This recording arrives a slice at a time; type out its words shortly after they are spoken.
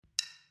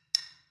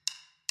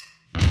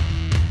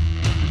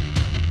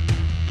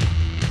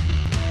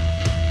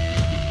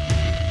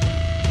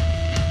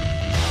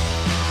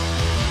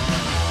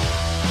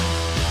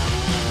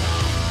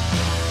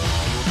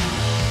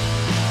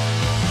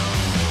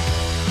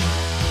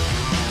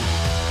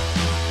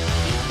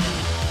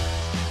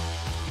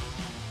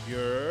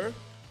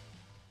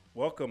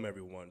welcome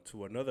everyone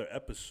to another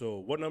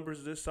episode. What number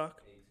is this,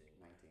 Sock?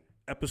 19.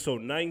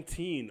 Episode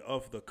 19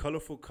 of the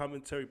Colorful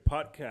Commentary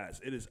Podcast.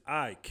 It is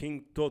I,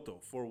 King Toto,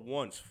 for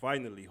once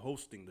finally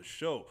hosting the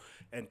show.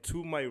 And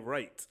to my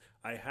right,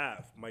 I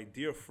have my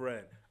dear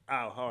friend,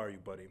 Al. How are you,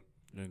 buddy?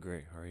 Doing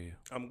great. How are you?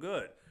 I'm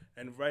good.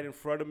 And right in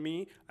front of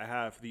me, I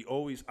have the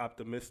always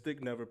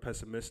optimistic, never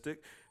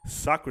pessimistic,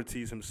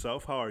 Socrates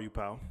himself. How are you,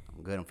 pal?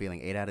 I'm good. I'm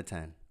feeling 8 out of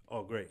 10.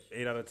 Oh, great.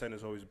 8 out of 10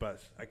 is always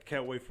best. I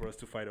can't wait for us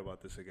to fight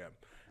about this again.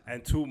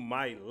 And to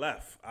my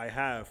left, I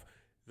have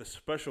the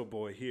special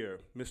boy here,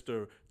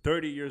 Mr.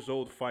 30 years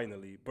old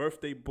finally,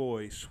 birthday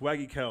boy,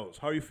 Swaggy Kells.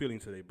 How are you feeling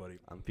today, buddy?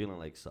 I'm feeling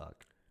like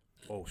Sock.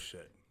 Oh,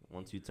 shit.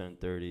 Once you turn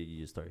 30,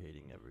 you start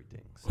hating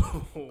everything.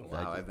 So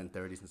Wow, I've been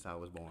 30 since I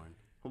was born.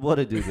 what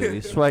it do,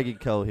 baby? Swaggy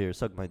Kel here.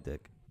 Suck my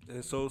dick.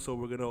 And so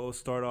we're going to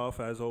start off,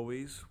 as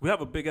always. We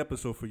have a big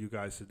episode for you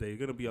guys today. There's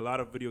going to be a lot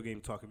of video game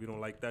talk. If you don't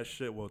like that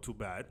shit, well, too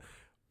bad.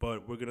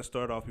 But we're going to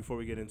start off, before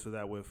we get into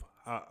that, with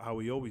how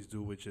we always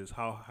do, which is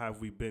how have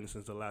we been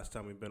since the last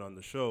time we've been on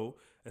the show.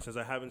 And since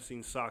I haven't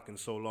seen Sock in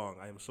so long,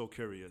 I am so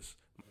curious.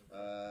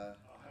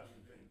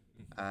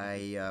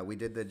 We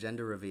did the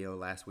gender reveal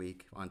last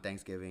week on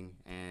Thanksgiving,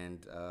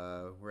 and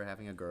we're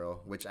having a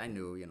girl, which I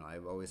knew. You know,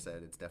 I've always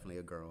said it's definitely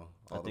a girl.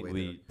 I think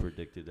we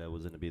predicted that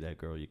was going to be that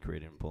girl you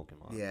created in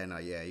Pokemon.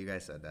 Yeah, you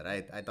guys said that.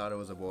 I thought it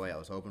was a boy. I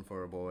was hoping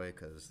for a boy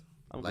because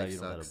I'm glad life you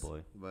don't sucks. had a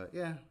boy. But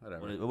yeah,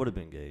 whatever. It would have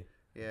been gay.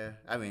 Yeah,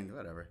 I mean,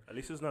 whatever. At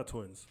least it's not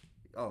twins.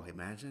 Oh,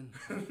 imagine.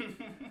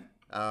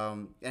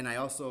 And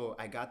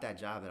I got that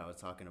job that I was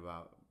talking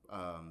about,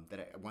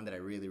 one that I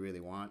really,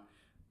 really want,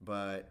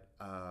 but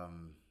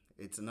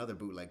it's another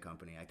bootleg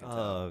company. I can tell.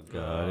 Oh,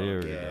 God.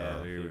 Here we Yeah.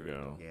 go. Here we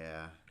go.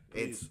 Yeah,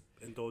 Please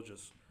indulge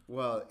us.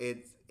 well,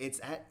 it's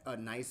at a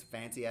nice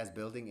fancy ass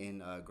building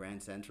in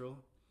Grand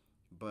Central,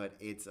 but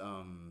it's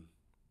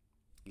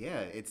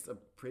it's a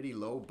pretty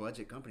low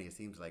budget company. It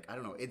seems like, I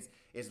don't know.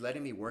 It's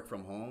letting me work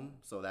from home,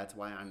 so that's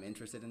why I'm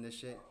interested in this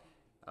shit.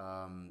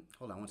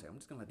 Hold on one second. I'm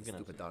just gonna let this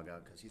stupid dog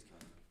out because she's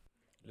killing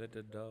me. Let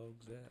the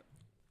dogs out.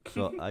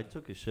 So I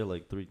took a shit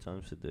like 3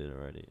 times today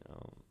already.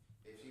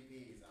 If she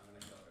pees, I'm gonna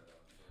kill her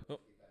though.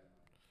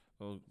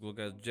 So Well,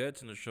 guys,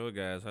 Jet's in the show,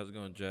 guys. How's it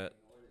going, Jet?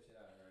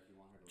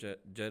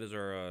 Jet is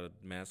our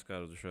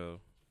mascot of the show.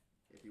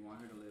 if you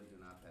want her to live, do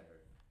not pet her.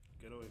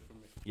 Get away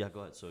from me. Yeah, go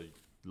ahead. So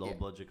low Yeah.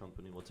 budget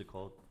company. What's it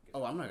called?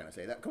 Oh, I'm not gonna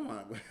say that. Come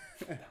on.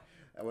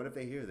 What if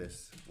they hear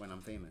this when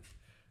I'm famous?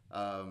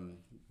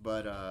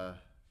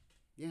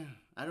 Yeah,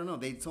 I don't know.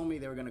 They told me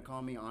they were gonna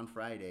call me on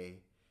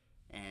Friday,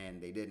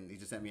 and they didn't. They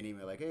just sent me an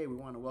email like, "Hey, we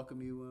want to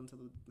welcome you into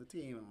the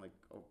team." I'm like,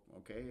 "Oh,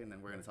 okay." And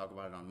then we're gonna talk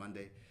about it on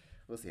Monday.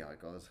 We'll see how it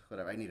goes.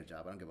 Whatever. I need a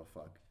job. I don't give a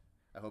fuck.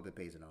 I hope it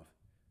pays enough.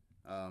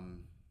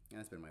 Yeah,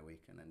 that's been my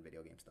week, and then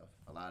video game stuff.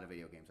 A lot of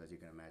video games, as you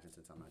can imagine,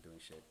 since I'm not doing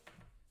shit.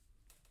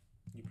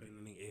 You playing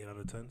any 8 out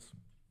of 10s?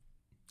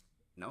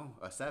 No,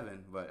 a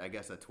 7, but I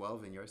guess a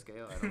 12 in your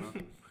scale. I don't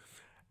know.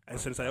 And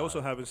since I also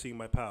haven't seen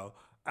my pal,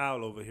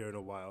 Al, over here in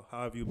a while,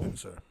 how have you been,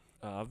 sir?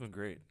 I've been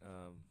great.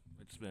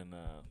 It's been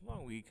a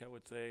long week, I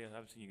would say. I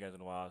haven't seen you guys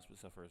in a while,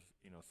 except for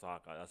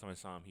Sock. Last time I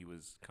saw him, he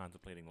was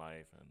contemplating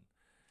life, and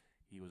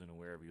he wasn't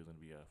aware if he was going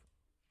to be a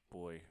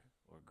boy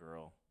or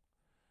girl.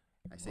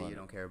 I see you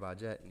don't care about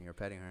Jet, and you're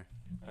petting her.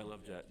 I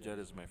love Jet. Jet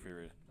is my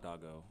favorite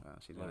doggo.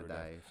 She's Love gonna her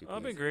die dog. if she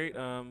I've been pees. great.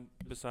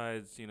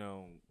 Besides,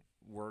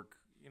 work,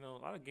 a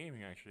lot of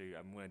gaming, actually.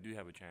 I mean, when I do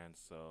have a chance,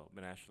 so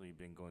I've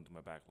been going through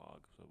my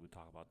backlog. So we'll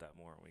talk about that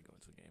more when we go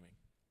into gaming.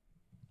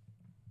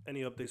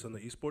 Any updates on the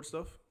esports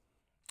stuff?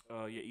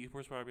 Yeah,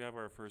 esports probably have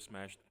our first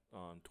Smash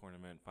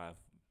tournament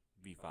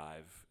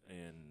 5v5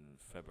 in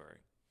February.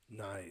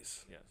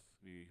 Nice. Yes,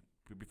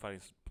 we'll be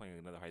playing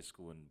another high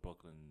school in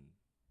Brooklyn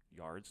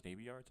Yards,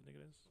 Navy Yards, I think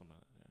it is. Something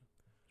like that. Yeah,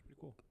 it's pretty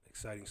cool.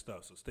 Exciting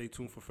stuff. So stay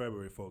tuned for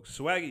February, folks.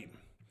 Swaggy,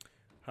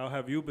 how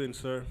have you been,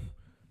 sir?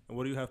 And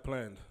what do you have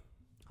planned?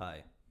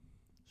 Hi.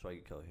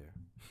 Swaggy Kel here.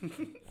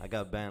 I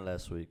got banned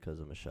last week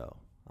because of Michelle.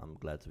 I'm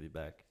glad to be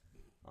back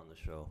on the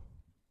show.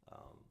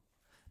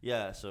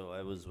 Yeah, so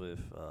I was with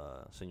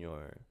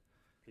Senor,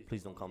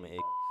 please don't call me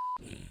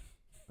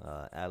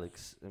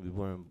Alex, and we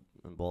were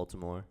in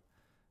Baltimore.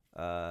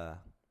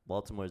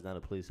 Baltimore is not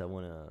a place I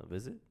want to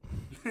visit.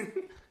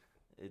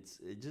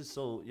 It's just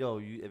so,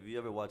 if you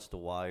ever watch The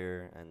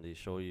Wire and they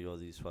show you all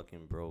these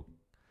fucking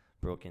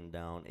broken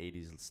down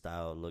 80s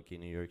style looking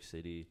New York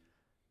City,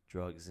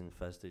 drugs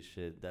infested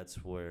shit, that's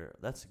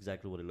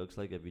exactly what it looks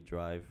like if you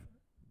drive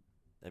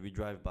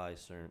by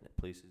certain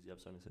places. You have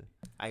something to say?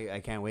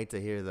 I can't wait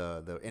to hear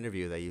the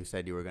interview that you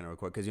said you were gonna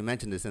record, because you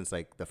mentioned it since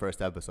like the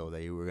first episode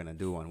that you were gonna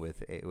do one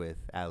with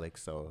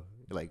Alex. So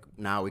like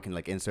now we can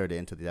like insert it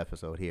into the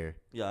episode here.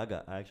 Yeah,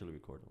 I actually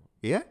recorded one.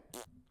 Yeah.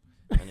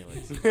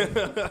 Anyways,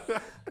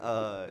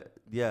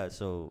 yeah.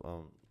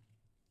 So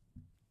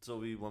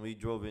when we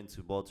drove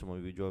into Baltimore,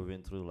 we drove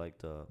in through like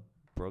the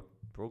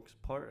Brooks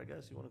part, I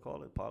guess you want to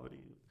call it,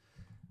 poverty.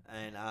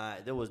 And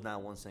there was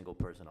not one single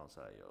person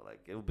outside, yo.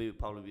 Like, it would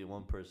probably be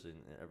one person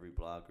in every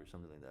block or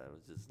something like that.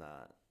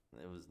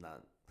 It was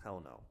not,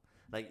 hell no.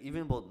 Like,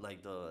 even about,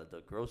 like,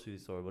 the grocery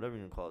store, whatever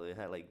you call it, it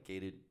had, like,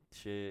 gated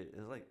shit.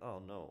 It's like,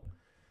 oh no.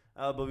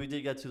 But we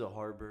did get to the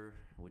harbor,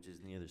 which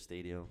is near the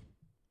stadium.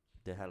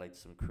 They had like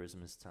some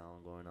Christmas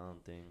town going on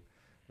thing.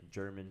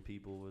 German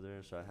people were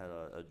there, so I had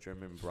a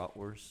German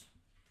bratwurst.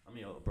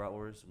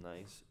 Bratwurst,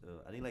 nice.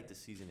 I didn't like the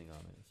seasoning on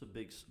it. It's a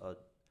big.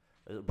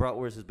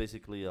 Bratwurst is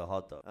basically a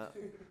hot dog.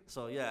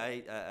 So yeah,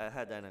 I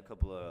had that in a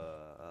couple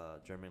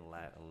of German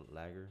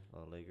lager,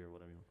 whatever you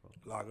want to call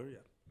it. Lager, yeah.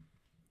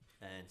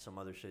 And some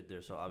other shit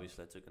there. So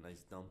obviously I took a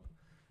nice dump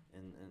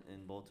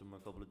in Baltimore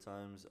a couple of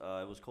times.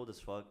 It was cold as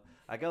fuck.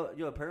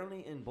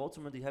 Apparently in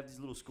Baltimore they have these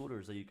little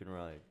scooters that you can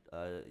ride.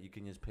 You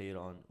can just pay it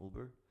on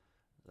Uber.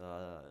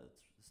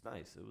 It's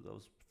nice. That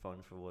was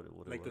fun for what it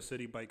Like was. the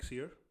city bikes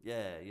here?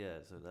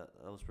 Yeah. So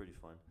that was pretty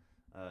fun.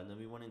 And then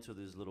we went into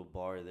this little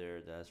bar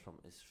there that's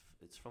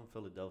it's from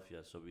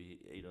Philadelphia. So we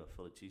ate a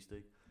Philly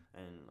cheesesteak.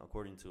 And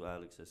according to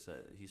Alex,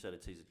 he said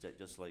it tasted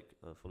just like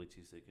a Philly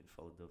cheesesteak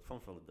from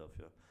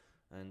Philadelphia.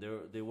 And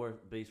they were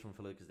based from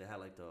Philly because they had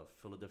like the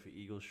Philadelphia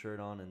Eagles shirt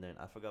on, and then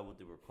I forgot what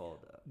they were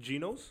called.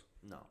 Geno's?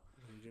 No,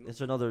 Geno's?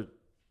 it's another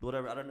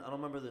whatever. I don't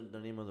remember the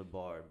name of the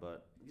bar,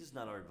 but it's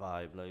not our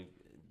vibe. Like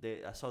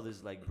I saw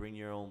this like bring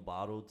your own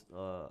bottled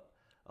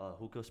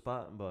hookah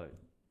spot, but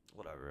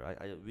whatever.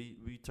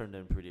 We turned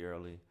in pretty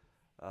early.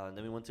 And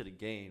then we went to the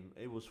game.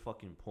 It was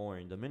fucking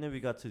pouring. The minute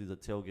we got to the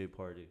tailgate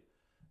party,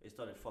 it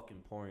started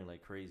fucking pouring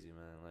like crazy,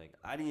 man. Like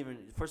I didn't even.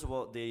 First of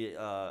all, they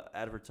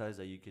advertised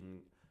that you can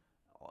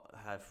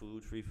have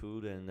free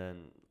food, and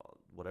then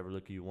whatever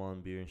liquor you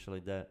want, beer and shit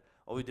like that.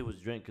 All we did was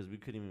drink because we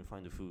couldn't even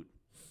find the food.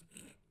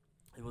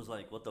 It was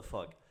like, what the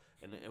fuck?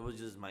 And it was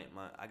just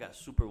I got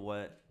super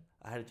wet.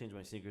 I had to change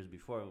my sneakers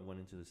before I went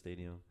into the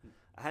stadium.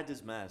 I had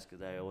this mask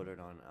that I ordered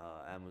on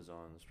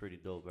Amazon. It's pretty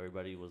dope.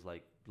 Everybody was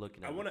like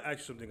looking at I me. want to ask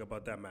you something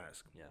about that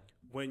mask. Yeah.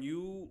 When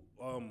you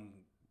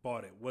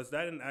bought it, was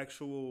that an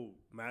actual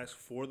mask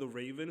for the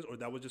Ravens, or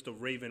that was just a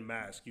Raven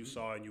mask you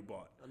saw and you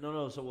bought?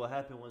 No. So what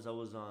happened was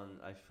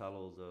I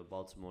followed the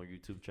Baltimore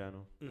YouTube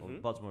channel, or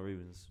Baltimore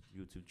Ravens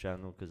YouTube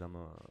channel, because I'm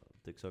a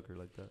dick sucker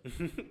like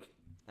that.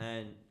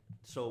 And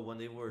so when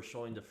they were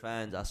showing the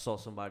fans, I saw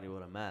somebody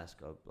with a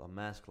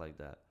mask like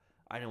that.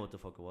 I didn't know what the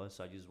fuck it was,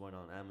 so I just went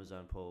on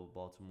Amazon, put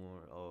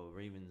Baltimore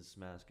Ravens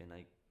mask, and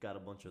I got a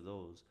bunch of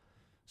those.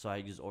 So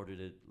I just ordered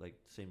it like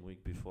same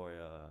week before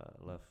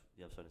I left.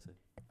 Yeah, I'm sorry to say.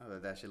 Oh,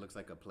 that shit looks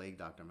like a plague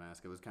doctor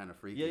mask. It was kind of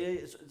freaky.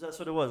 Yeah. So that's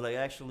what it was. Like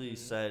actually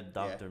said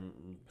doctor.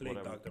 Plague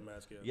Whatever. doctor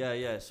mask, yeah.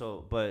 Yeah.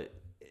 So, but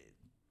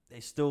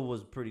it still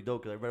was pretty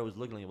dope because everybody was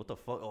looking like, what the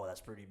fuck? Oh,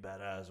 that's pretty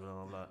badass. Blah,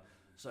 blah, blah.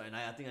 So, and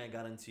I think I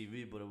got on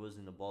TV, but it was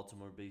in the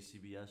Baltimore-based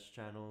CBS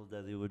channel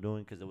that they were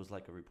doing because there was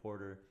like a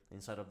reporter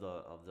inside of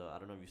the. I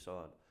don't know if you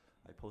saw it.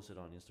 I posted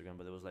on Instagram,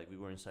 but it was like we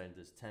were inside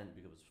this tent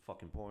because it was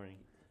fucking pouring,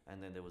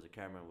 and then there was a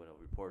camera with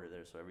a reporter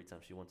there. So every time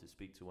she wanted to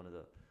speak to one of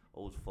the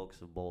old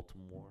folks of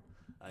Baltimore,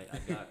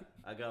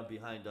 I got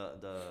behind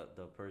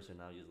the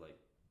person. I was just like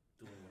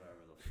doing whatever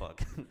the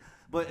fuck.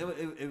 But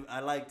I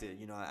liked it.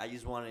 You know, I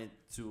just wanted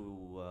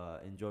to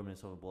enjoy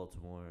myself in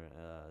Baltimore.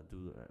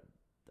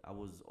 I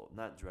was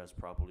not dressed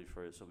properly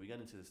for it, so we got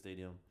into the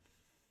stadium.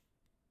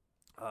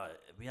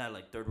 We had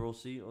like third row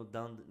seat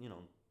down,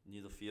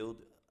 near the field.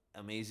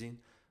 Amazing.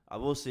 I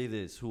will say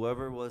this: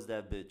 whoever was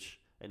that bitch,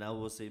 and I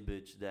will say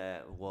bitch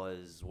that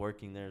was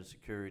working there in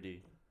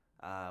security.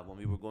 When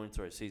we were going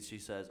to our seats, she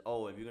says,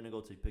 "Oh, if you're gonna go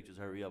take pictures,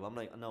 hurry up." I'm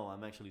like, "No,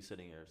 I'm actually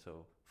sitting here,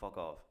 so fuck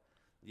off."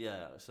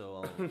 Yeah.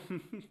 So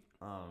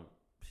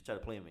she tried to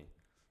play me.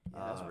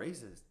 Yeah, that's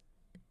racist.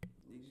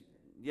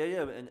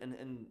 Yeah,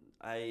 and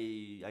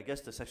I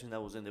guess the section that I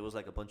was in, there was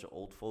like a bunch of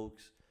old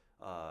folks,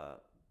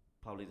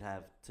 probably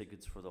have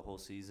tickets for the whole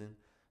season.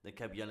 They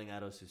kept yelling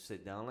at us to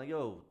sit down. Like,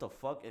 yo, what the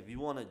fuck? If you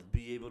want to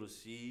be able to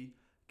see,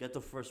 get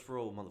the first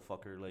row,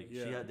 motherfucker. Like,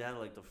 Yeah. she had down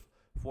like the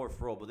fourth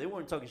row, but they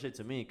weren't talking shit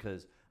to me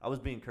because I was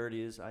being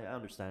courteous. I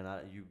understand.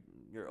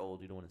 You're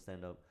old. You don't want to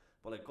stand up.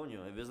 But like,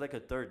 coño, if it's like a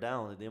third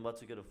down and they're about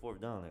to get a fourth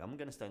down, like I'm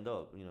gonna stand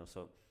up.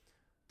 So.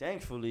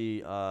 Thankfully,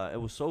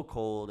 it was so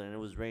cold and it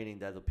was raining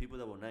that the people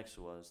that were next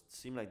to us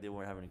seemed like they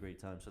weren't having a great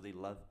time, so they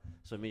left.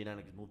 So me and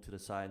Alex moved to the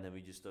side, and then we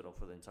just stood up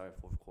for the entire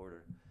fourth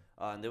quarter.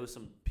 And there was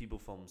some people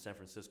from San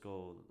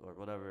Francisco or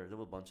whatever. There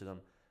were a bunch of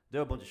them. They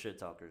were a bunch of shit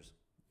talkers.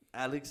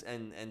 Alex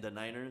and the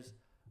Niners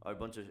are a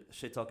bunch of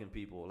shit talking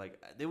people.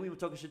 Like they were even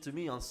talking shit to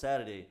me on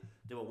Saturday.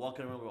 They were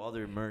walking around with all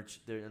their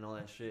merch there and all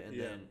that shit, and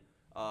then.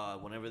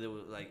 Whenever they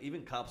were like,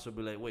 even cops would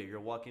be like, "Wait, you're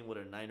walking with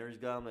a Niners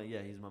guy?" I'm like,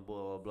 "Yeah, he's my boy."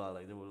 Blah blah.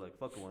 Like they were like,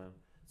 "Fucking with him."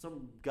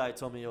 Some guy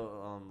told me,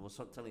 was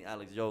telling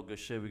Alex, "Yo, good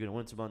shit, we're gonna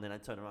win tomorrow." And then I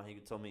turned around, he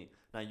told me,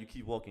 "Nah, you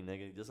keep walking,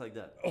 nigga," just like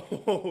that.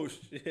 Oh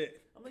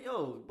shit! I'm like,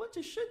 "Yo, bunch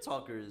of shit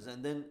talkers."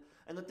 And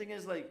the thing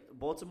is, like,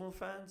 Baltimore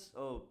fans,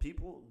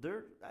 people,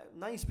 they're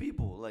nice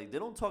people. Like they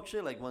don't talk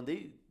shit. Like when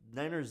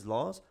Niners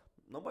lost,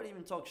 nobody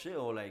even talk shit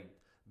or like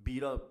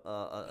beat up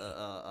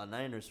a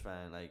Niners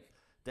fan. Like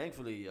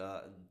thankfully,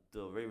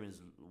 the Ravens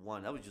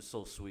won. That was just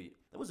so sweet.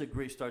 It was a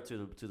great start to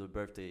the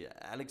birthday.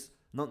 Alex,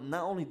 not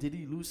only did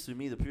he lose to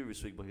me the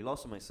previous week, but he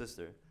lost to my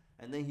sister.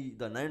 and then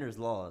the Niners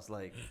lost.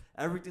 Like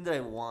everything that I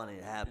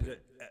wanted happened.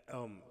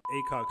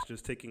 Acox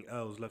just taking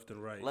L's left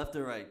and right. Left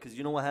and right, because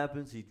you know what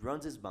happens? He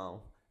runs his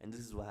mouth, and this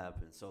is what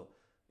happens. So,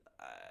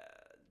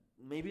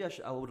 maybe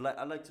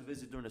I'd like to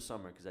visit during the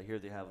summer, because I hear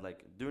they have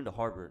like during the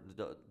harbor,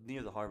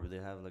 near the harbor, they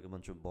have like a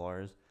bunch of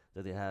bars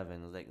that they have,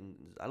 and like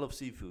I love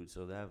seafood,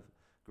 so they have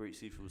great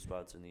seafood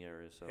spots in the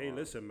area. So hey,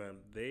 listen, man,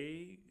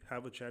 they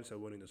have a chance at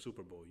winning the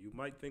Super Bowl. You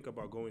might think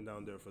about going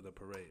down there for the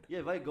parade. yeah,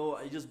 if I go,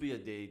 it'd just be a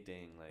day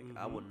thing. Like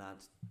I would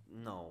not,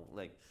 no,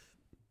 like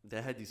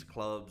they had these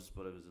clubs,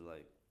 but it was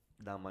like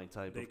not my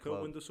type They of could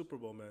club. win the Super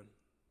Bowl, man.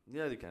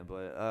 Yeah, they can,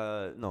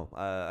 but no,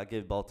 I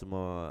gave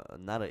Baltimore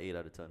not an 8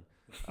 out of 10.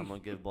 I'm gonna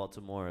give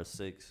Baltimore a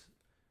 6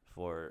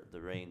 for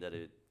the rain that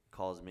it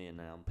caused me, and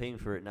I'm paying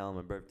for it now on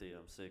my birthday.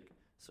 I'm sick,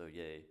 so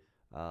yay.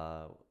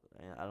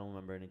 And I don't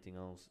remember anything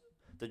else.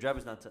 The drive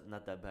is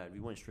not that bad. We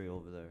went straight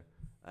over there,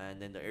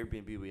 and then the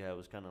Airbnb we had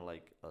was kind of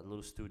like a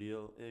little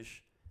studio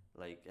ish,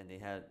 like, and they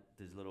had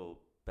this little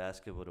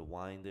basket with a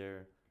wine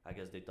there. I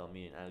guess they thought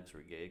me and Alex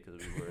were gay because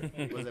we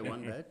were. Was it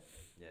one bed?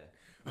 Yeah.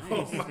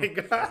 Oh my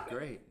God! That's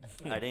great.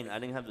 I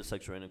didn't have the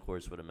sexual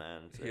intercourse with a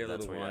man. So Here,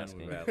 that's little what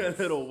you're wine asking. with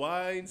A little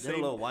wine, They had a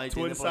same little wine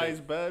thing, twin they're probably- size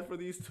bed for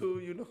these two,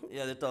 you know.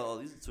 Yeah, they thought,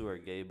 these two are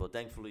gay, but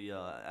thankfully,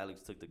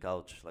 Alex took the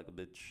couch like a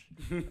bitch,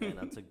 and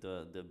I took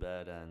the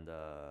bed, and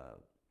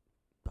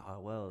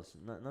what else?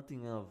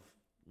 Nothing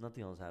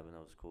else happened. That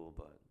was cool,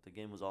 but the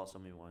game was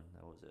awesome. We won.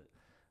 That was it.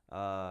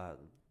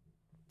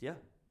 Yeah,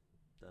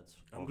 that's.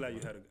 I'm glad you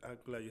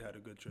had a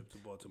good trip to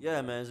Baltimore.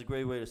 Yeah, man, it's a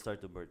great way to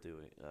start the birthday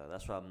week.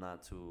 That's why I'm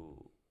not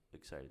too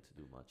excited to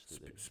do much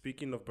today.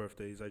 Speaking of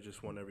birthdays, I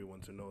just want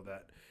everyone to know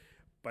that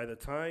by the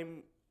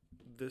time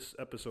this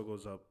episode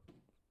goes up,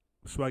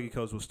 Swaggy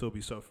Kells will still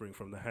be suffering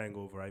from the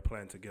hangover I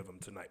plan to give him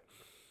tonight.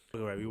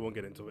 All right, we won't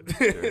get into it.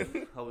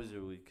 Sure. How was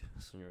your week,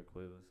 Senor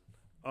Cuevas?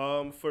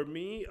 For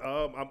me,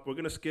 we're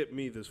gonna skip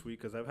me this week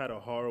because I've had a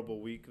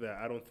horrible week that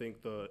I don't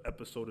think the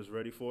episode is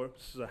ready for.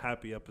 This is a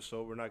happy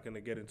episode. We're not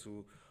gonna get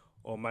into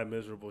all my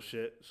miserable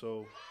shit,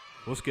 so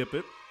we'll skip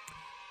it.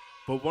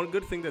 But one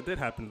good thing that did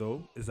happen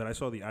though is that I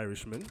saw The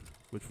Irishman,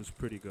 which was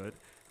pretty good.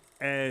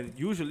 And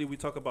usually we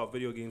talk about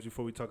video games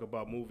before we talk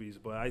about movies,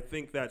 but I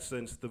think that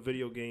since the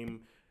video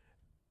game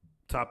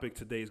topic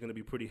today is going to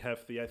be pretty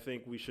hefty, I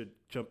think we should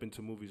jump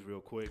into movies real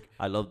quick.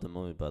 I love the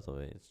movie, by the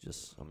way. It's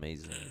just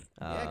amazing.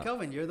 Yeah,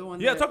 Kelvin, you're the one.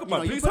 yeah, that, talk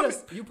about it. you Please put tell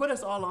us. You put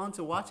us all on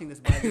to watching this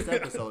by this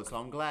episode, so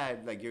I'm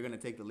glad like you're gonna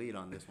take the lead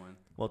on this one.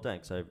 Well,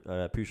 thanks. I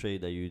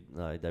appreciate that you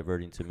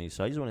diverting to me.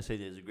 So I just want to say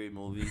that it's a great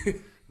movie,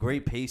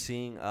 great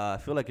pacing. I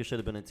feel like it should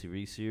have been a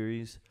TV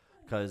series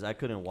because I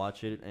couldn't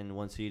watch it in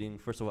one seating.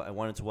 First of all, I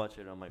wanted to watch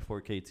it on my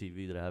 4K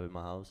TV that I have in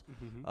my house.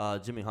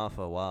 Jimmy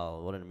Hoffa, wow,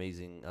 what an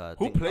amazing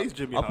Who thing. plays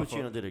Jimmy Al Hoffa?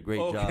 Pacino did a great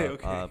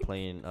job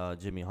playing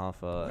Jimmy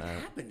Hoffa. What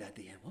happened at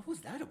the end? What was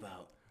that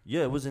about?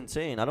 Yeah, it was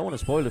insane. I don't want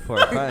to spoil it for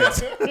our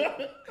fans.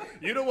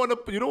 You don't want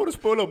to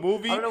spoil a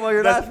movie. I don't know why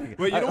you're laughing.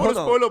 Wait, you don't Hold want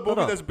to on, spoil a hold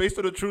movie on. that's based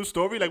on a true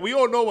story? Like we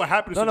all know what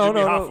happens to Jimmy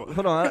Hoffa.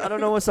 Hold on. I don't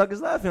know what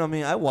sucker's laughing. I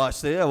mean, I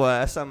watched it. Well,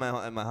 I sat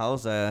at my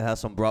house. I had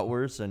some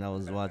bratwurst, and I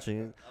was watching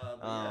it.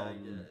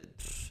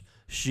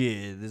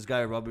 Shit, this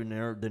guy Robert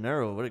De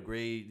Niro, what a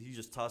great! He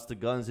just tossed the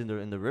guns in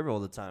the river all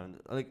the time.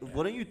 Like,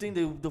 wouldn't you think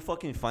they'll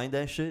fucking find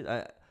that shit?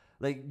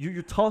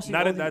 You're tossing.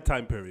 Not all in that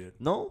time period.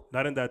 No,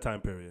 Not in that time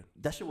period.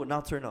 that shit would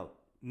not turn up.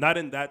 Not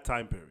in that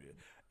time period.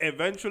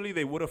 Eventually,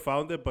 they would have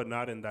found it, but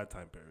not in that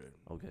time period.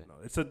 Okay.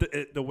 No,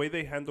 the way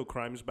they handled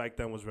crimes back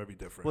then was very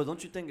different. Well,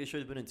 don't you think it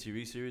should have been a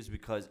TV series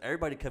because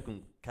everybody kept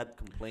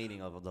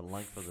complaining of the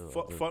length of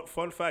the.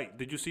 Fun fact: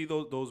 did you see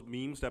those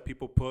memes that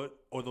people put,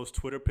 or those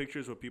Twitter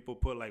pictures where people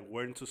put like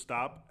when to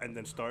stop and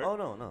then start? Oh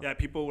no. Yeah,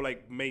 people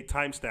like made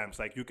timestamps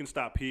like you can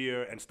stop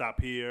here and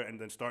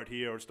then start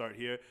here or start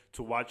here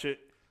to watch it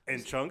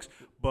in chunks.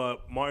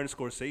 But Martin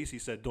Scorsese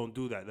said don't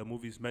do that. The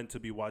movie's meant to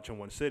be watched in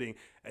one sitting,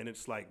 and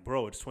it's like,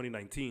 bro, it's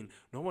 2019.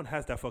 No one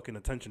has that fucking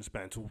attention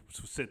span to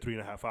sit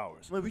 3.5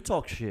 hours. Well, we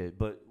talk shit,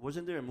 but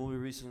wasn't there a movie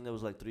recently that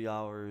was like 3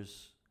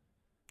 hours?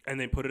 And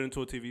they put it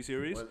into a TV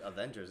series. Well,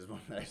 Avengers is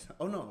one that I saw.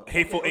 Oh no,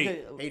 Hateful Okay,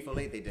 Eight. Hateful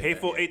Eight. They did.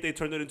 Hateful that, yeah. Eight. They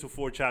turned it into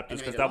 4 chapters And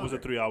they because made it that was a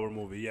longer. 3-hour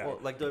movie. Yeah. Well,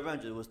 like the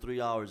Avengers was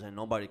 3 hours and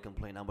nobody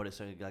complained. Nobody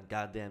said a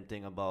goddamn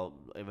thing about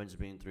Avengers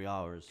being 3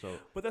 hours. So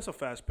But that's a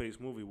fast-paced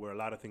movie where a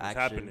lot of things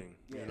Action. happening.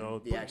 Yeah, You know.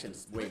 the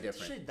action's way break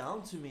different. shit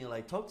down to me.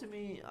 Like talk to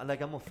me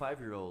like I'm a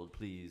 5-year-old,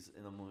 please,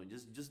 in a movie.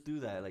 Just do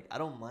that. Like I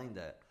don't mind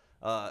that.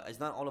 It's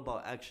not all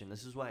about action.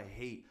 This is why I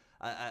hate.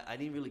 I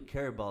didn't really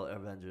care about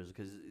Avengers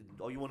because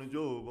all you want to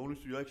do, I want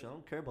to see action. I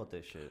don't care about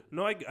that shit.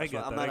 No, I get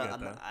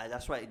that.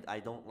 That's why I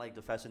don't like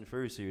the Fast and the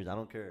Furious series. I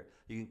don't care.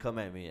 You can come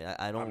at me.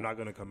 I don't. I'm not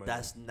gonna come at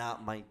That's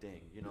not my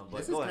thing, you know. But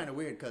This go is ahead. kind of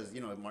weird because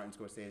Martin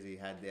Scorsese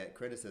had that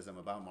criticism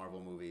about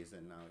Marvel movies,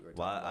 and now we're talking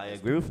Well, about I this.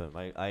 agree with him.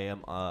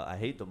 I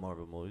hate the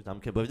Marvel movies. I'm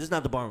kidding, but this is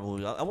not the Marvel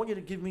movie. I want you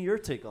to give me your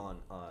take on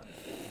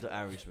The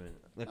Irishman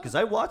because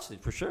I watched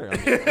it for sure. I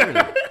mean,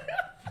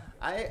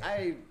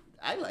 really.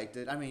 I liked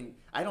it. I mean,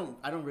 I don't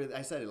really.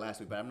 I said it last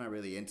week, but I'm not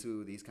really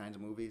into these kinds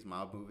of movies,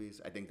 mob movies.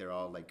 I think they're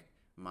all like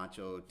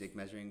macho dick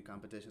measuring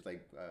competitions,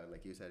 like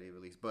you said,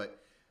 Evilise.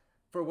 But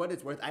for what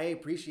it's worth, I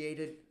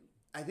appreciated.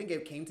 I think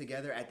it came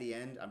together at the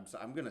end.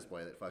 I'm gonna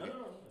spoil it. Fuck it.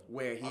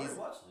 Where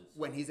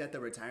when he's at the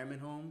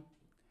retirement home,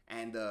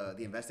 and the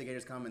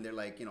investigators come and they're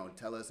like,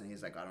 tell us, and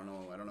he's like, I don't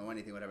know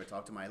anything, whatever.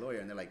 Talk to my lawyer,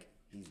 and they're like,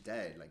 he's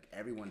dead. Like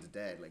everyone's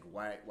dead. Like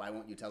why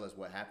won't you tell us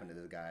what happened to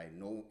this guy?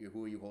 No,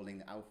 who are you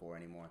holding out for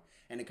anymore?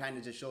 And it kind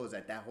of just shows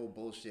that whole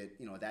bullshit.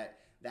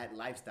 That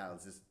lifestyle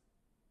is just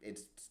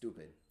it's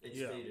stupid. It's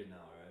dated now,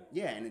 right?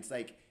 Yeah, and it's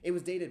like it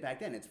was dated back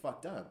then. It's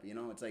fucked up,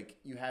 It's like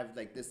you have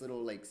like this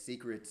little like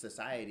secret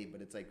society,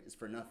 but it's like it's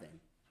for nothing.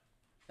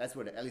 At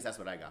least that's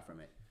what I got from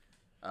it.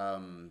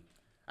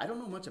 I don't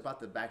know much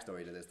about the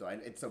backstory to this though.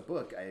 It's a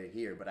book I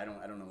hear, but I don't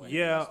know.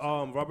 Yeah,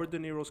 Robert De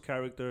Niro's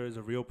character is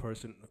a real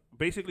person.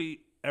 Basically,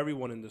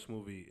 everyone in this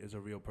movie is a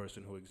real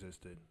person who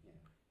existed. Yeah.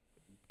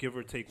 Give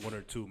or take one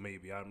or two,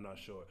 maybe. I'm not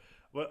sure.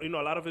 But a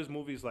lot of his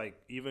movies, like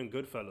even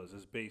Goodfellas,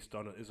 is based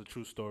on is a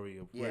true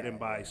story written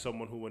by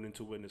someone who went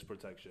into witness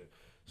protection.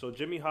 So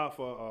Jimmy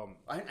Hoffa,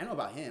 I know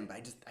about him, but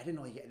I didn't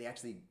know they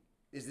actually.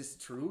 Is this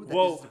true?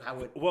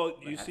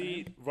 You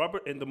see,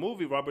 in the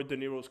movie, Robert De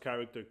Niro's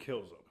character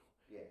kills him.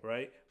 Yeah.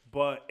 Right?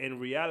 But in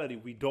reality,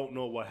 we don't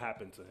know what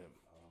happened to him.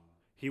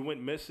 He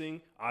went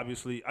missing.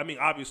 Obviously,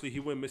 he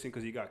went missing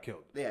because he got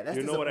killed. Yeah,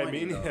 that's what I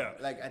mean. Though. Yeah,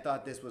 like I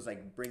thought this was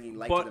like bringing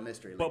light to the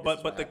mystery.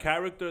 But the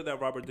character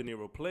that Robert De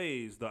Niro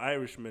plays, the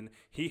Irishman,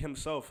 he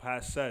himself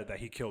has said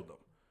that he killed them.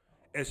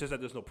 It's just that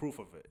there's no proof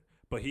of it.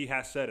 But he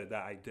has said it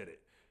that I did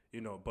it.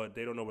 But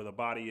they don't know where the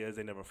body is.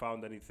 They never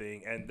found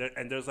anything. And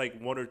there's like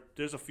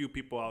there's a few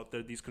people out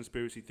there, these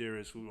conspiracy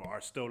theorists who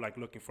are still like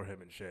looking for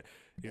him and shit.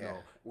 You know.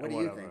 What do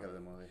you think of the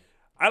movie?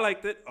 I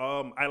liked it.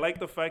 I like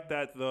the fact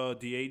that the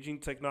de-aging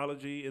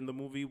technology in the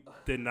movie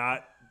did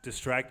not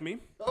distract me.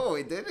 Oh,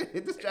 it did?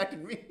 It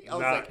distracted me. I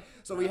was like,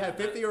 so we had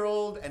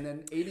 50-year-old and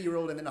then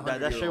 80-year-old and then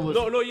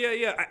 100-year-old.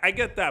 Yeah. I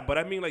get that. But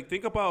I mean, like,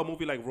 think about a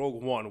movie like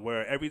Rogue One,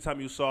 where every time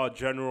you saw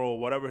General,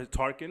 whatever,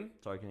 Tarkin.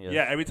 Yes.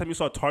 Yeah, every time you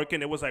saw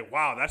Tarkin, it was like,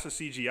 wow, that's a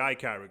CGI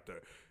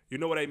character. You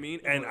know what I mean?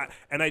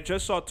 And I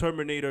just saw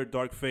Terminator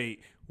Dark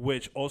Fate,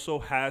 which also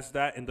has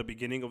that in the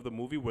beginning of the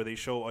movie where they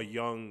show a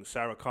young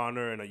Sarah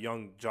Connor and a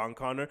young John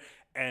Connor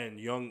and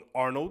young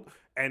Arnold.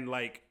 And,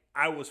 like,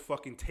 I was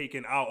fucking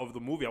taken out of the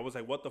movie. I was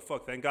like, what the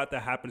fuck? Thank God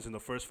that happens in the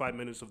first 5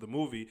 minutes of the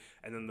movie,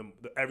 and then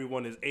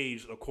everyone is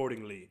aged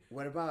accordingly.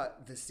 What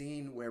about the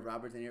scene where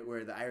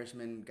where the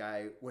Irishman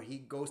guy, where he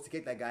goes to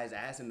kick that guy's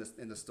ass in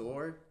the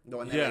store? The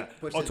one that like,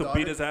 pushed his daughter?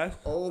 Beat his ass?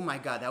 Oh my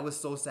God, that was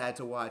so sad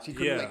to watch. He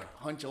couldn't like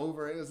hunch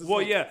over. It was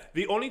just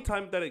the only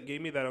time that it gave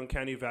me that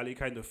uncanny valley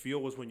kind of feel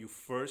was when you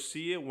first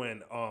see it,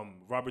 when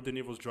Robert De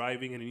Niro's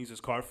driving and he needs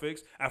his car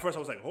fixed. At first I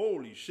was like,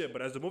 holy shit,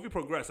 but as the movie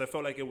progressed, I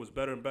felt like it was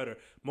better and better,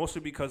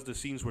 mostly because the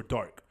scenes were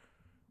dark.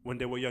 When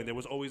they were young, there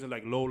was always in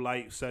like low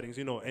light settings,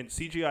 and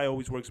CGI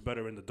always works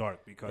better in the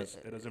dark because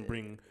it doesn't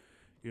bring,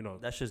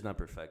 That shit's not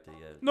perfected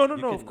yet. No,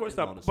 of course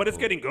not. But it's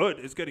getting good.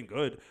 It's getting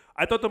good.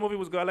 I thought the movie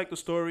was good. I like the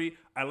story.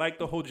 I like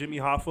the whole Jimmy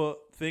Hoffa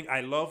thing.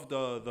 I love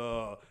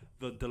the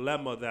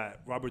dilemma that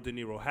Robert De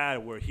Niro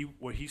had, where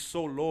he's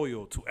so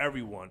loyal to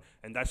everyone,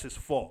 and that's his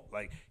fault.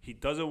 Like, he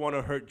doesn't want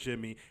to hurt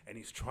Jimmy, and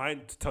he's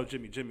trying to tell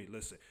Jimmy,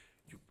 listen,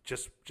 you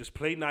just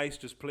play nice,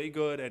 just play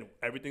good, and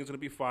everything's gonna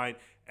be fine.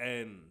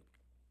 And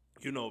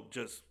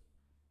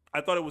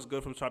I thought it was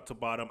good from top to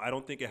bottom. I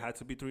don't think it had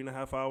to be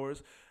 3.5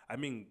 hours. I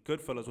mean,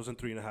 Goodfellas wasn't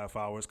 3.5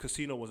 hours.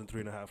 Casino wasn't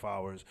 3.5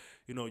 hours.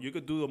 You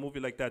could do a movie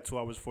like that 2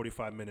 hours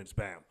 45 minutes.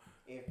 Bam.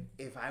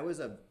 If I was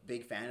a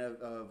big fan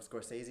of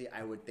Scorsese,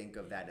 I would think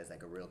of that as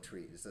like a real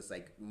treat. It's just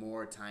like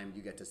more time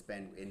you get to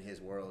spend in his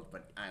world,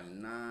 but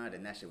I'm not,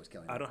 and that shit was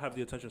killing me. I don't have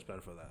the attention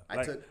span for that.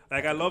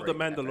 I love The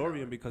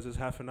Mandalorian because it's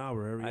half an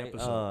hour every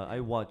episode.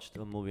 I watched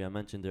a movie, I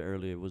mentioned it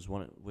earlier. It was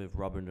one with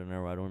Robert De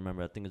Niro. I don't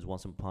remember. I think it's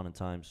Once Upon a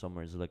Time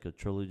somewhere. It's like a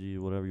trilogy,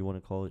 whatever you want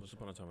to call it. Once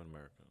Upon a Time in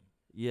America.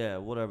 Yeah,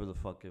 whatever the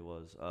fuck it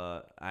was.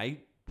 I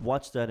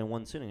watched that in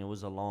one sitting. It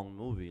was a long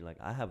movie. Like,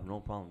 I have no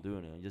problem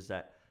doing it. Just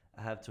that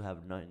I have to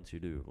have nothing to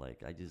do.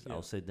 Like,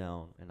 I'll sit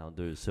down and I'll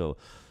do it. So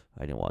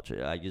I didn't watch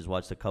it. I just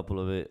watched a couple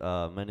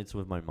of minutes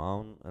with my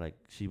mom. Like,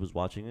 she was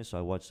watching it, so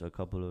I watched a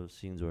couple of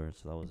scenes where.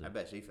 So that was it. I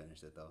bet she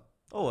finished it though.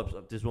 Oh,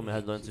 this woman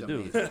has nothing to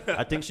do.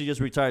 I think she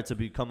just retired to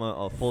become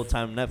a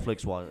full-time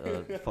Netflix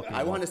fucking.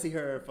 I want to see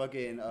her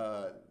fucking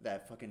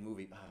that fucking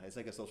movie. It's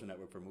like a social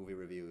network for movie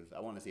reviews.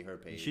 I want to see her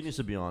page. She needs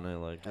to be on it.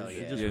 Like,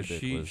 it's just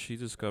ridiculous. She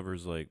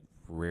discovers like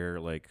rare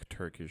like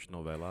Turkish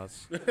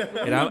novellas.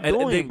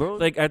 Bro?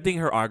 Like, I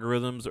think her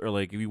algorithms are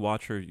like, if you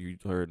watch her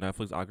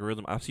Netflix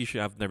algorithm, I see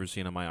shit I've never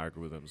seen in my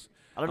algorithms.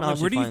 I don't know.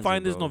 Where do you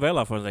find this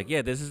novella from? Like,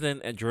 this is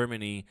in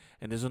Germany,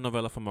 and this is a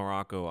novella from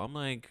Morocco. I'm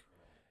like.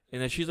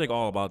 And then she's like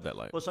all about that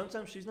life. Well,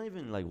 sometimes she's not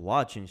even like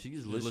watching.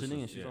 She's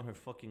listening and she's on her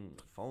fucking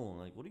phone.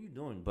 Like, what are you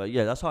doing? But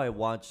yeah, that's how I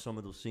watched some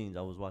of those scenes.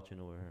 I was watching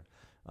over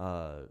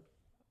her.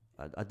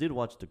 I did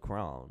watch The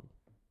Crown.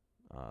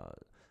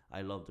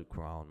 I love The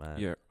Crown, man.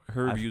 Yeah,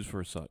 her reviews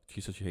for it sucked.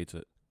 She said she hates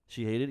it.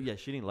 She hated it? Yeah,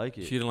 she didn't like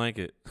it. She didn't like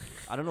it.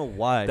 I don't know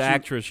why. The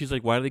actress, she's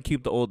like, why do they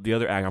keep the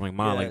other actor? I'm like,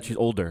 Mom, Yeah. like she's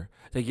older.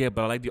 Like, yeah,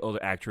 but I like the older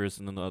actress.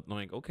 And then I'm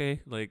like,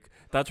 okay, like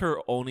that's her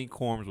only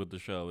qualms with the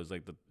show is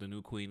like the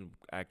new queen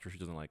actress. She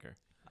doesn't like her.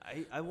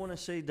 I want to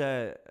say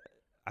that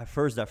at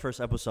first, that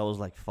first episode, I was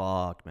like,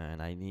 "Fuck, man!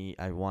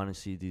 I want to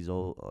see these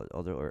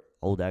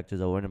old actors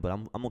that were in it." But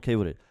I'm okay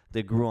with it.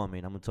 They grew on me,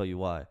 and I'm gonna tell you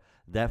why.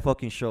 That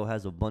fucking show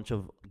has a bunch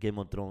of Game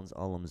of Thrones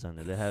alums on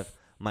it. They have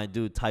my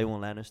dude Tywin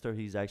Lannister.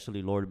 He's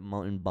actually Lord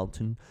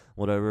Mountbatten,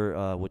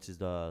 whatever, which is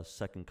the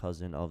second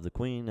cousin of the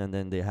Queen. And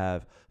then they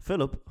have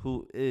Philip,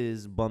 who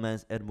is bum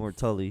ass Edmure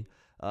Tully,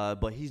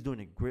 but he's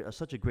doing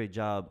such a great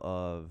job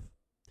of.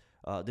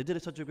 They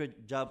did such a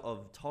great job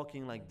of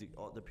talking like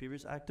the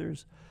previous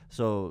actors.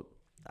 So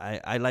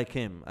I like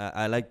him.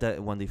 I like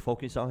that when they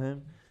focus on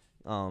him.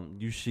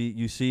 You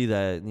see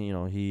that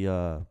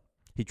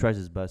he tries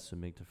his best to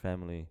make the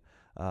family,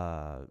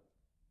 the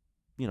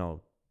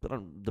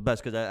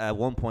best. Because at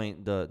one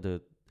point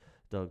the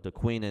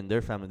Queen and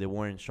their family, they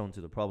weren't shown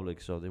to the public.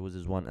 So there was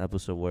this one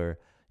episode where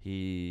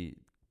he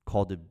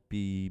called the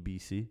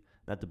BBC,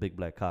 not the Big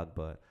Black Cock,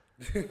 but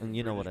and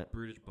you know what?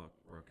 British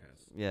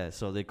broadcast. Yeah,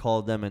 so they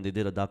called them and they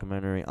did a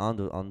documentary on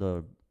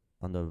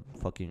the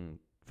fucking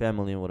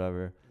family and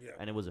whatever,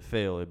 and it was a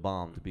fail. It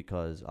bombed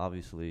because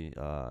obviously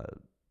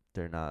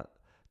they're not.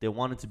 They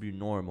want it to be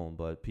normal,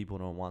 but people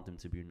don't want them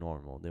to be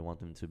normal. They want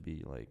them to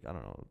be like, I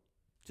don't know,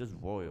 just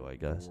royal, I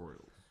guess.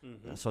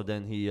 Mm-hmm. So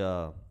then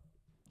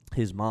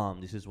his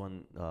mom. This is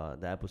when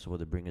the episode where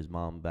they bring his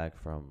mom back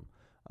from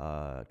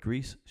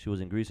Greece. She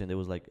was in Greece and there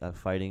was like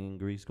fighting in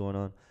Greece going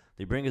on.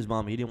 They bring his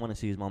mom. He didn't want to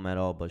see his mom at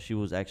all, but she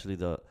was actually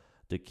the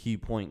key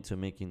point to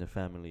making the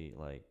family,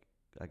 like,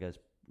 I guess,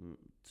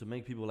 to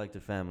make people like the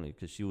family,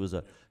 because she was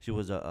a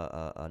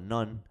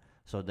nun.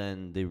 So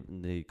then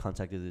they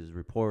contacted his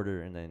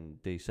reporter, and then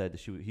they said that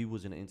he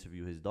was going to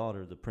interview his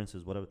daughter, the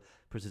princess, whatever,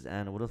 Princess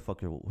Anna, what the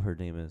fuck her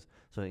name is.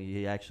 So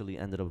he actually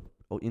ended up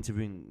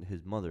interviewing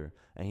his mother,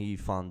 and he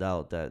found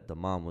out that the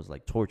mom was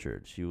like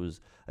tortured. She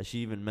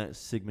even met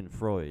Sigmund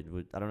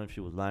Freud. I don't know if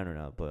she was lying or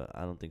not, but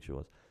I don't think she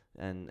was.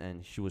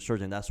 And she was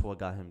tortured, and that's what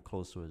got him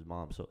close to his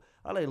mom. So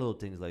I like little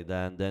things like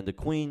that. And then the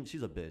Queen,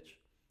 she's a bitch.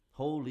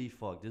 Holy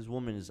fuck, this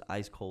woman is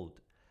ice cold.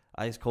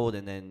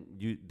 And then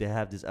they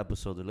have this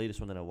episode, the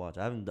latest one that I watched.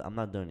 I'm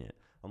not done yet.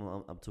 I'm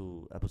up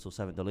to episode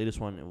 7. The latest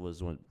one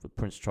was with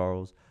Prince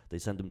Charles. They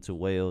sent him to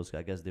Wales.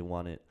 I guess they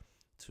wanted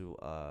to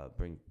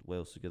bring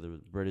Wales together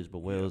with British, but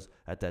Wales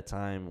at that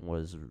time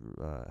was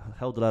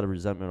held a lot of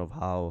resentment of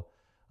how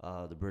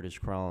the British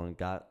Crown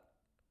got.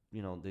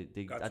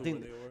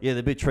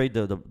 They betrayed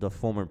the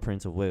former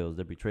Prince of Wales.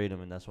 They betrayed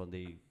him, and that's when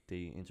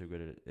they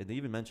integrated it. And they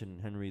even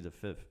mentioned Henry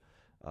V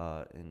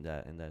in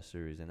that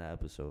series, in that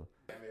episode.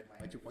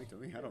 Why'd you point to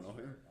me? I don't know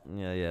him.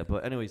 Yeah.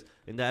 But anyways,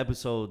 in that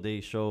episode,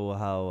 they show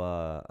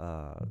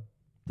how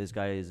this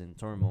guy is in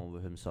turmoil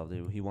with himself.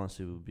 He wants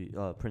to be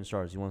Prince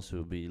Charles. He wants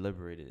to be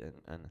liberated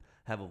and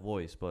have a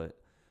voice, but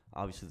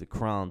obviously the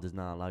Crown does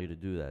not allow you to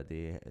do that.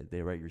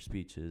 They write your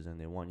speeches and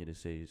they want you to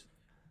say.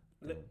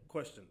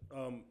 Question.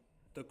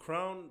 The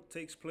Crown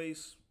takes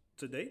place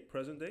today,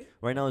 present day?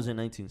 Right now it's in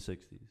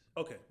 1960s.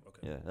 Okay.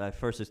 Yeah, at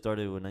first it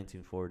started with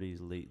 1940s,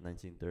 late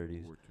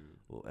 1930s.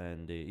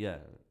 And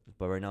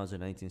but right now it's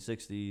in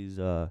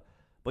 1960s.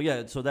 But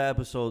yeah, so that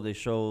episode they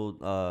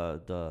showed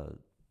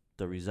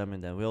the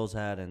resentment that Wales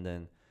had, and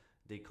then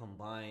they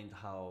combined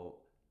how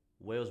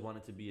Wales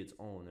wanted to be its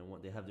own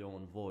and they have their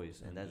own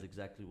voice, and that's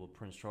exactly what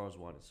Prince Charles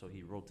wanted. So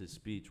he wrote this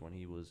speech when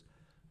he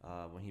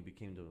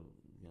became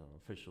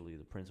officially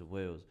the Prince of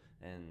Wales,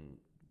 and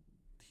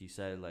he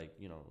said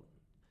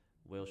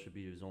Wales should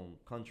be his own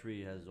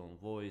country, has his own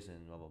voice,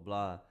 and blah blah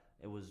blah.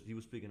 He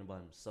was speaking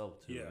about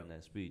himself too in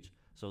that speech.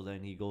 So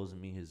then he goes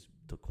and meet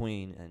the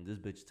Queen, and this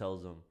bitch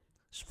tells him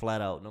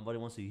flat out, nobody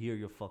wants to hear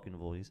your fucking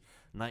voice,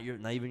 not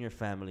even your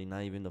family,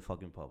 not even the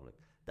fucking public.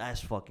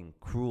 That's fucking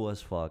cruel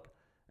as fuck,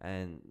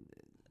 and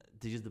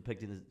they just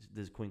depicting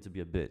this Queen to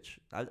be a bitch.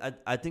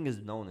 I think it's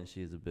known that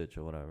she is a bitch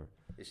or whatever.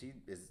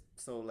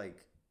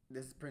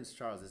 This Prince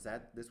Charles, is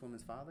that this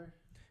woman's father?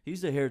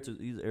 He's the heir to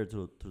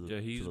the Yeah,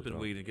 he's been throne.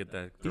 waiting to get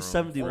that. He's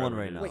throne 71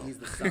 forever, right now. Wait, he's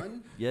the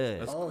son? Yeah.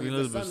 That's Oh, Queen he's the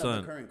Elizabeth's son of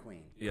son. the current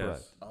queen. Yes.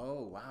 Correct.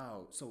 Oh,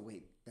 wow. So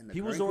wait, then the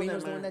He was current the one queen that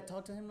was the one married- that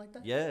talked to him like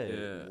that? Yeah.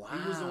 Yeah. Wow.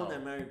 He was the one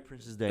that married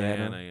Princess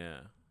Diana. Diana, yeah.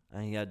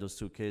 And he had those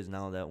 2 kids.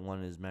 Now that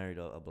one is married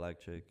a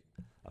black chick.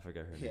 I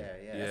forgot her name. Yeah,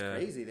 Yeah. that's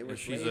crazy. They were And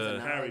she's slaves a and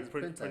now Harry, he's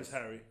Prince princess.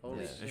 Harry.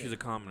 Holy Yeah. shit. And she's a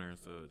commoner,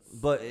 so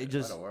it's. But it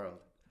just, What a world.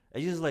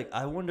 it's just like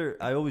I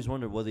always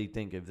wonder what they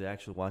think if they're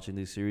actually watching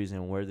this series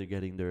and where they're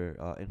getting their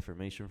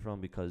information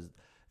from, because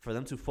for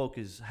them to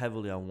focus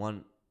heavily on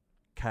one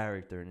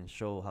character and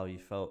show how he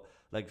felt.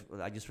 Like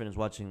I just finished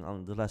watching.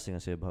 The last thing I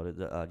say about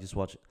it, just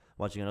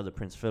watching another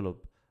Prince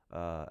Philip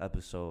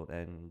episode,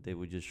 and they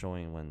were just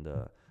showing when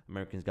the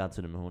Americans got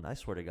to the moon. I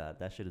swear to God,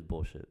 that shit is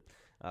bullshit.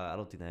 I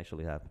don't think that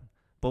actually happened.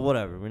 But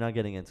whatever, we're not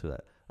getting into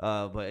that.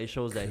 But it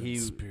shows that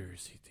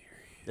Conspiracy theory.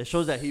 it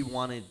shows that he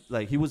wanted,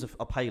 like, he was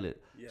a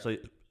pilot. Yeah. So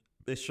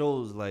it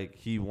shows like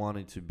he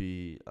wanted to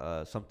be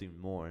something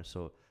more.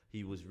 So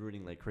he was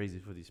rooting like crazy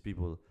for these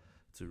people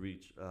to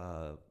reach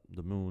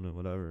the moon or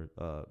whatever.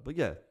 But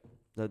yeah,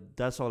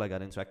 that's all I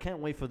got into. I can't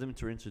wait for them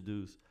to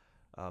introduce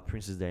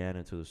Princess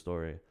Diana to the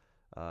story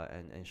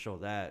and show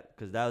that,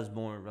 because that was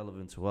more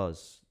relevant to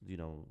us.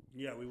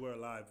 Yeah, we were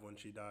alive when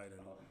she died.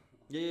 And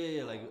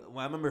Yeah. Like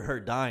when I remember her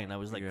dying, I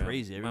was like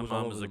crazy. My Everyone was all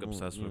mom over was like the moon.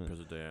 obsessed with Yeah.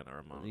 Princess Diana.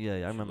 Our mom. Yeah, I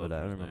She remember loved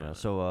that. I Princess remember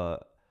that.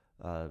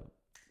 Diana. So,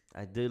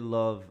 I did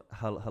love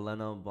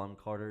Helena Bonham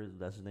Carter.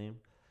 That's the name.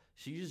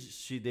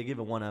 They gave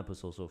it one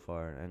episode so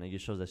far, and it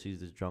just shows that she's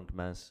this drunk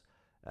mess,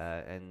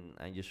 and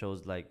just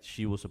shows like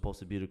she was supposed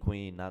to be the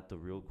queen, not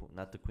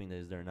the queen that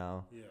is there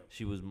now. yeah,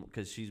 She was,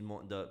 because she's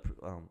more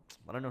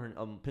I don't know her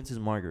Princess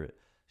Margaret.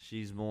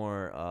 She's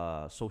more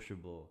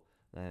sociable,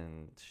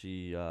 and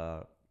she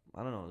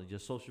I don't know,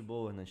 just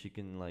sociable, and then she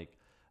can like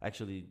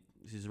actually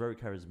she's very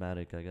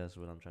charismatic, I guess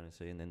what I'm trying to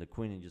say. And then the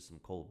queen is just some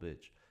cold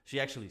bitch. She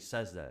actually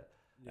says that.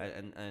 yeah.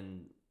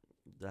 And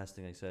the last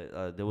thing I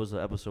said, there was an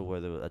episode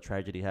where a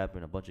tragedy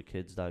happened. A bunch of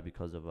kids died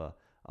because of a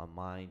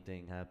mine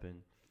thing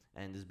happened,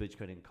 and this bitch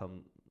couldn't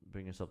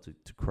bring herself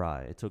to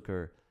cry. It took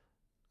her.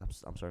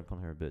 I'm sorry, I'm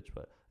calling her a bitch,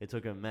 but it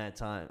took her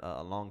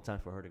a long time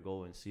for her to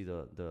go and see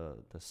the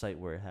site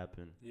where it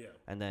happened. Yeah.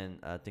 And then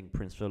I think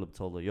Prince Philip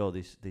told her, "Yo,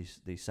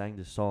 they sang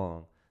this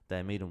song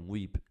that made him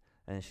weep."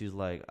 And she's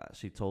like,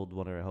 she told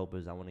one of her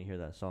helpers, "I want to hear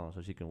that song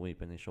so she can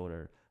weep." And they showed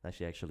her that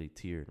she actually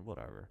teared.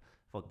 Whatever.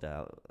 Fuck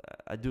that.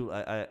 I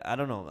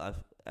don't know.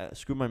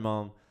 Screw my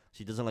mom.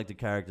 She doesn't like the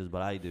characters,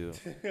 but I do.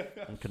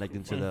 I'm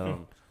connecting to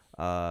them.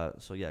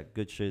 So yeah,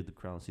 good shit. The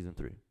Crown season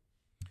 3.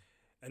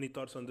 Any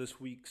thoughts on this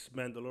week's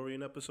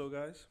Mandalorian episode,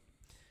 guys?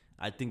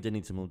 I think they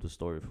need to move the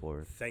story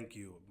forward. Thank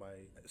you. My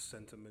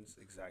sentiments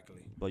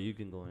exactly. But you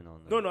can go in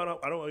on that. No,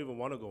 I don't even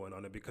want to go in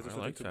on it because it's I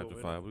like something to chapter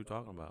go 5. in. What are you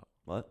talking about?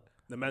 What?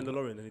 The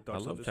Mandalorian. Any I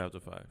thoughts on love this? chapter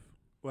 5.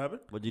 What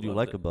happened? What did you Loved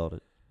like it. about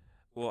it?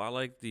 Well, I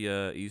like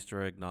the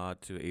Easter egg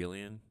nod to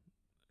Alien,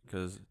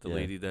 because the Yeah.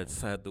 lady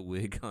that's had the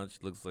wig on, she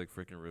looks like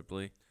freaking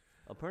Ripley.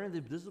 Apparently,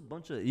 there's a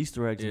bunch of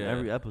Easter eggs in Yeah.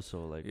 every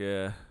episode. Like,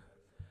 Yeah.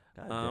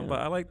 goddamn. But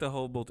I like the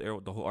whole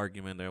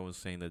argument that was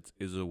saying that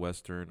is it a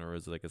Western or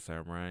is it like a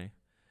samurai?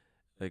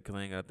 Like,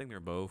 I think they're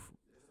both.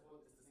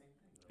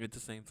 It's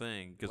the same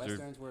thing because they're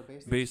Westerns were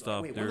based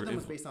off Wait, one their of them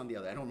was inf- based on the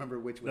other. I don't remember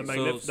which The,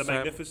 was. So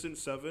Magnificent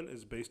Seven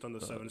is based on the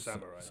Seven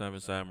Samurai. Seven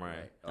Samurai.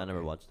 Right, I never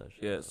okay. watched that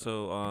shit. Yeah.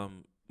 So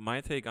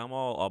my take, I'm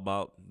all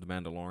about the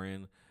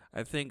Mandalorian.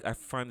 I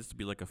find this to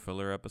be like a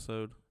filler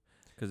episode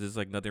because it's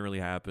like nothing really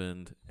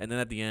happened, and then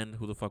at the end,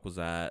 who the fuck was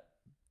that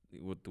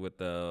with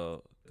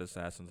the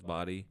assassin's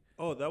body?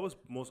 Oh, that was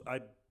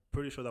I'm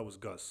pretty sure that was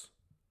Gus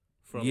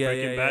from Yeah,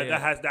 Breaking yeah, Bad.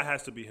 yeah. That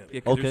has to be him. Yeah,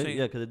 'cause they're Okay, saying-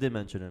 yeah, because it did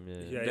mention him. Yeah,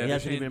 Yeah, he yeah,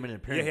 hasn't they're even made an Yeah,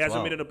 appearance. he hasn't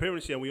Wow. made an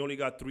appearance yet. And we only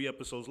got 3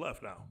 episodes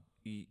left now.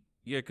 Yeah,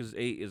 because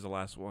 8 is the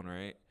last one,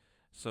 right?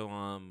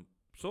 So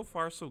so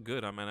far so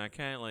good. I mean, I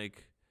can't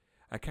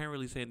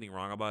really say anything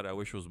wrong about it. I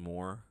wish it was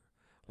more,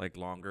 like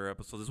longer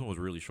episodes. This one was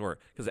really short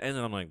because the end,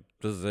 I'm like,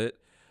 this is it.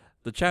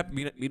 The chapter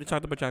we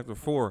talked about chapter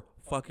 4.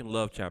 Fucking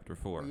love chapter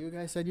 4. Well, you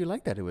guys said you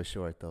liked that it was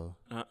short though.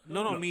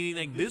 No, meaning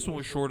like this one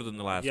was shorter than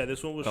the last. Yeah,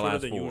 this one was the shorter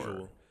last than 4.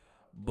 usual.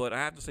 But I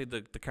have to say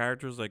the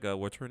characters like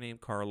what's her name,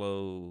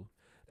 Carlo,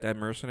 that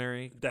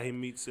mercenary. That he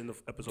meets in the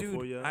episode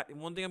 4, yeah.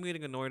 One thing I'm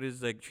getting annoyed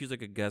is like she's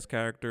like a guest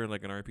character in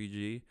like an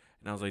RPG,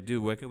 and I was like,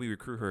 dude, why can't we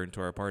recruit her into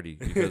our party?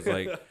 Because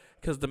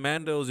because the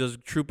Mando's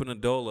just trooping a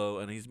Dolo,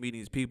 and he's meeting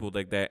these people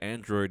like that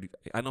android.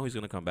 I know he's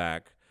gonna come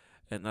back,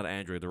 and not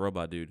android, the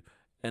robot dude.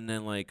 And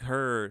then like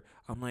her,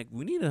 I'm like,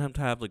 we need him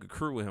to have like a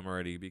crew with him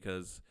already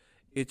because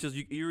it's just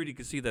you already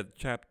can see that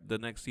the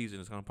next season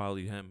is gonna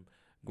probably be him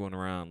going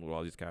around with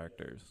all these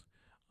characters.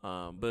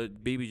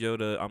 But Baby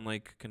Yoda, I'm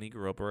like, can he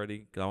grow up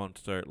already? 'Cause I want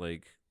to start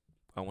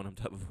I want him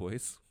to have a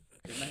voice.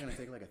 It's not gonna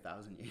take like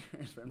 1,000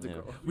 years for him to Yeah.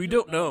 grow. We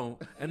don't know.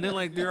 And then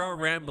like there are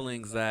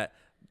ramblings that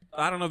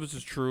I don't know if this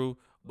is true,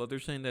 but they're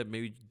saying that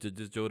maybe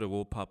this Yoda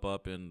will pop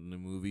up in the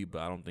movie,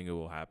 but I don't think it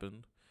will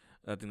happen.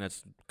 I think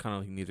that's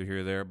kind of neither here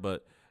or there.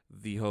 But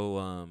the whole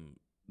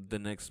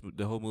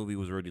the whole movie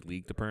was already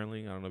leaked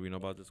apparently. I don't know if you know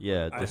about this.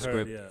 Yeah, I the heard,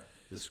 script. yeah.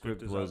 The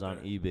script is was out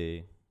on there.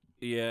 eBay.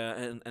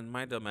 Yeah, and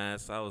my dumb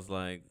ass, I was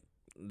like,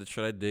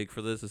 should I dig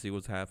for this to see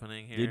what's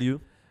happening here? Did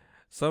you?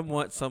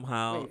 Somewhat,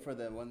 somehow. Wait for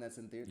the one that's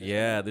in theater.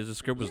 Yeah, there's a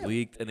script was Yeah.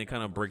 leaked, and it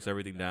kind of breaks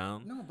everything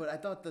down. No, but I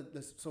thought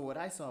so what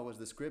I saw was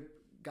the script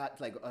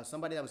got like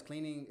somebody that was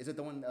cleaning. Is it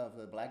the one of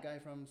the black guy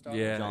from Star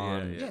Wars? Yeah,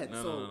 John. yeah. Yeah.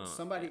 No, so no.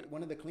 somebody,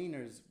 one of the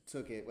cleaners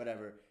took it,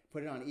 whatever,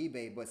 put it on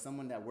eBay, but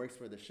someone that works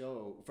for the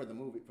show, for the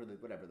movie, for the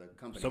whatever the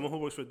company. Someone who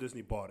works for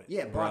Disney bought it.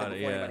 yeah, bought Brought it it,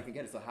 before yeah. anybody can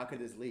get it. So how could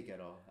this leak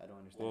at all? I don't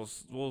understand.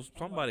 Well,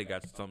 somebody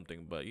got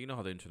something, but you know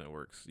how the internet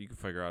works. You can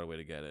figure out a way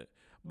to get it.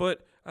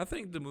 But I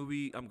think the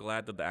movie, I'm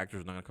glad that the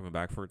actors are not coming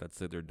back for it.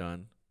 That's it. They're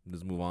done.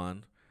 Just move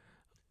on.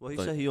 Well, he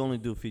But- said he only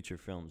do feature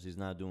films. He's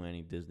not doing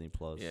any Disney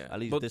Plus. Yeah. At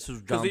least But- this was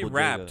Because John they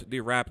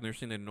Boyega. wrapped, and they're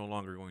saying they're no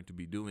longer going to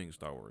be doing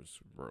Star Wars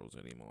Worlds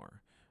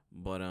anymore.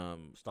 But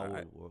Star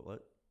Wars.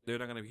 What? they're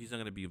not gonna. He's not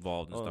gonna be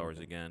involved in Oh, Star Wars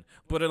okay. again.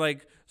 But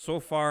so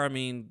far, I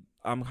mean,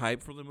 I'm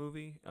hyped for the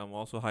movie. I'm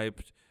also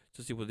hyped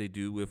to see what they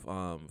do with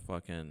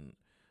fucking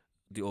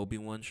the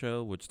Obi-Wan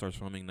show, which starts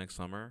filming next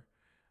summer.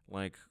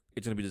 like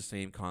it's gonna be the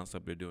same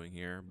concept they're doing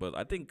here. But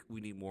I think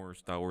we need more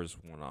Star Wars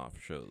one-off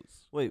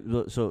shows. Wait,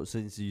 so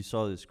since you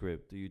saw the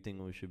script, do you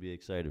think we should be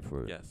excited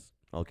for it? Yes.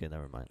 Okay,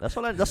 never mind. That's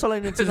all I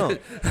need to know.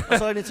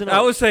 That's all I need to know.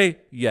 I would say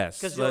yes.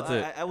 Because That's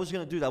it. I was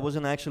gonna do that. I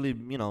wasn't actually,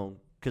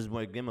 because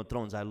with Game of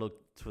Thrones, I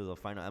looked for the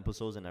final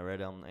episodes and I read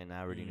them, and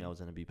I already knew I was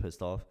gonna be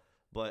pissed off.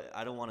 But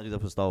I don't want to do that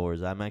for Star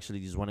Wars. I'm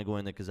actually just want to go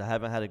in there because I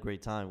haven't had a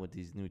great time with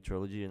these new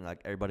trilogy, and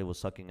like everybody was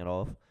sucking it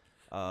off.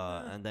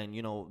 And then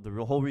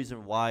the whole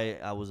reason why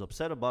I was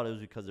upset about it was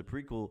because the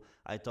prequel,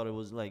 I thought it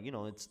was like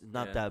it's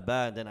not that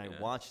bad. Then I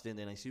watched it, and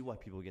then I see why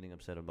people are getting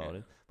upset about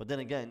it. But then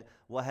again,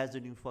 what has the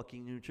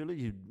new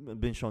trilogy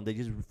been shown? They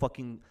just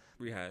fucking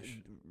Rehash.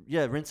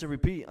 rinse and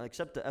repeat.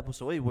 Except the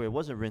episode 8 where it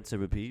wasn't rinse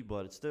and repeat,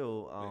 but it's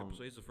still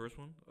Episode 8 is the first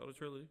one of the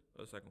trilogy,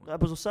 or the second one?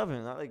 episode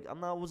 7.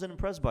 Wasn't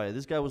impressed by it.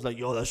 This guy was like,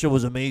 "Yo, that shit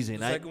was amazing."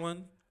 The second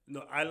one.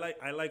 No, I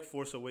like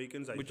Force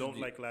Awakens. I don't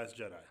like Last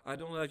Jedi. I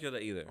don't like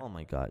Jedi either. Oh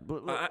my god!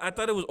 But look, I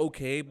thought it was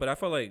okay, but I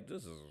felt like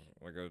this is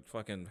like a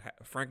fucking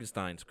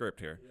Frankenstein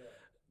script here. Yeah.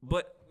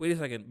 But wait a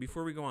second,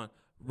 before we go on,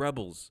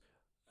 Rebels.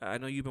 I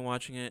know you've been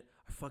watching it.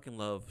 I fucking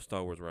love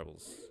Star Wars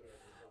Rebels.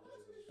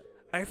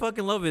 I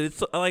fucking love it. It's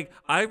so, like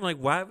I'm like,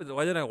 why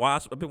did I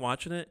watch? I've been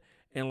watching it,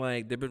 and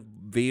like there've been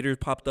Vader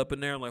popped up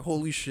in there. I'm like,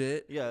 holy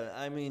shit. yeah,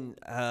 I mean,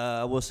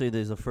 I will say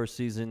there's the first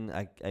season.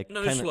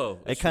 No, it's slow.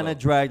 It kind of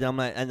dragged. I'm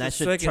like, and that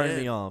shit turned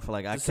me off.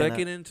 Like the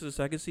second into the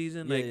second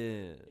season, like,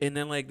 yeah. And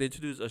then like they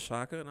introduced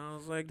Ashoka, and I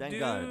was like, Thank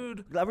dude.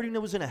 God. I already knew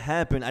it was gonna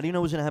happen. I didn't know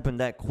it was gonna happen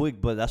that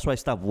quick, but that's why I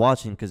stopped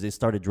watching because they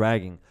started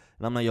dragging.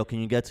 And I'm like, yo, can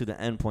you get to the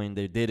end point?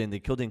 They did, and they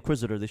killed the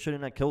Inquisitor. They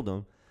shouldn't have killed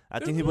him. I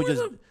think people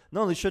just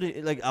they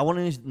shouldn't. Like, I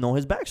wanted to know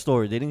his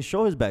backstory. They didn't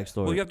show his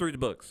backstory. Well, you have to read the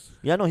books.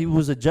 Yeah, no, he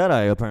was a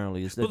Jedi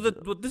apparently.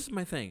 But this is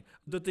my thing.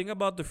 The thing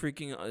about the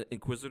freaking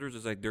Inquisitors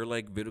is like they're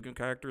like video game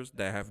characters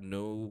that have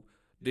no.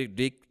 They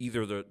they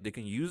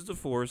can use the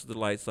Force, the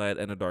light side,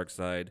 and the dark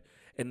side,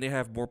 and they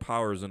have more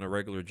powers than a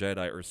regular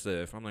Jedi or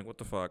Sith. I'm like, what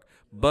the fuck?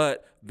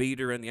 But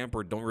Vader and the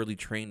Emperor don't really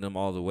train them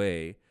all the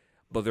way,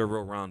 but they're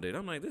well rounded.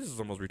 I'm like, this is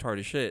almost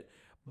retarded shit.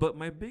 But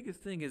my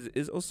biggest thing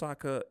is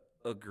Osaka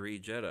a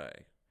great Jedi?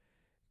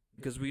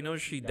 Because we know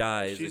she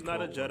dies. She's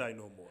not a Jedi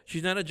no more.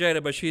 She's not a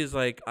Jedi, but she is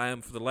like, I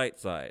am for the light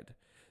side.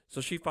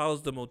 So she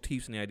follows the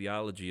motifs and the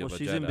ideology of a Jedi.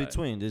 She's in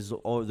between.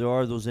 There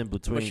are those in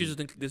between.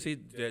 But they say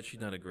that she's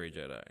not a great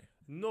Jedi.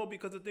 No,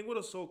 because the thing with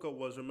Ahsoka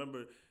was,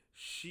 remember,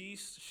 she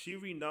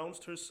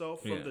renounced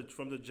herself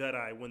from the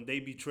Jedi when they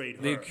betrayed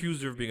her. They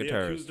accused her of being a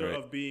terrorist. They accused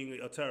her of being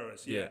a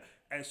terrorist. Yeah.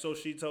 And so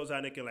she tells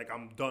Anakin, like,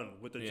 I'm done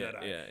with the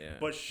Jedi. Yeah.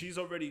 But she's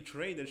already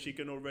trained and she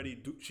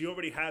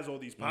already has all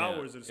these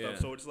powers and stuff.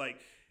 So it's like,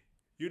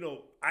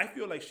 I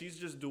feel like she's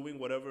just doing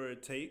whatever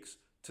it takes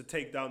to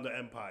take down the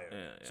Empire.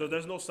 So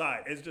there's no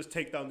side. It's just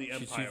take down the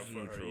Empire she's for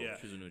neutral. her. Yeah.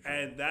 She's a neutral.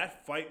 And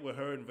that fight with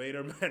her and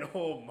Vader, man,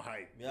 oh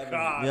my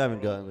God. We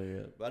haven't gotten there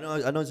yet. But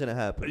I know it's gonna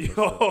happen.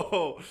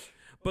 Yo.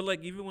 But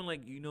like even when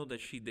like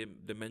that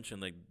they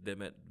mentioned like they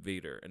met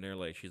Vader and they're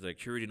like she's like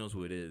she already knows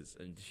who it is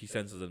and she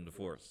senses in the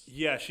Force.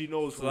 Yeah, she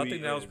knows. So I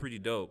think that was pretty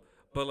dope.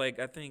 But like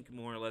I think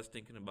more or less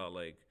thinking about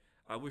like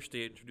I wish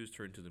they introduced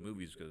her into the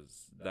movies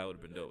because that would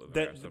have been dope.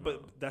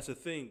 But that's the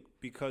thing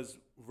because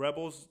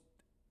Rebels,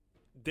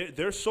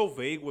 they're so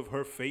vague with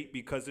her fate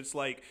because it's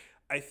like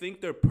I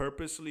think they're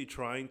purposely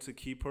trying to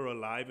keep her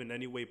alive in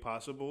any way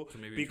possible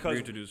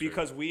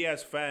because we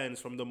as fans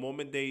from the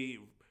moment they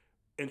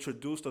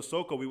introduced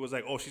Ahsoka, we was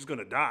like, oh, she's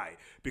gonna die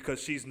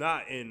because she's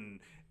not in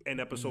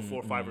episode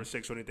 4, 5, or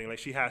 6 or anything. Like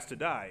she has to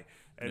die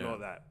and all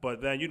that.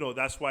 But then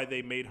that's why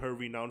they made her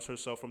renounce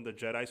herself from the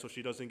Jedi so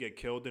she doesn't get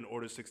killed in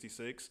Order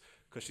 66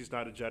 because she's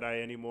not a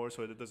Jedi anymore,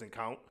 so it doesn't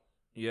count.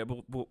 Yeah,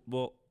 but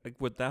like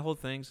with that whole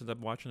thing, since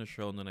I'm watching the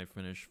show and then I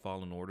finished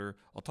Fallen Order,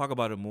 I'll talk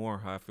about it more.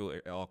 How I feel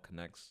it all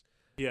connects.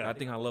 Yeah, I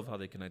think I love how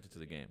they connected to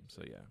the game.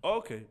 So yeah.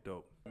 Okay,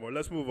 dope. Well,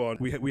 let's move on.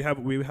 We have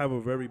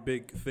a very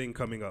big thing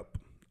coming up.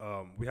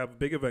 We have a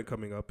big event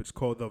coming up. It's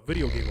called the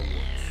Video Game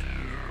Awards.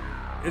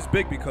 It's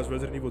big because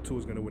Resident Evil 2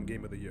 is going to win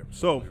Game of the Year.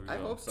 So I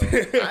hope so.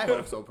 I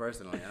hope so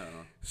personally. I don't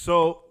know.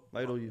 So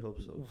why don't you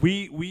hope so?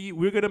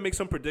 We're going to make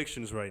some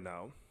predictions right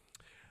now.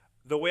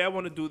 The way I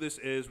want to do this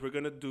is we're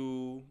going to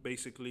do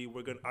basically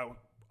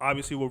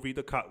obviously we'll read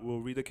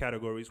the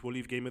categories. We'll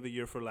leave Game of the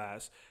Year for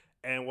last.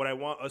 And what I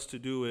want us to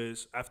do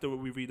is after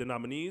we read the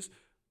nominees,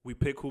 we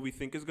pick who we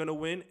think is going to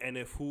win, and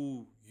if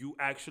who you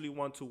actually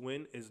want to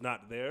win is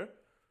not there,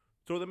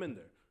 throw them in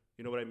there.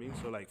 You know what I mean?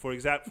 So like for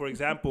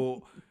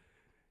example,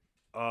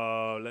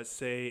 let's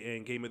say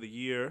in Game of the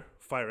Year,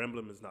 Fire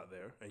Emblem is not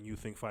there, and you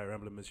think Fire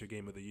Emblem is your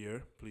Game of the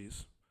Year,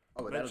 please.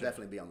 Oh, but that'll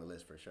definitely be on the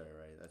list for sure,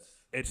 right?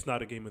 It's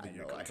not a Game of the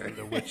Year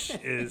contender, which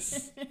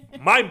is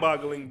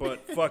mind-boggling,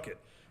 but fuck it.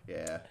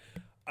 Yeah.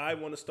 I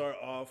want to start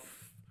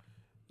off.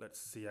 Let's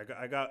see.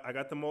 I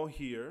got them all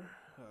here.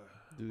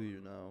 Do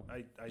you know?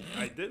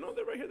 I did know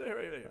they're right here. They're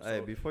right here.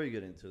 So before you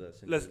get into that,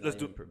 since let's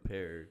do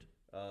prepared.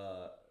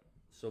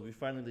 So we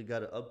finally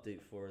got an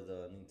update for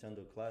the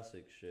Nintendo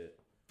Classic shit.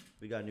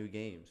 We got new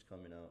games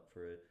coming out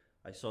for it.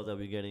 I saw that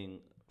we're getting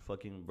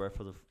fucking Breath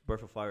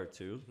of Fire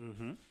 2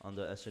 on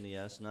the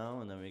SNES now,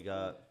 and then we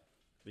got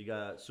We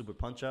got Super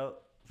Punch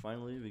Out.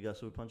 Finally, we got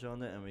Super Punch Out on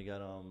there, and we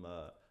got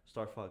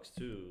Star Fox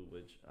 2,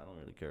 which I don't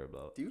really care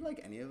about. Do you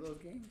like any of those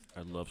games?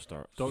 I love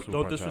Star. Don't Super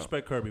Punch-Out.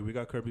 disrespect Kirby. We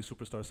got Kirby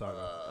Superstar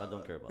Saga. I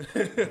don't care about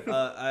it.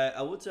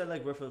 I would say I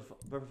like Breath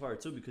of Fire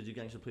 2 because you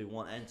can actually play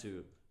 1 and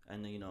 2.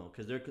 And then,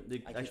 because they I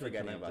keep actually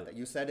forgetting connected. about that.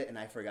 You said it, and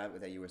I forgot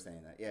that you were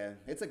saying that. Yeah,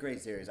 it's a great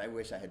series. I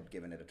wish I had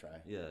given it a try.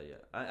 Yeah.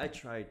 I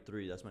tried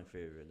 3. That's my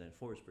favorite. Then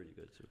 4 is pretty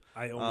good too.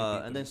 I only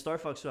beat And then Star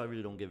Fox 2, I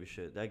really don't give a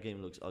shit. That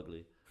game looks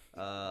ugly.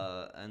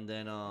 And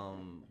then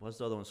what's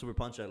the other one? Super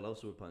Punch. I love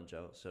Super Punch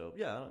Out. So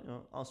yeah,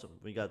 awesome.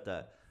 We got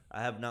that.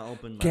 I have not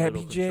opened my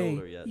little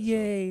controller yet.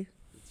 Yay!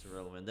 So it's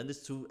irrelevant. Then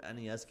there's 2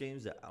 NES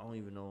games that I don't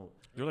even know.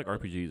 They're like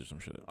RPGs or some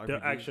shit. They're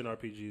RPGs. action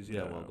RPGs.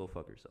 Yeah. Well, go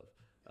fuck yourself.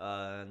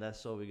 And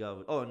that's all we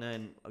got. And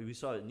then we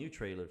saw a new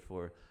trailer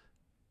for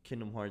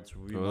Kingdom Hearts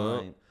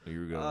Rewind.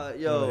 Here we go.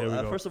 Here we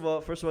go. First of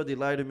all, they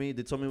lied to me.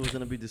 They told me it was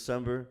gonna be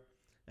December,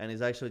 and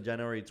it's actually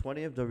January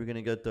 20th that we're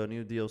gonna get the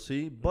new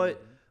DLC.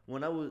 But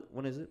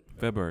when is it?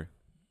 February.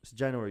 It's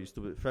January, you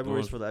stupid.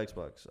 February is for the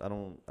Xbox.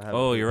 I have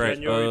Oh, you're right.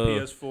 January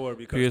PS4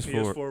 because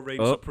PS4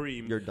 reigns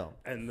supreme. You're dumb.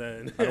 And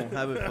then I don't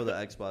have it for the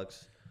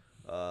Xbox.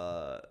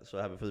 So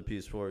I have it for the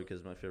PS4 because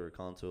it's my favorite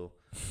console.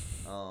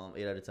 8 out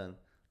of 10.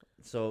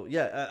 So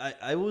yeah,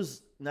 I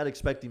was not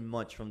expecting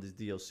much from this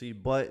DLC,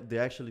 but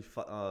they're actually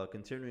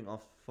continuing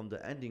off from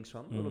the ending, so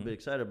I'm a little bit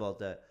excited about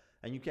that.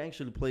 And you can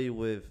actually play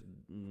with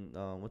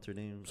what's her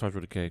name? Starts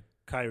with a K.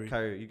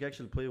 Kyrie. You can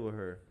actually play with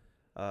her.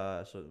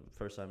 So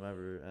first time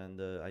ever,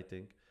 and I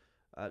think.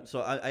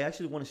 So I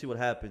actually want to see what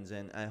happens,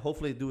 and I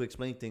hopefully do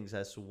explain things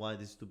as to why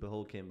this stupid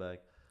hoe came back.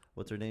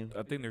 What's her name?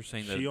 I think they're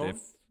saying that Shion?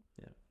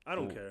 yeah. I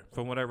don't care.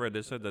 From what I read,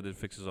 they said that it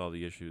fixes all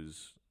the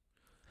issues.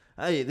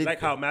 Like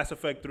how Mass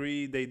Effect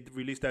 3, they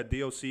released that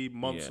DLC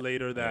months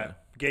later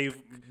that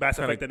gave Mass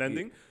Effect an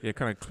ending. Yeah,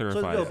 kind of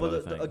clarifies.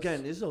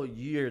 Again, this is a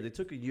year. They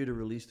took a year to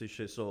release this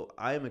shit, so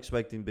I am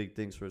expecting big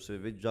things for it. So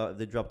if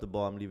they drop the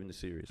ball, I'm leaving the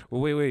series.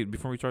 Well, wait.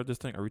 Before we start this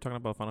thing, are we talking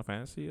about Final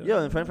Fantasy?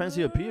 Yeah, and Final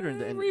Fantasy appeared in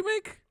the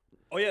remake.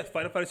 Oh yeah,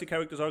 Final Fantasy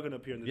characters are gonna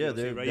appear in the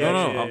DLC, right?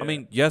 No. I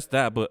mean, yes,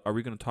 that. But are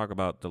we gonna talk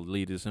about the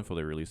latest info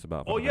they released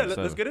about? Oh yeah,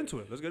 let's get into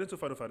it. Let's get into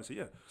Final Fantasy.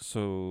 Yeah.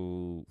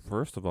 So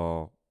first of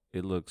all,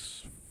 it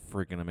looks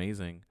freaking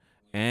amazing.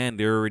 And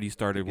they already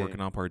started working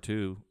on part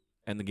 2,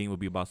 and the game will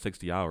be about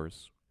 60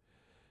 hours.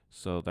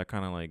 So that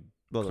kind of like...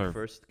 Well, the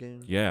first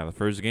game? Yeah, the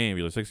first game,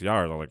 you're like 60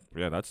 hours. I'm like,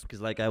 yeah, that's... Because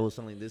like I was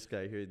telling this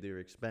guy here, they're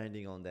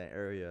expanding on that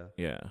area.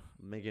 Yeah.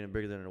 Making it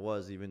bigger than it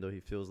was, even though he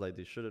feels like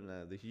they shouldn't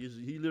have.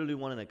 He literally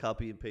wanted a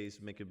copy and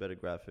paste, make it better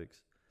graphics.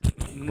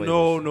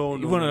 No.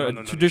 You want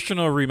a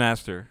traditional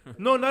remaster.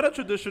 No, not a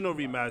traditional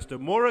remaster.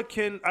 More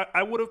akin...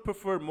 I would have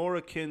preferred more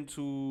akin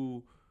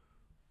to...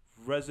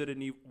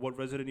 what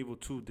Resident Evil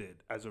 2 did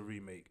as a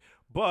remake.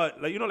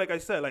 But like I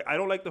said, like I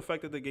don't like the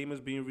fact that the game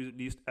is being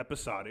released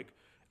episodic.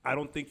 I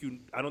don't think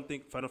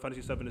Final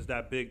Fantasy 7 is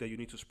that big that you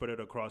need to spread it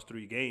across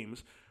 3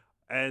 games.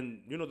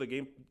 And the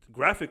game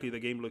graphically the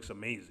game looks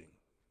amazing.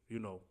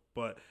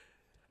 But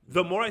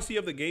the more I see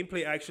of the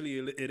gameplay, actually,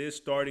 it is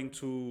starting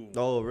to.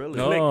 Oh, really?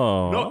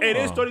 No, it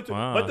is starting to.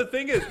 Wow. But the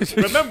thing is,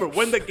 remember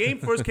when the game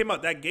first came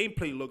out, that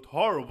gameplay looked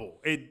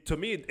horrible. To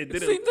me, it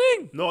didn't. Same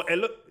thing. No,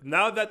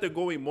 now that they're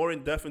going more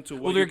in depth into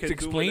what they're you can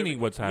explaining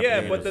do what's happening.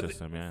 Yeah, in but the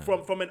system. Yeah.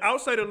 From an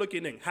outsider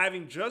looking in,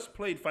 having just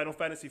played Final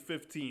Fantasy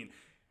 15,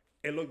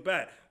 it looked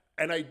bad.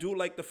 And I do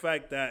like the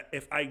fact that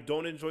if I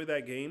don't enjoy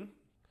that game.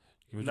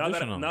 Now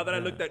that I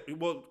looked at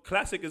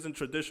Classic isn't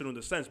traditional in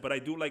the sense, but I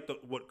do like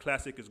what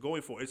Classic is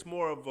going for. It's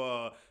more of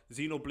a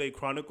Xenoblade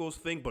Chronicles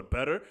thing, but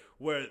better,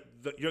 where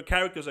your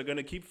characters are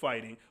gonna keep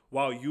fighting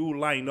while you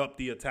line up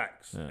the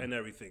attacks and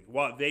everything,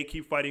 while they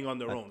keep fighting on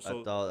their own. So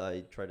I thought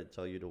I tried to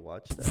tell you to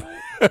watch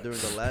that during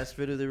the last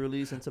video they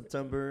released in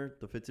September,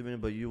 the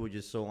 15-minute, but you were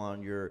just so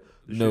on your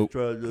no,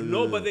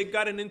 but they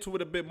gotten into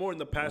it a bit more in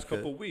the past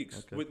couple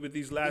weeks with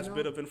these last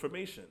bit of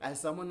information. As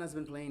someone that's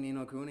been playing Ni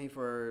no Kuni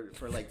for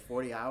like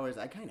 40 hours,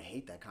 I kind of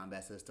hate that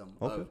combat system.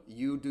 Of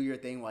you do your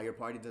thing while your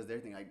party does their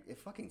thing. It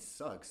fucking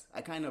sucks.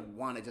 I kind of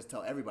want to just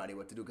tell everybody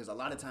what to do because a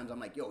lot of times I'm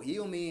like, yo,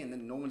 heal me, and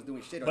then no one's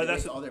doing shit. Or they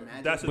waste all their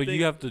magic. But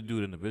you have to do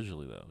it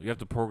individually though. You have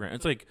to program.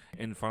 It's like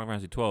in Final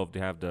Fantasy 12, they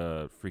have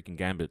the freaking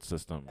Gambit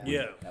system.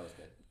 Yeah, that was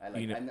good.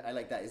 I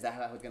like that. Is that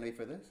how it's gonna be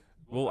for this?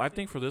 Well, I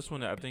think for this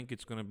one, I think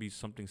it's gonna be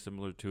something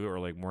similar to it, or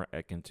like more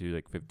akin to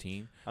like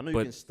 15. I know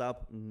you can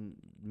stop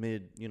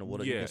mid,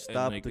 whatever. You can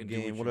stop the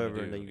game,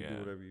 whatever, and then you do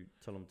whatever you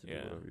tell them to do,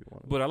 whatever you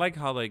want. But I like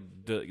how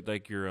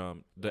your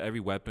every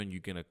weapon you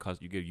get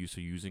used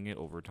to using it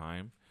over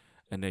time,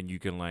 and then you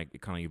can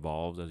it kind of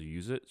evolves as you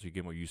use it, so you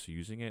get more used to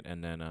using it,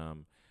 and then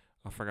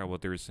I forgot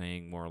what they were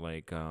saying. More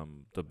like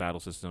the battle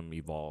system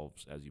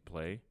evolves as you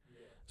play.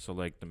 So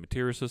like the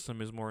material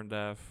system is more in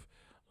depth.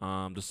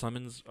 The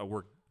summons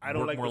work. I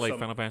don't like more like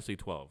Final Fantasy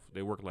 12.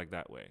 They work like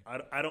that way.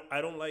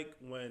 I don't like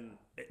when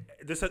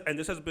this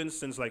has been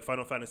since like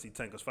Final Fantasy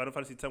 10 because Final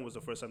Fantasy 10 was the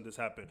first time this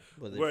happened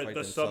where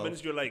the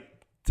summons you're like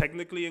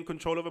technically in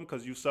control of them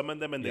because you summon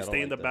them and they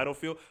stay in the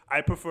battlefield. I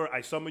prefer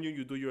I summon you,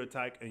 you do your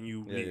attack and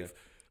you leave.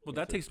 Well,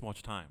 that takes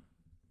much time.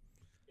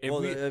 If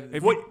Well, we, if-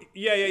 if What? we-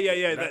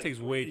 Yeah. that takes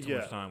way too yeah.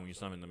 much time when you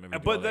summon them. Every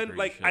But then,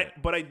 like, I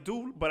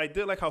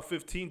did like how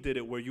 15 did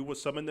it, where you would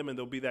summon them and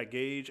there'll be that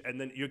gauge, and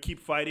then you keep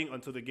fighting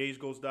until the gauge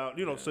goes down.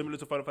 You know, similar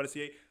to Final Fantasy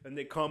VIII, and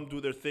they come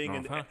do their thing, No,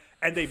 and huh?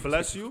 and they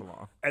bless Too you,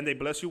 long. and they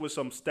bless you with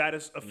some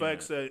status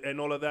effects and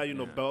all of that. You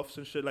know, buffs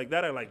and shit like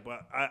that. I like,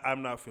 but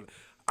I'm not feeling.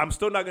 I'm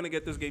still not gonna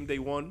get this game day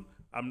one.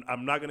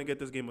 I'm not gonna get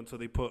this game until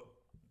they put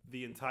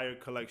the entire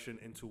collection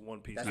into one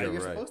piece. That's Yeah, what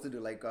you're right. supposed to do,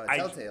 like I-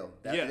 Telltale.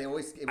 That, yeah. they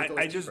always, it was I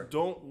always just cheaper.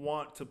 don't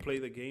want to play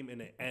the game and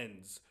it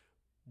ends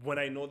when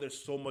I know there's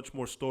so much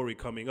more story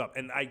coming up.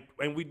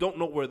 And we don't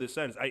know where this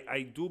ends.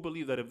 I do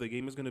believe that if the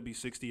game is going to be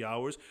 60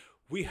 hours,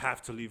 we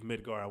have to leave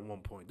Midgar at one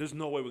point. There's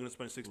no way we're going to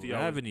spend 60 They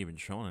hours. haven't even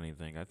shown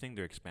anything. I think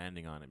they're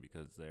expanding on it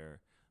because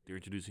they're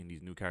introducing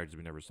these new characters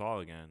we never saw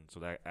again.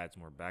 So that adds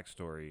more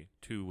backstory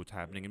to what's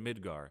happening in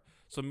Midgar.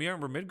 So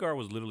remember, Midgar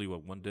was literally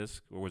what, one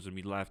disc, or was it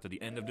me left at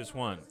the end of this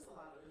one?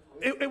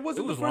 It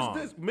wasn't It was the first long.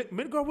 disc.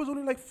 Midgar was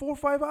only like 4 or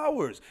 5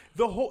 hours.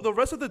 The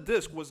rest of the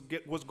disc was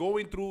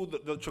going through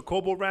the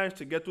Chocobo Ranch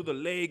to get through the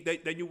lake.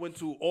 Then you went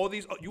to all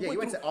these. You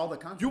went through- to all the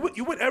continents.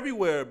 You went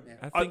everywhere.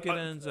 I think it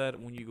ends at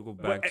when you go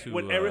back to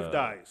when Aerith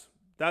dies.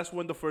 That's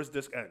when the first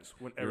disc ends.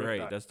 When You're Aerith right.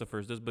 dies. That's the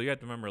first disc. But you have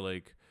to remember,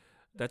 like,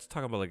 that's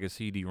talking about like a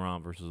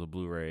CD-ROM versus a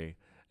Blu-ray,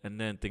 and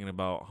then thinking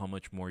about how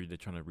much more they're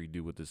trying to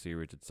redo with the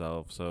series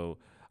itself. So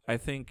I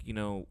think, you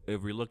know,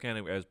 if we look at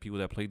it as people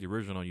that played the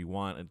original, you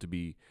want it to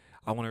be,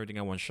 I want everything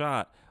at one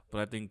shot. But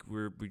I think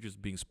we're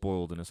just being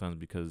spoiled in a sense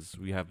because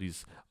we have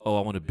these, I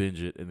want to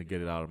binge it and to get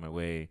it out of my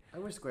way. I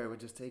wish Square would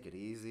just take it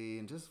easy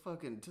and just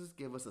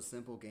give us a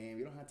simple game.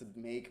 You don't have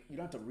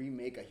to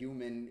remake a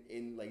human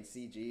in like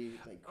CG.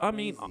 Like I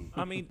mean,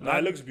 crazy. Nah,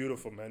 it looks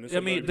beautiful, man. It's I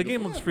a mean, very the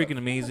game beautiful- looks freaking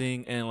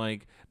amazing, and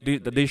like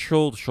they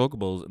showed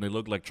chocobos, and they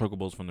look like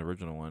chocobos from the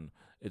original one.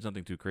 It's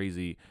nothing too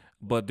crazy,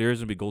 but there's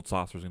gonna be gold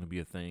saucers gonna be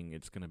a thing.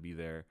 It's gonna be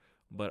there.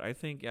 But I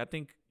think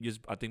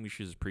we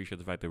should just appreciate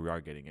the fact that we are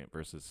getting it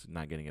versus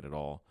not getting it at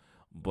all.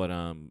 But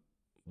I'm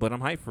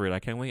hyped for it. I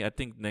can't wait. I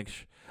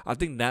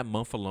think that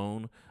month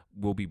alone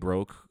will be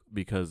broke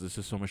because there's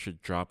just so much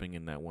shit dropping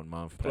in that 1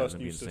 month. Plus That's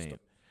gonna new be insane. system.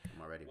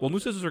 I'm already. Well, new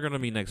systems are gonna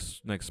be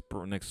next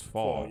fall.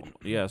 Fall.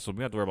 Yeah, so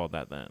we have to worry about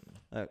that then.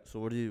 All right, so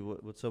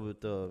what's up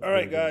with the? All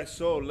right, guys.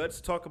 So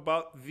let's talk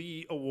about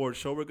the award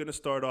show. We're gonna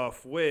start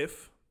off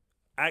with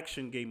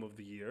Action Game of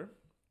the Year.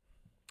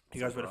 You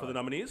guys ready for the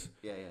nominees?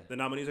 Yeah. The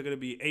nominees are gonna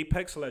be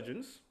Apex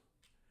Legends,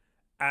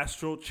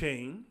 Astral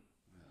Chain,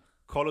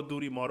 Call of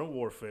Duty Modern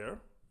Warfare,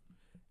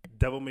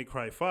 Devil May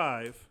Cry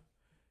 5,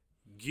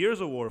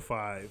 Gears of War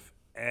 5,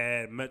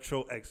 and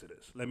Metro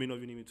Exodus. Let me know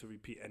if you need me to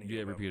repeat any.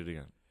 Yeah, of them. repeat it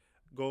again.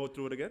 Go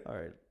through it again. All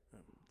right,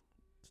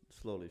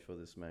 slowly for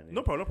this man.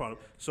 No problem, no problem.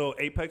 So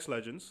Apex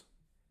Legends,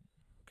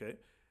 okay,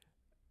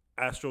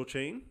 Astral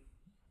Chain,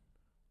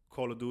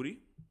 Call of Duty,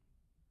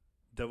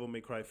 Devil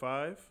May Cry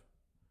 5,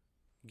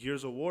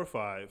 Gears of War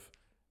 5,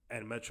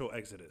 and Metro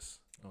Exodus.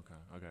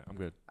 Okay, I'm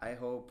good. I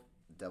hope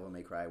Devil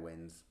May Cry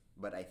wins,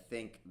 but I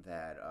think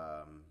that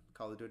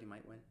Call of Duty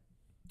might win.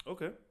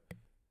 Okay.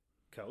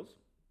 Kels?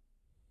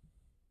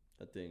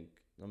 I think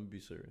I'm gonna be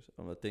serious.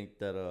 I think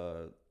that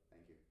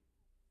Thank you.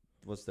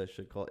 what's that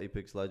shit called?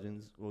 Apex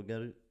Legends will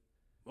get it.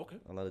 Okay.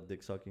 A lot of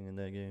dick sucking in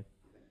that game.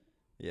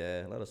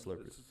 Yeah, a lot of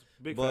slurpers.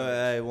 Big But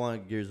fan. I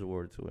want Gears of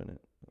War to win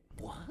it.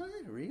 What?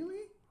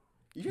 Really?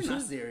 You're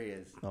not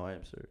serious. No, I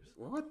am serious.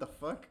 What the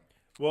fuck?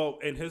 Well,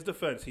 in his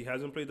defense, he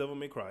hasn't played Devil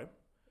May Cry.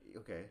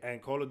 Okay. And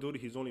Call of Duty,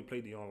 he's only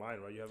played the online,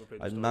 right? You haven't played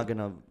the I'm story.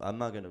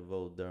 not gonna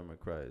vote Devil May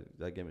Cry.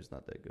 That game is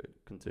not that good.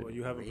 Continue. Well,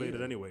 you haven't played it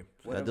Really? anyway.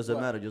 That doesn't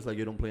matter. Just like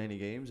you don't play any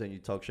games and you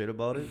talk shit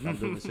about it, I'm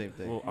doing the same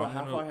thing. Well, Well,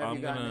 how far have I'm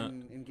you gonna.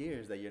 gotten in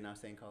Gears that you're not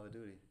saying Call of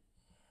Duty?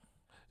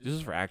 This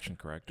is for action,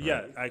 correct? right?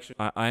 Yeah, actually.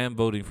 I am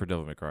voting for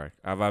Devil May Cry.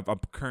 I'm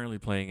currently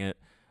playing it.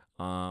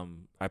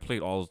 I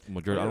played all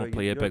majority. I Yeah, don't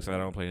play you're- Apex. I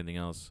don't play anything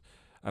else.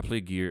 I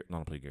play Gear. No, I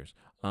don't play Gears.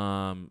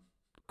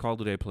 Call of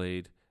Duty I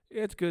played.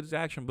 It's good. It's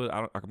action, but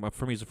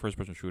for me, it's a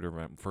first-person shooter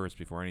first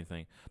before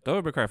anything.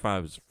 Devil May Cry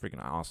 5 is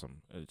freaking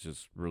awesome. It's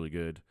just really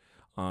good.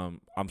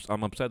 I'm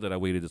upset that I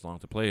waited this long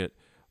to play it,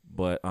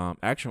 but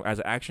action as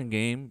an action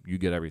game, you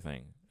get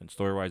everything. And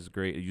story-wise, it's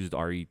great. It uses the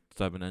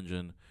RE7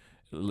 engine.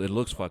 It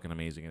looks fucking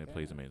amazing and it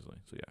plays amazingly.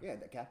 So yeah. Yeah,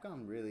 the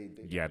Capcom really.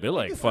 Yeah, they're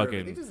like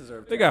fucking. They just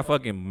deserve. They got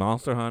fucking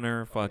Monster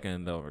Hunter,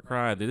 fucking Devil May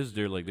Cry.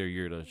 They're like their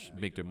year to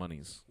make their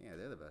monies. Yeah,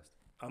 they're the best.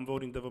 I'm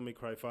voting Devil May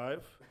Cry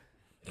 5.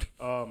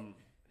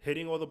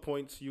 Hitting all the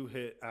points you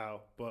hit,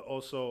 Al, but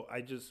also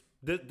I just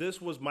this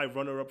was my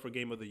runner-up for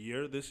Game of the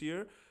Year this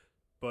year,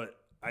 but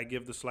I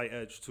give the slight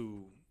edge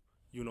to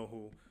you know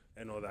who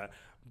and all that.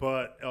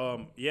 But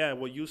yeah,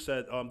 what you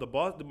said,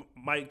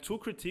 my two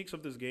critiques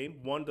of this game,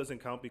 one doesn't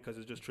count because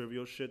it's just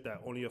trivial shit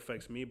that only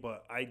affects me,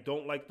 but I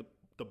don't like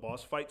the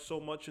boss fight so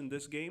much in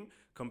this game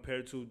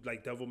compared to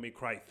like Devil May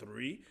Cry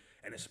 3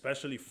 and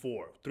especially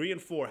 4. 3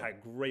 and 4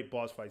 had great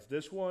boss fights.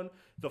 This one,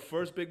 the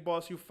first big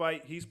boss you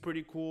fight, he's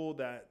pretty cool.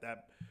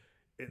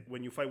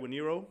 When you fight with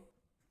Nero,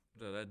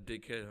 That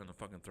dickhead on the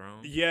fucking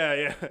throne.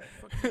 Yeah.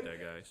 Fucking hate that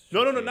guy.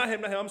 No, not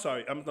him. I'm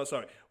sorry. I'm not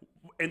sorry.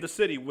 In the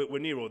city with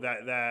Nero,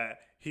 that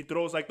he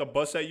throws like the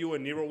bus at you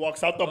and Nero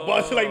walks out the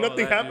bus like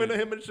nothing that happened dude.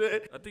 to him and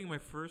shit. I think my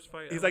first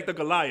fight. He's like the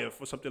Goliath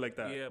or something like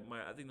that. Yeah,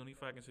 I think the only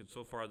fight I can say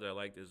so far that I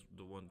liked is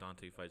the one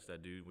Dante fights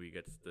that dude where he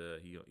gets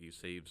he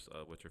saves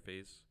what's her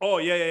face. Oh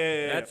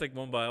yeah. That's like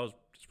one by I was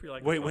just pretty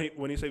like. Wait,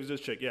 when he saves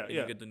this chick, yeah.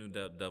 You get the new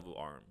devil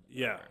arm.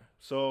 Yeah.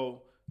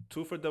 So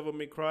 2 for Devil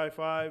May Cry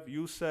 5.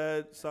 You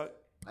said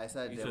I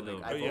said You Devil said May.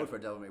 Devil I May. voted for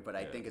Devil May, but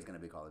I think it's gonna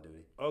be Call of Duty.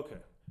 okay.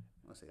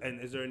 We'll see.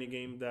 And is there any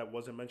game that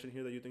wasn't mentioned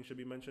here that you think should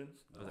be mentioned?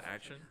 Was it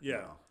action?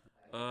 Yeah.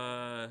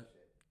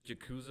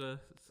 Yakuza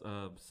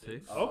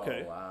 6.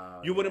 Okay. Oh,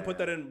 wow. You wouldn't put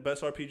that in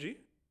best RPG?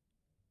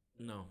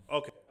 No.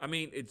 Okay. I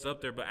mean, it's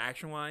up there, but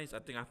action-wise, I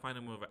think I find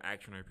it more of an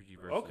action RPG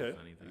versus Okay.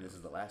 anything. And this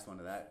is the last one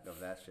of that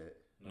shit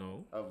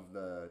No. of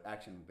the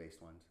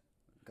action-based ones,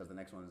 because the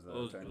next one is the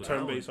Oh,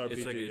 Turn-based that one,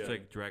 RPG, It's yeah.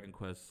 like Dragon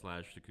Quest /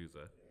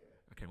 Yakuza.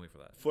 I can't wait for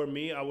that. For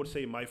me, I would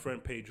say My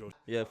Friend Pedro.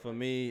 Yeah, for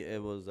me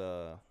it was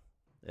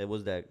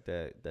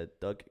that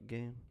duck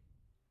game.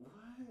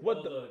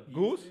 What the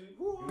Goose?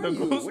 Who are The you?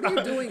 Goose? What are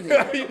you doing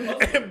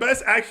here?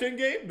 Best action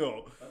game?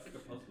 No.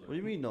 What do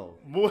you mean no?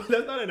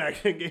 That's not an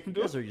action game, You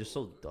dude. guys are just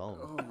so dumb.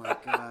 Oh my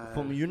god.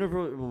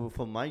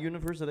 From my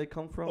universe that I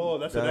come from. Oh,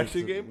 that's an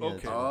action game? yeah,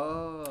 Okay.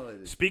 Oh.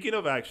 Speaking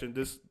of action,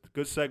 this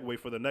good segue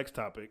for the next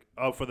topic.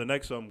 For the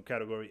next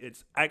category,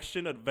 it's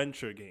action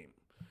adventure game.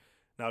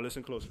 Now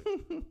listen closely.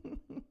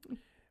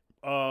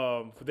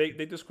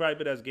 They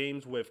describe it as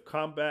games with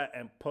combat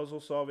and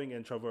puzzle solving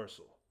and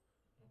traversal.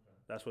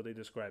 That's what they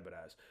describe it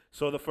as.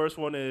 So the first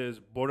one is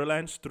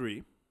Borderlands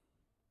 3.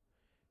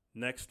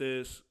 Next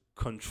is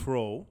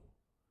Control.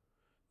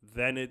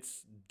 Then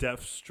it's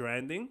Death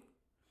Stranding,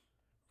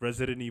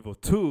 Resident Evil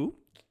 2,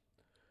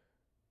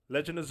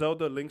 Legend of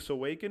Zelda Link's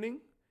Awakening,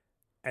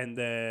 and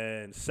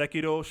then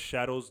Sekiro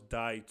Shadows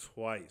Die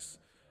Twice.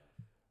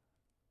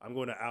 I'm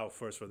going to out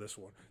first for this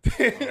one.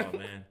 Oh,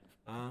 man.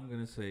 I'm going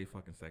to say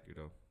fucking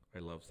Sekiro. I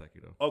love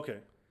Sekiro. Okay.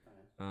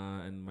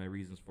 And my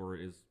reasons for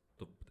it is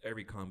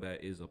every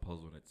combat is a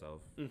puzzle in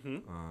itself. Mm-hmm.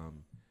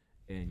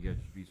 And you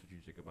have to be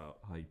strategic about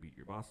how you beat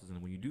your bosses.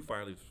 And when you do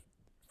finally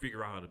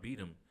figure out how to beat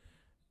them,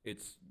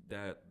 it's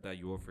that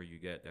euphoria you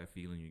get, that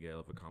feeling you get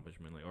of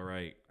accomplishment. Like, all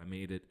right, I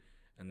made it.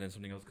 And then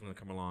something else is going to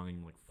come along and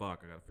you're like,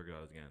 fuck, I got to figure it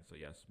out again. So,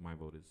 yes, my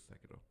vote is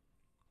Sekiro.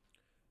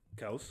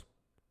 Kels?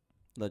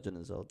 Legend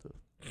of Zelda.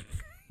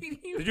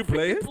 Did you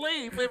play it? He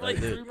played for like I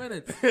did. 3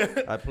 minutes.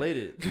 I played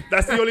it.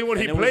 That's the only one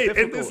he And it was played. In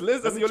difficult. this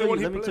list, that's the only one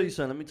he Let me played. tell you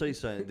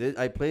something.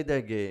 I played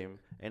that game,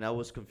 and I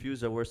was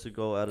confused at where to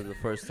go out of the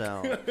first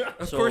town.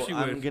 Of So course you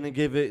I'm would. going to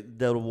give it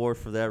the award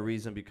for that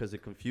reason, because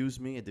it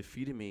confused me. It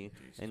defeated me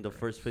in the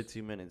first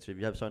 15 minutes. If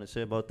you have something to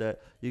say about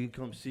that, you can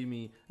come see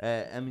me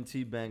at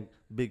M&T Bank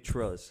Big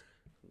Trust.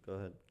 Go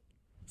ahead.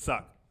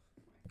 Sock.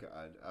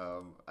 God,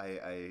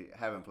 I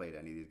haven't played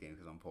any of these games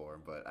because I'm poor,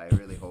 but I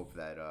really hope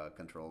that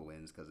Control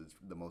wins because it's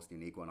the most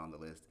unique one on the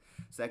list.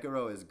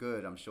 Sekiro is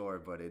good, I'm sure,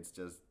 but it's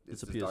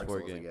It's a just Dark PS4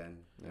 Souls game. again.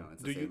 You know,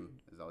 it's Do the you- same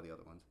as all the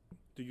other ones.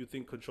 Do you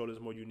think Control is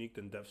more unique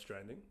than Death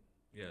Stranding?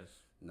 Yes.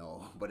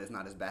 No, but it's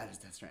not as bad as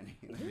Death Stranding.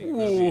 You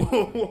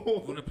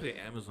want to play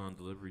Amazon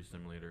Delivery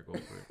Simulator, go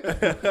for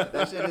it.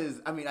 That shit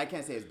is. I mean, I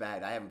can't say it's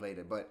bad. I haven't played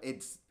it, but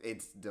it's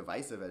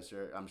divisive.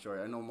 I'm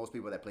sure. I know most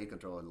people that played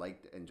Control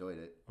enjoyed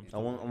it. I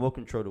want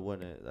Control to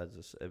win it. That's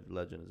just if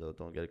Legend of Zelda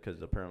don't get it,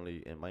 because apparently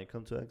it might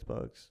come to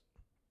Xbox.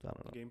 I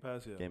don't know. Game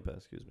Pass, yeah. Game Pass,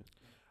 excuse me.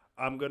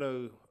 I'm going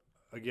to,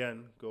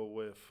 again, go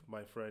with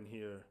my friend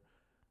here,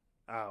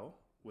 Al,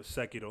 with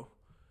Sekiro.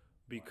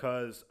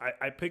 Because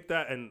I picked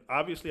that, and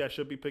obviously I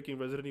should be picking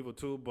Resident Evil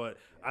 2, but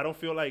I don't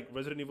feel like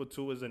Resident Evil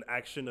 2 is an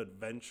action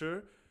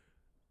adventure.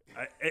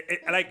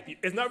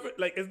 It's not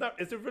like is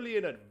it really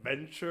an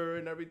adventure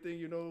and everything,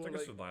 you know? It's like a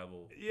Like,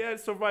 survival. yeah,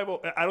 it's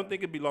survival. I don't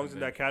think it belongs in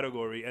that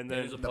category. And then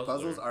There's a The puzzler.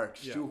 puzzles are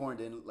Yeah. shoehorned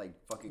in like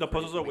fucking. The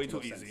puzzles crazy. are way Makes no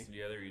too sense. easy.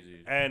 Yeah, they're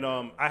easy. And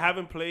I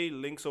haven't played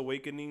Link's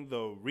Awakening,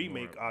 the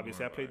remake. Nor-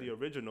 Obviously, I nor played have the I.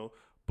 original,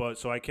 but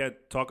so I can't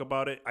talk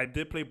about it. I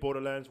did play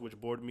Borderlands, which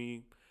bored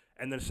me,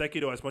 and then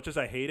Sekiro. As much as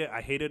I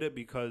hated it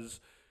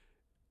because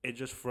it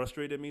just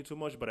frustrated me too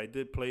much. But I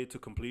did play it to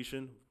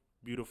completion.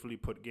 Beautifully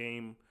put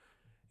game.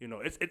 You know,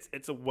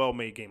 it's a well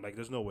made game. Like,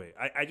 there's no way.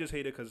 I just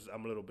hate it because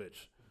I'm a little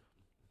bitch.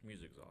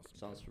 Music's awesome.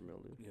 Sounds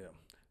familiar. Yeah.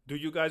 Do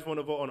you guys want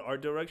to vote on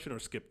art direction or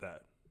skip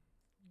that?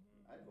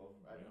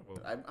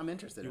 I'm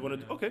interested. You in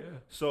want it. to? Okay. Yeah.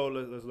 So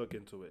let's look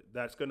into it.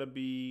 That's gonna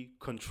be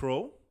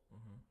Control,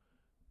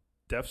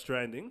 Death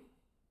Stranding,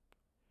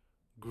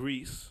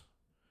 Grease,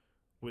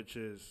 which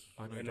is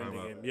I know an you're talking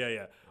indie about.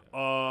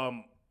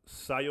 game. Yeah.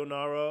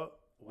 Sayonara,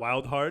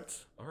 Wild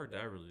Hearts, I heard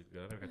that really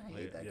good. I never got I to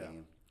play hate it. that Yeah.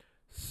 game.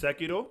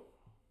 Sekiro,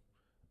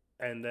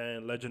 and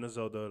then Legend of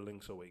Zelda: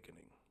 Link's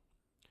Awakening.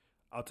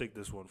 I'll take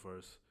this one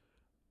first.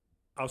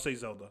 I'll say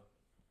Zelda.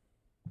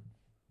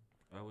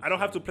 would I don't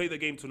have say- to play the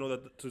game to know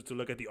that to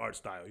look at the art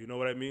style. You know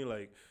what I mean?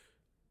 Like,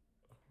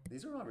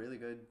 These are all really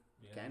good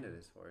Yeah.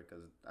 candidates for it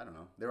because I don't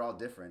know. They're all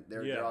different.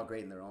 They're Yeah. all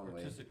great in their own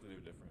way. Artistically, they're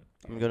different.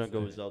 I'm going to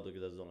go with Zelda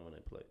because that's the only one I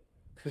played.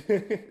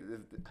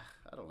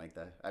 I don't like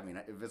that. I mean,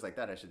 if it's like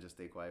that, I should just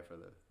stay quiet for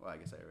the. Well, I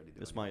guess I already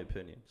do. It's anyway. my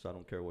opinion, so I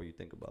don't care what you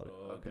think about it.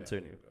 Oh, okay.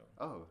 Continue.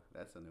 Oh,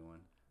 that's a new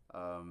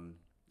one.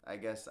 I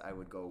guess I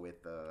would go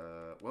with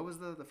what was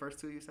the first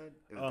two you said?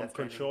 It was Death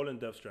Stranding? Control and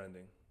Death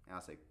Stranding.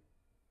 I'll say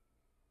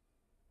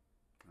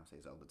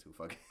Zelda 2.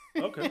 Fuck.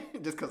 Okay.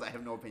 Just because I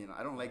have no opinion.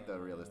 I don't like the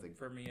realistic.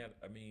 For me,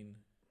 I mean,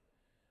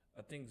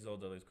 I think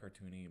Zelda is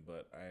cartoony,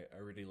 but I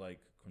really like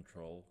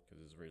Control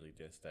because it's really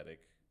the aesthetic.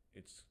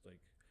 It's like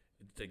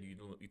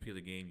you play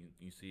the game,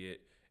 you see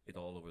it, it's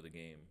all over the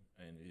game,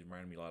 and it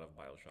reminded me a lot of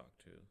BioShock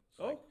too.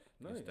 So like,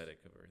 the nice. aesthetic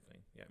of everything,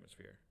 the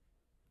atmosphere.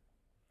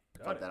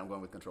 Fuck that. I'm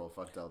going with Control.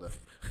 Fuck Zelda.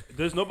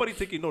 There's nobody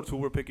taking notes who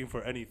we're picking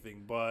for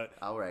anything, but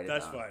I'll write it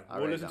that's down. fine. I'll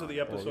We'll write listen it to the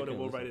down. episode and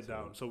we'll write it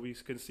down so we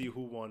can see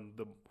who won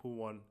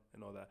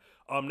and all that.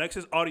 Next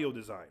is audio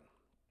design,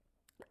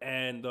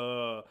 and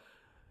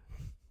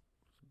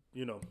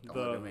you know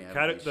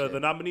the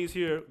nominees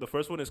here. The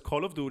first one is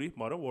Call of Duty: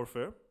 Modern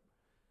Warfare.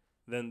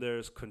 Then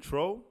there's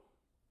Control,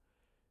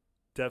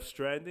 Death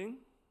Stranding,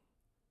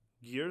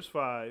 Gears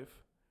 5,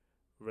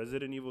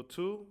 Resident Evil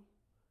 2,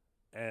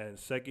 and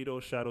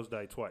Sekiro: Shadows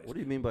Die Twice. What do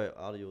you mean by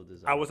audio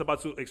design? I was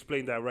about to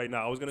explain that right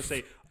now. I was gonna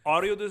say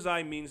audio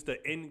design means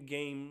the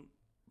in-game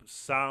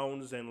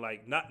sounds and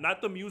like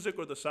not the music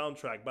or the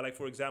soundtrack, but like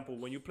for example,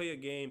 when you play a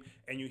game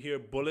and you hear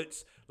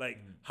bullets, like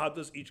how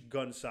does each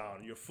gun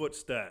sound? Your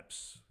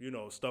footsteps,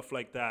 stuff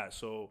like that.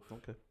 So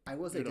Okay. I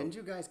will say, didn't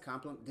you guys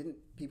compliment? Didn't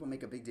people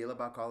make a big deal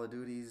about Call of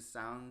Duty's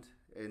sound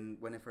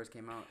when it first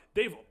came out?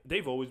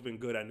 they've always been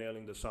good at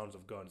nailing the sounds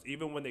of guns,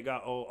 even when they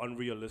got all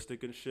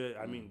unrealistic and shit.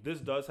 I mean, this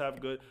does have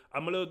good.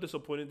 I'm a little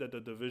disappointed that the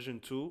Division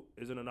 2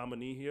 isn't a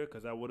nominee here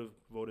because I would have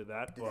voted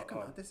that. Did that come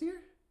out this year?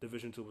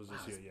 Division 2 was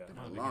this year, yeah.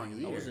 It's been a long I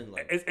year. wasn't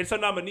like It's a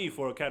nominee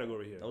for a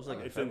category here. That was like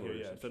in it's in here,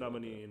 February or yeah. some It's a shit like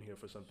nominee that. in here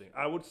for something.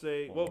 I would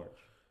say, or well, March.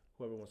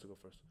 whoever wants to go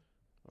first.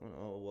 I don't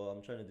know. Well,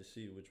 I'm trying to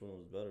see which one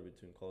was better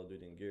between Call of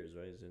Duty and Gears.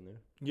 Right? Is in there?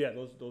 Yeah,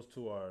 those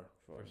two are.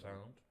 For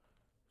sound,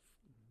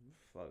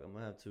 Fuck, I'm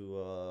gonna have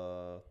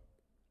to.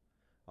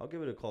 I'll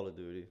give it a Call of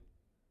Duty.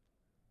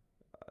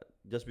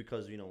 Just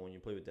because when you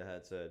play with the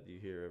headset, you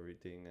hear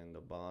everything and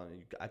the bond.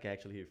 I can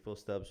actually hear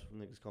footsteps from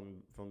niggas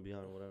coming from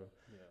behind or whatever.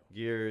 Yeah.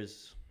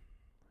 Gears,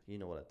 you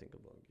know what I think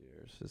about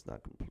Gears. It's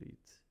not complete.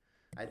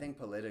 I think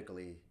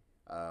politically,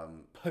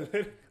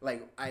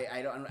 like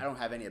I don't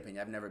have any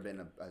opinion. I've never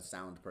been a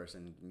sound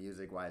person,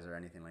 music wise or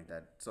anything like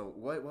that. So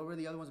what were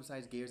the other ones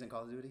besides Gears and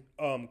Call of Duty?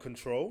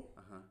 Control,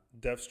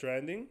 Death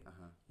Stranding,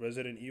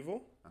 Resident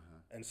Evil, Uh-huh.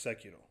 and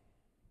Sekiro.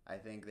 I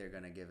think they're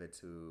gonna give it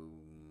to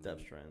Death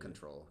Stranding.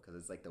 Control because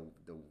it's like the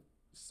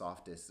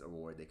softest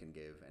award they can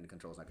give, and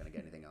Control's not gonna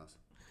get anything else.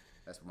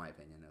 That's my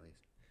opinion, at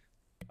least.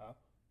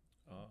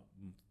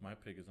 my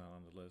pick is not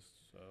on the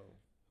list, so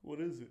What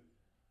is it?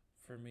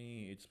 for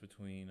me, it's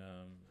between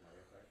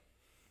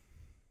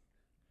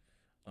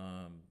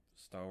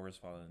Star Wars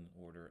Fallen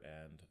Order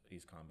and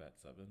Ace Combat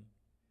 7.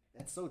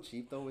 That's so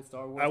cheap though with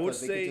Star Wars. I would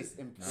 'cause they could say just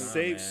improve.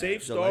 save man.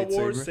 Star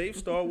Wars. lightsaber? Save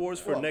Star Wars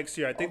for Well, next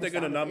year. I think all they're the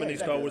gonna sound- nominate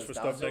yeah, Star exactly, Wars the for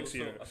sound. stuff next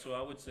year. So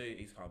I would say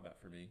Ace Combat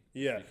for me.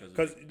 Yeah, because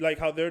because like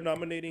how they're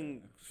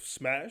nominating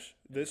Smash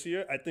this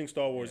year, I think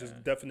Star Wars is Yeah.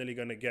 definitely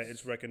gonna get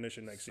its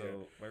recognition next year.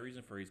 So my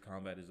reason for Ace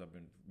Combat is I've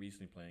been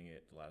recently playing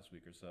it the last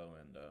week or so,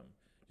 and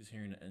just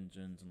hearing the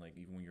engines and like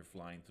even when you're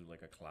flying through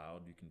like a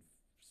cloud, you can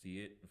see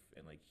it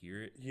and like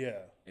hear it,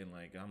 Yeah, and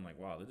like I'm like,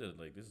 wow, this is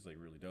like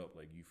really dope.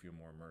 Like you feel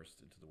more immersed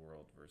into the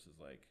world versus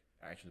like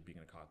actually being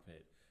in a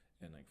cockpit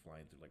and like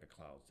flying through like a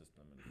cloud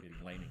system and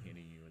hitting lightning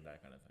hitting you and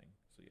that kind of thing.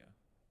 So yeah.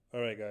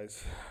 all right,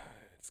 guys,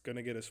 it's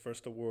gonna get its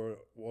first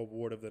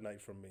award of the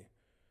night from me.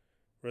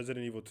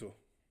 Resident Evil 2.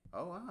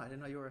 Oh wow, I didn't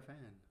know you were a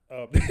fan.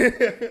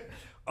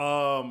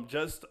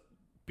 Just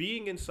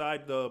being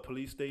inside the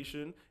police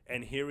station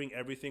and hearing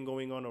everything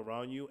going on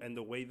around you and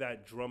the way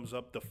that drums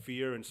up the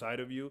fear inside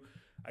of you,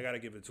 I gotta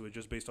give it to it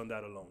just based on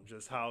that alone.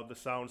 Just how the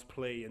sounds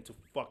play into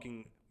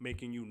fucking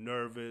making you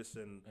nervous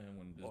and And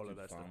when all this of dude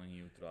that stuff. following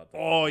you throughout the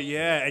Oh fucking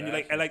yeah, shit, and you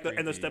that like shit's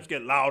and the creepy. steps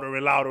get louder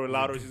and louder and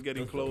louder as he's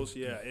getting close.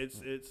 Yeah, it's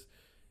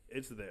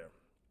there.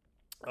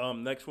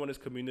 Next one is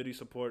community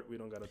support. We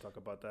don't gotta talk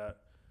about that.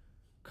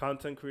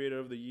 Content creator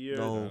of the year.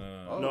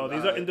 No. No,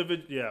 these are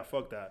individual. Yeah,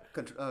 fuck that.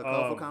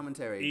 Colorful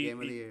commentary, game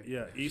of the year.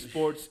 Yeah,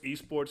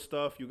 esports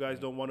stuff. You guys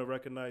don't want to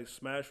recognize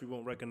Smash. We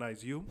won't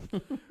recognize you.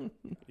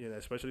 Yeah,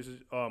 especially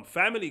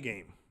family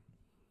game.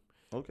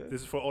 Okay.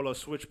 This is for all our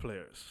Switch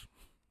players.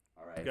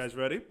 All right, You guys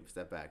ready?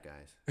 step back,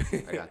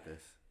 guys. I got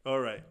this. All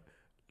right.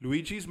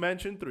 Luigi's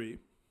Mansion 3,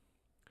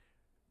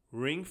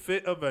 Ring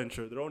Fit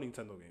Adventure. They're all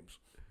Nintendo games.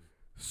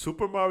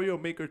 Super Mario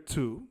Maker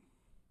 2,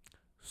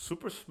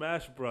 Super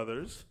Smash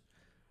Brothers,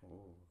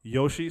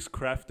 Yoshi's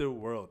Crafted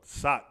World.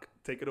 Sock,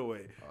 take it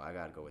away. Oh, I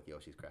gotta go with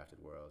Yoshi's Crafted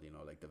World. You know,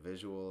 like the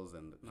visuals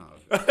and no.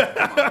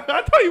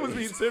 I thought he was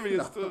being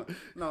serious too.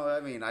 No,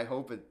 I mean, I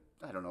hope it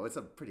I don't know. It's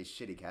a pretty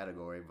shitty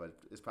category, but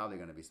it's probably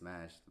gonna be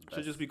Smash.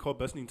 Should just be called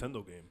Best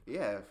Nintendo Game.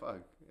 Yeah, fuck.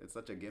 It's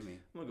such a gimme.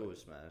 I'm gonna go with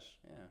Smash.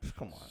 Yeah.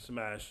 Come on.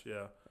 Smash,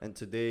 yeah. And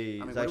today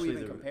I mean, is what are we actually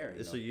even comparing,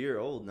 it's though? a year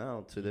old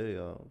now. Today,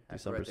 Happy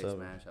December birthday, 7th.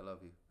 Smash. I love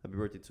you. Happy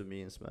birthday to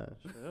me and Smash.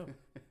 Yeah.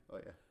 Oh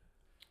yeah.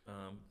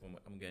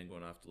 I'm again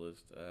going off the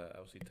list.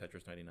 Obviously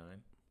Tetris 99.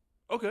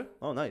 Okay.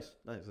 Oh, nice.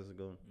 That's a good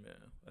one. Yeah,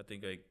 I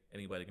think like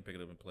anybody can pick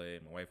it up and play.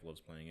 My wife loves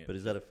playing it. But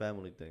is that a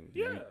family thing?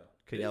 Yeah.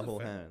 Can It y'all is a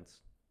hold fam- hands?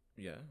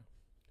 Yeah.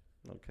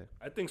 Okay.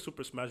 I think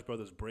Super Smash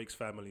Brothers breaks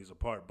families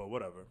apart, but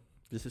whatever.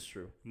 This is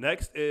true.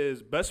 Next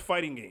is Best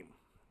Fighting Game.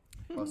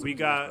 Oh, Super We Smash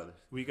got Brothers.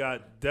 we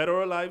got Dead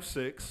or Alive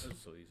 6,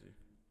 That's so easy.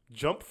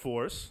 Jump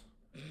Force,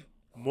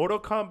 Mortal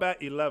Kombat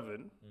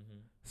 11,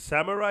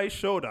 Samurai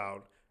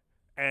Showdown,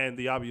 and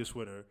the obvious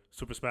winner,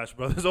 Super Smash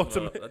Brothers Well,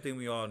 Ultimate. I think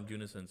we all in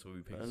unison, so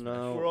we pick Smash.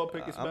 No, We're all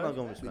picking I'm Smash? not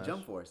going with The Smash.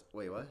 Jump Force.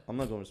 Wait, what? I'm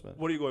not going with Smash.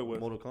 What are you going with?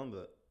 Mortal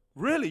Kombat.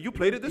 Really? You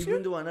played it this Even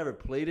year? though I never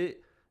played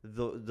it,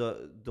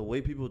 the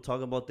way people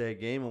talk about that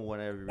game and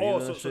when I read Oh,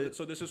 that so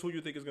shit, this is who you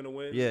think is gonna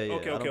win? Yeah, yeah.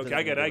 Okay, I don't okay, think okay. I'm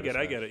I get gonna it. go with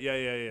I get it. Yeah,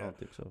 yeah, I yeah. don't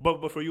think so.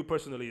 But for you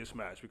personally, it's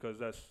Smash because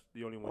that's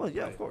the only one. Well, you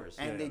yeah, play. of course.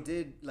 And Yeah. they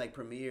did like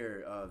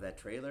premiere that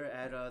trailer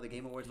at the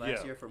Game Awards last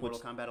Yeah. year for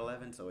Mortal Kombat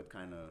 11, so it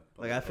kind of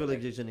Like I feel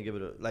like they're gonna give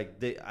it a like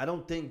they. I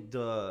don't think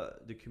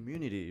the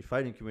community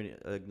fighting community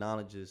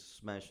acknowledges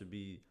Smash should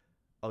be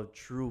a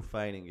true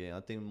fighting game.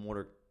 I think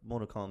Mortal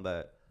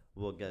Kombat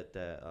will get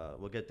that.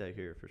 We'll get that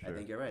here for sure. I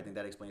think you're right. I think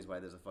that explains why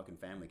there's a fucking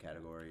family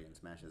category and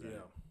Smash is in Yeah.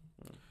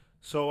 it.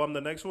 So the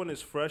next one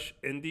is Fresh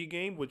Indie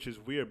Game, which is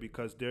weird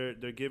because they're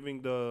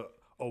giving the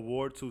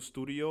award to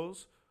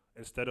studios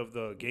instead of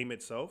the game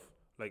itself.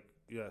 Like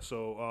yeah,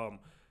 so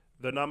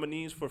the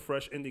nominees for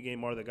Fresh Indie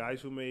Game are the guys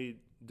who made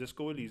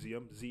Disco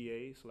Elysium,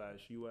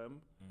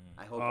 ZA/UM.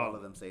 I hope all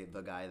of them say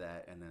the guy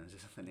that, and then it's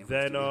just the name.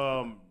 Then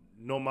of the studio.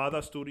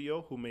 Nomada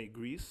Studio, who made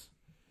Grease.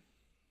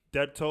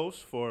 Dead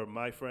Toast for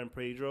My Friend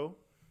Pedro.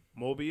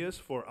 Mobius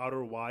for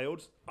Outer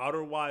Wilds.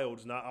 Outer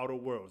Wilds, not Outer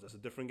Worlds. That's a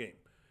different game.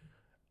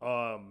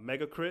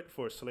 Mega Crit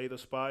for Slay the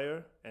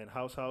Spire. And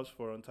House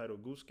for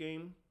Untitled Goose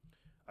Game.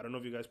 I don't know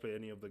if you guys play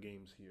any of the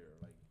games here.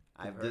 Like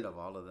I've heard of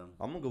all of them.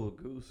 I'm gonna go with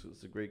Goose.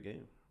 It's a great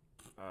game.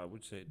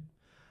 Would say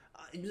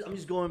I'm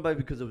just going by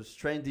because it was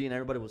trendy and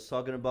everybody was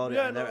talking about it.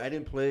 Yeah, and no. I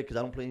didn't play it because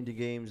I don't play indie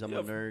games. I'm Yeah,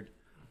 a nerd.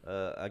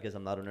 I guess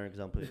I'm not a nerd because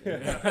I'm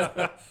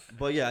playing.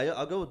 But yeah,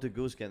 I'll go with the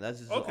Goose Game. That's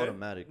just Okay.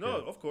 automatic. No,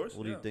 yeah. of course.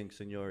 What do yeah. you think,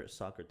 Senor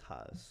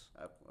Socrates?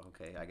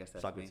 Okay, I guess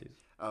that's Socrates.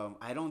 me.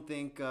 I don't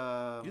think.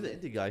 You're the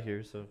indie guy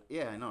here, so.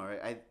 Yeah, I know,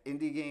 right?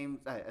 Indie games,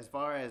 as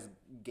far as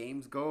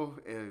games go,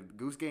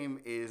 Goose Game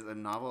is a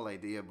novel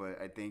idea,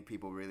 but I think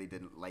people really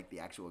didn't like the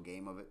actual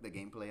game of it, the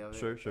gameplay of it.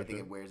 Sure, I think sure.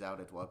 it wears out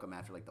its welcome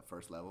after like the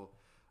first level.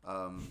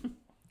 I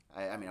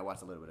mean, I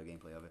watched a little bit of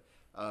gameplay of it.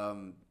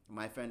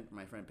 My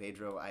friend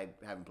Pedro, I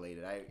haven't played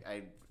it.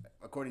 I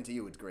according to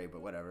you, it's great,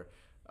 but whatever.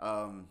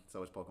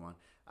 So it's Pokemon.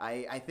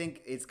 I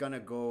think it's gonna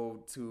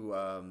go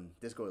to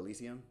Disco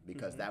Elysium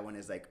because that one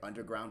is like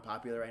underground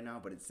popular right now.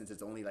 But since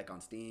it's only like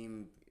on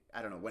Steam,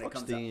 I don't know when Fuck it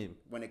comes Steam.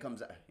 out.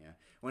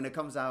 When it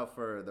comes out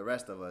for the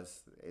rest of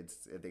us, I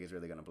think it's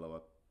really gonna blow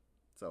up.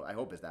 So I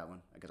hope it's that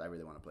one because I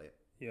really want to play it.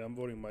 Yeah, I'm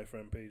voting My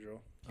Friend Pedro.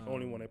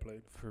 Only one I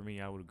played. For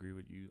me, I would agree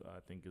with you. I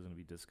think it's gonna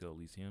be Disco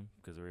Elysium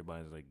because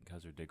everybody's like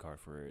has their dick hard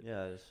for it.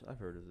 Yeah, I've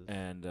heard of this.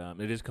 And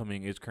it is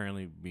coming. It's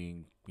currently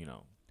being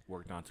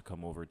worked on to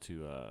come over to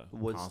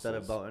What's that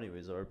consoles. about,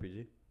 anyways? An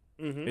RPG?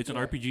 Mm-hmm. It's an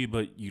Yeah. RPG,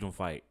 but you don't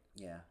fight.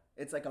 Yeah,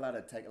 it's like a lot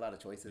of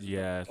choices.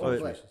 Yeah, it's Oh, a lot yeah.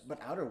 of choices.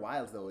 But Outer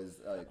Wilds though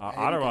is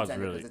Outer Wilds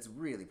really really- it's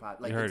really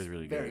popular. I Like heard it's it's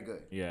really very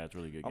good. good. Yeah, it's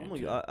really good. I'm Game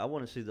gonna, too. I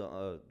want to see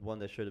the one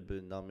that should have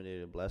been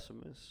nominated,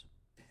 Blasphemous.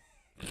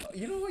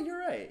 You know what? You're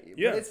right.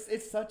 Yeah. But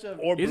it's such a.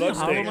 Or Isn't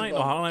Bloodstained. Hollow Knight?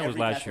 No, Hollow Knight was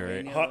Every last year,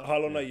 right? Castlevania.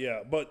 Hollow Knight, yeah.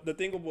 But the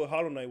thing about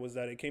Hollow Knight was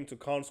that it came to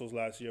consoles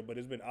last year, but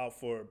it's been out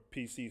for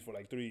PCs for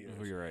like 3 years.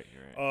 Oh, you're right.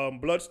 You're right.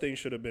 Bloodstained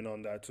should have been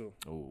on that too.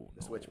 Oh,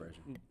 The Switch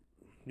version.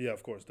 Yeah,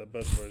 of course, the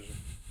best version.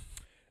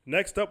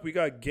 Next up, we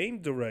got Game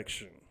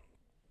Direction,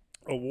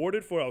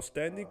 awarded for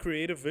outstanding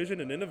creative vision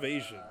and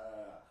innovation.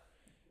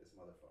 This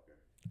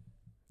motherfucker.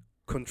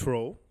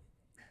 Control,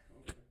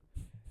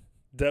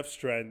 Death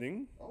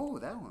Stranding, Oh,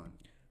 that one.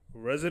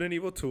 Resident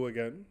Evil 2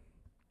 again,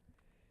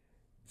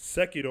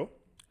 Sekiro,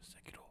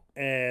 Sekiro.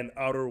 and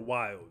Outer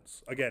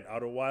Wilds. Again,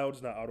 Outer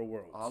Wilds, not Outer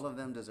Worlds. All of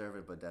them deserve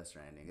it, but Death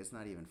Stranding. It's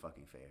not even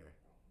fucking fair.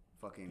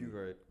 Fucking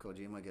You're right.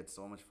 Kojima gets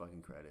so much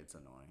fucking credit. It's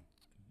annoying.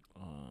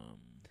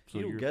 So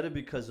He don't you're get it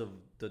because of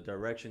the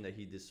direction that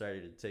he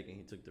decided to take, and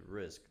he took the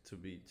risk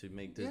to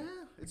make this Yeah,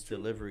 it's true.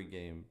 delivery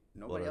game.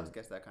 Nobody But, else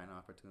gets that kind of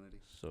opportunity.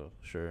 So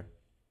sure,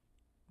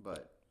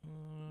 But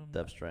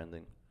Death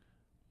Stranding.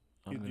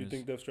 You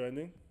think Death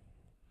Stranding?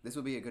 this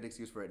would be a good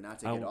excuse for it not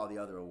to I get w- all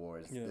the other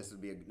awards. Yeah. This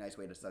would be a nice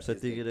way to suck So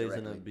his dick Tigre's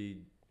gonna directly.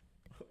 be.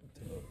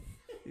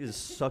 He's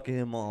sucking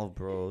him off,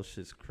 bro.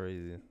 Shit's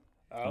crazy.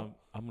 Al?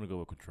 I'm gonna go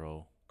with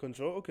Control.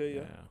 Control? Okay,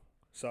 yeah.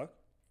 Sock?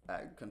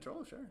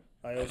 Control, sure.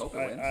 I hope also,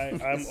 it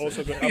wins. I'm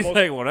also gonna. He's I'm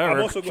like,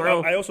 whatever. also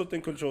Control. I also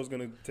think Control's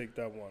gonna take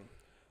that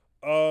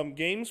one.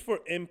 Games for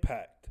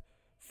Impact.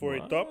 for a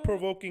What?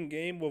 thought-provoking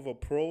game with a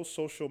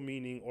pro-social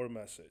meaning or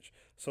message.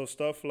 So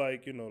stuff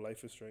like,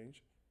 Life is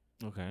Strange.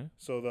 Okay.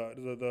 So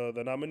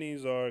the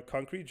nominees are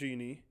Concrete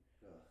Genie,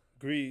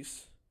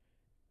 Grease,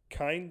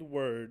 Kind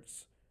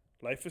Words,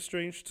 Life is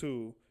Strange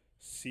 2,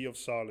 Sea of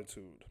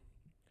Solitude.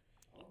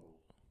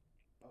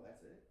 Oh,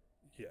 that's it.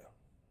 Yeah.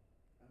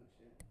 Oh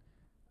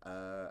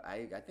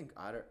shit. I think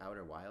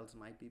Outer Wilds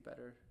might be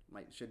better.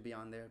 Should be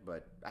on there,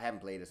 but I haven't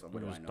played it, so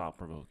what do I know? Thought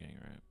provoking,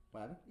 right? What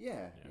happened?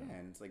 Yeah,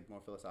 and it's like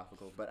more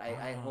philosophical. But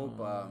I hope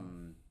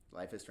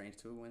Life is Strange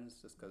 2 wins,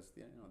 just because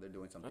they're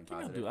doing something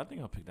positive. I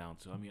think I'll pick down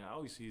 2. I mean, I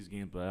always see these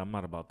games, but I'm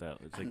not about that.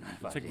 It's like I'm not it's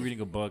about like it. reading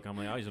a book. I'm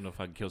like, I always don't know if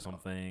I can kill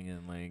something,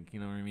 and like, you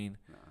know what I mean.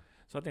 No.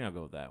 So I think I'll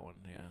go with that one.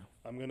 Yeah.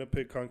 I'm going to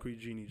pick Concrete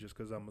Genie just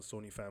because I'm a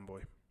Sony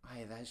fanboy.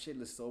 Ay, that shit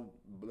is so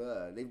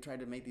blah. They've tried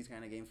to make these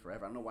kind of games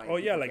forever. I don't know why. Oh,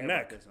 yeah, people like care about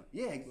Knack. this one.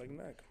 Yeah, Like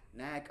Knack.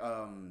 Knack.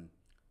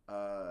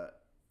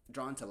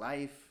 Drawn to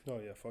Life. Oh,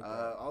 yeah, fuck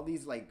that. All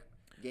these like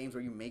games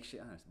where you make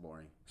shit. It's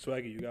boring.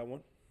 Swaggy, you got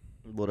one?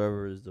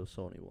 Whatever is the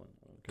Sony one.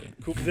 Okay.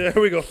 Cool. There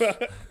we go.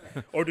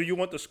 Or do you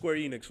want the Square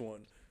Enix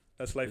one?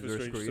 That's Life is Is there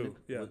a Strange Square too. Enix?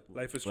 Yeah, What-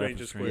 Life is Life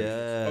Strange is is Square Strange.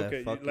 Enix. Yeah,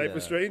 Okay, fuck Life yeah.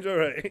 is Strange. All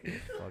right.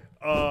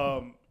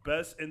 Fuck.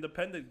 Best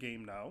independent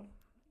game now.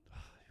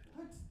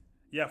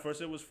 Yeah,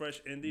 first it was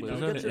Fresh Indie. But Now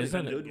isn't it's it- an isn't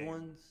it- independent Good game.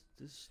 ones.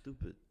 This is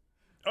stupid.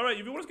 All right,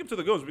 if you want to skip to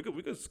the goals, we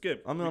could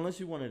skip. I mean, unless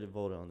you wanted to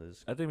vote on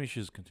this. I think we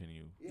should just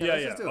continue. Yeah.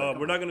 let's just do it. Come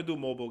We're not on. gonna do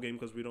mobile game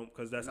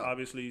because that's No.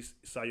 obviously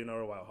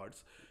Sayonara Wild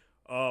Hearts.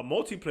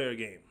 Multiplayer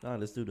game. All right,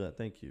 let's do that.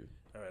 Thank you.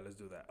 All right, let's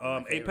do that.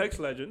 My favorite. Apex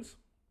Legends,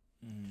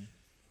 Mm.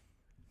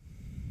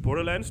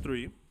 Borderlands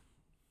 3,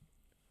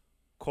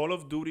 Call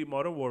of Duty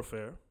Modern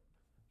Warfare,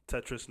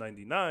 Tetris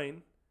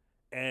 99,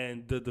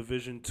 and The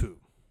Division 2.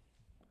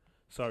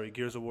 Sorry,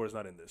 Gears of War is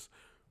not in this.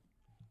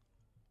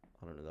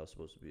 I don't know. That was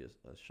supposed to be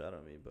a shot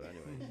at me, but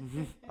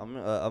anyway,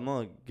 I'm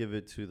gonna give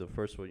it to the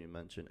first one you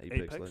mentioned,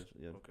 Apex. Apex? Legends.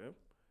 Yeah. Okay.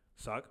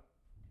 Sock?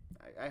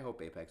 I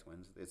hope Apex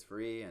wins. It's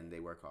free and they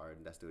work hard.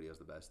 And that studio's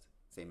the best.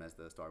 Same as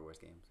the Star Wars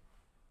games.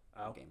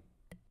 Al? Game.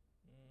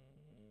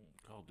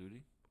 Call of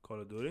Duty. Call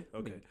of Duty?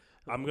 Okay.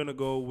 I'm going to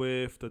go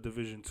with The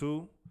Division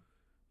 2.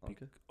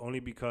 Okay.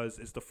 Only because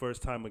it's the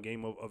first time a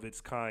game of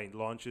its kind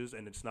launches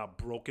and it's not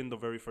broken the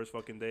very first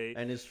fucking day.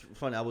 And it's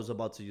funny. I was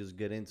about to just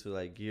get into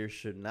like Gears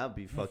should not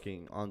be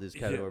fucking on this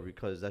Yeah. category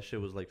because that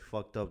shit was like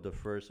fucked up the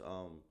first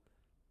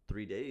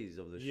 3 days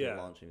of the shit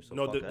launching. So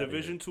no, fuck the outta here.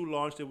 Division 2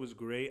 launched. It was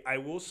great. I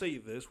will say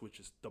this, which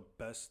is the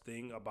best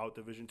thing about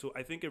Division 2.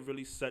 I think it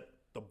really set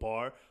the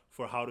bar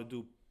for how to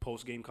do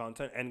post-game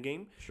content,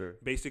 endgame. Sure.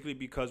 Basically,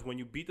 because when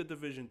you beat the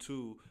Division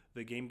 2,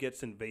 the game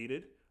gets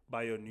invaded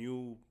by a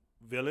new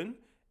villain.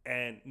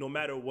 And no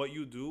matter what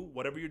you do,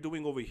 whatever you're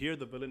doing over here,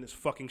 the villain is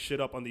fucking shit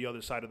up on the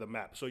other side of the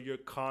map. So you're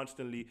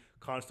constantly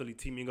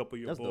teaming up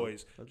with your That's dope.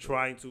 boys, That's dope.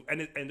 trying to,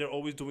 and they're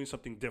always doing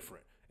something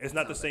different. It's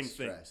not the Sounds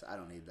same like thing. stress. I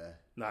don't need that.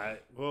 Nah,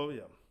 well,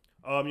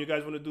 yeah. You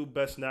guys want to do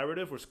best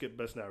narrative or skip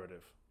best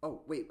narrative?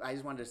 Oh wait, I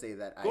just wanted to say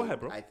that. Go ahead,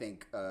 bro. I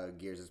think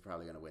Gears is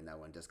probably gonna win that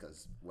one just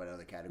because what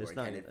other category It's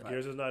not- can it?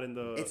 Gears is not in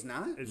the. It's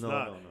not? It's No,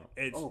 not. no.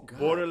 It's Oh, God.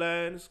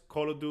 Borderlands,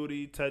 Call of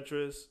Duty,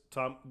 Tetris,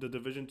 The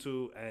Division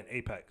 2, and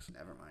Apex.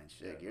 Never mind.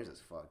 Shit, Gears is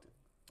fucked.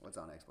 What's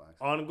on Xbox?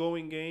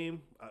 Ongoing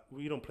game.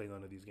 We don't play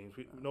none of these games.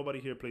 Nobody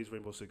here plays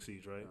Rainbow Six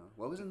Siege, right?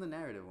 What was in the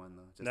narrative one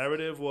though? Just-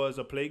 Narrative was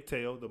A Plague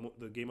Tale,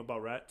 the game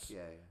about rats. Yeah,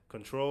 yeah.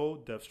 Control,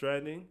 Death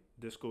Stranding,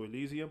 Disco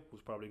Elysium,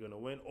 who's probably gonna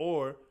win,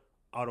 or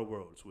Outer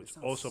Worlds, which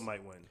sounds- also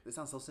might win. This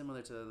sounds so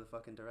similar to the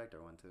fucking director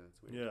one too.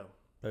 It's weird. Yeah,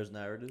 There's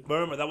narrative. but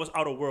remember that was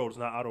Outer Worlds,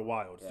 not Outer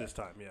Wilds Yeah. this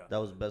time. Yeah, That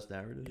was best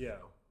narrative. yeah.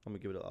 I'm gonna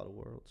give it to Outer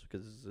Worlds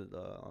because it's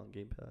on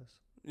Game Pass.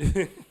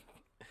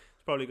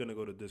 It's probably gonna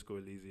go to Disco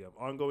Elysium.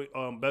 Ongoing,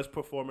 best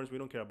performance. We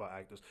don't care about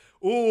actors.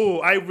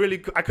 Ooh, I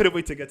couldn't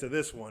wait to get to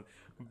this one.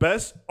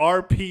 Best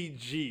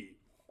RPG.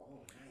 Oh,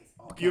 nice.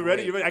 Oh, You can't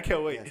ready? wait. You ready? I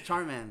can't wait. Yes,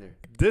 Charmander.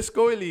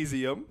 Disco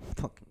Elysium,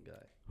 Fucking guy.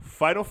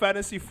 Final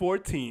Fantasy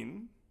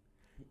 14,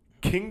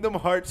 Kingdom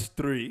Hearts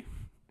 3,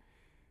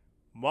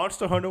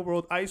 Monster Hunter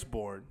World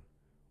Iceborne,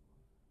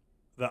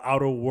 The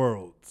Outer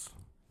Worlds.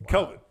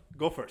 Kelvin,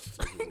 go first.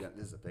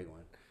 This is a big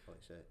one. Holy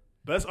shit.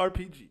 Best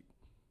RPG.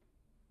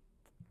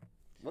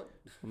 What?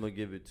 I'm gonna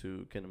give it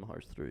to Kingdom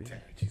Hearts 3.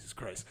 Jesus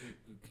Christ.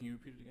 Can you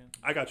repeat it again?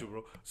 I got you,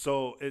 bro.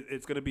 So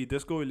it's going to be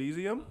Disco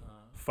Elysium,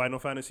 Final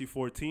Fantasy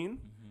 14,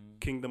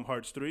 Kingdom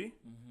Hearts 3,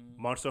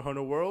 Monster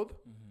Hunter World,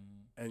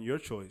 and your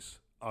choice,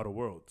 Outer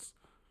Worlds.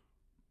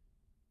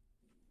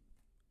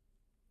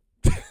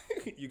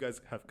 You guys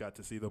have got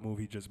to see the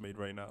movie just made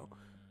right now.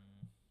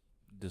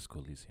 Disco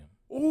Elysium.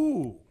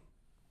 Ooh.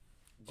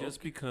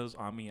 Just because,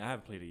 I mean, I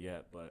haven't played it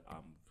yet, but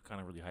I'm kind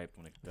of really hyped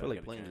when it I feel get like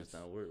a playing chance. this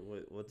now.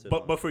 What's it?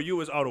 But on? for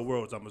you, it's Outer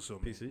Worlds, I'm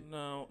assuming. PC.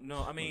 No,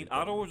 I mean,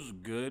 Outer Worlds is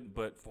good,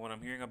 but from what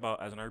I'm hearing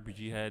about as an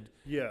RPG head,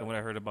 Yeah. and what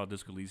I heard about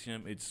Disco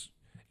Elysium, it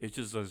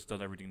just does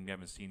everything we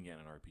haven't seen yet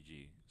in an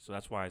RPG. So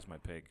that's why it's my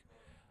pick.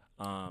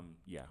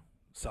 Yeah.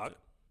 Sock?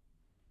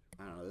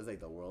 I don't know. This is like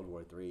the World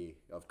War III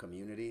of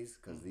communities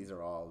because these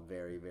are all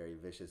very, very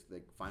vicious.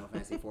 Like Final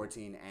Fantasy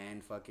 14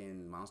 and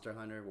fucking Monster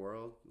Hunter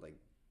World. Like,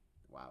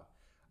 wow.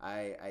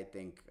 I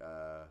think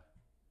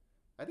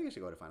I think I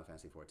should go to Final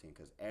Fantasy 14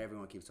 because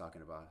everyone keeps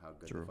talking about how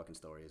good True. the fucking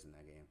story is in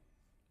that game.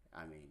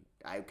 I mean,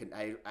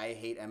 I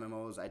hate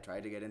MMOs. I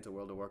tried to get into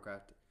World of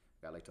Warcraft.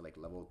 Got to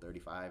level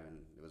 35 and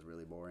it was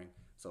really boring.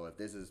 So if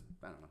this is,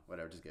 I don't know,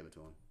 whatever, just give it to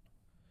him.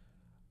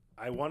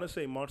 I want to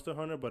say Monster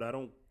Hunter, but I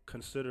don't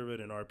consider it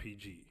an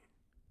RPG.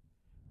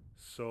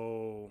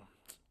 So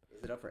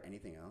Is it up for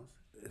anything else?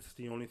 it's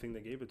the only thing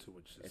they gave it to,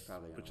 which is It's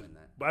probably gonna win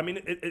that. But I mean,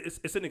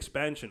 it's an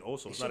expansion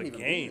also. It It's not a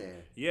shouldn't even game. be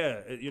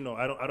there.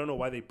 Yeah, I don't know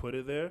why they put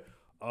it there.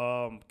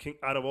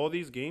 Out of all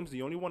these games,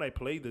 the only one I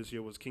played this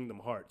year was Kingdom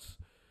Hearts.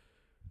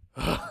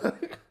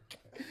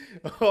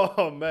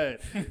 Oh man,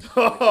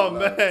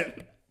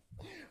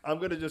 I'm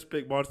gonna just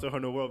pick Monster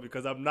Hunter World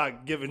because I'm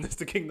not giving this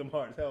to Kingdom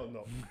Hearts. Hell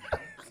no,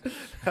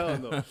 hell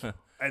no.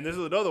 And this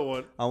is another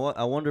one.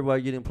 I wonder why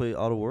you didn't play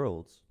Outer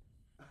Worlds.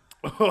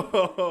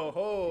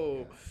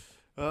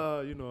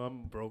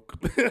 I'm broke.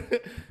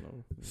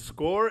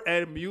 Score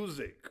and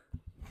music.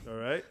 All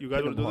right, you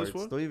guys want to do this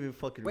one? Don't even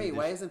fucking Wait, read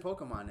why this. isn't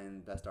Pokemon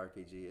in Best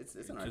RPG? It's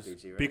an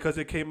RPG, right? Because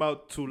it came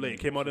out too late. It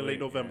came out in Too late late,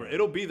 November. yeah.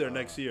 It'll be there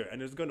next year, and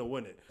it's gonna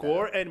win it.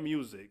 Score and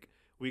music.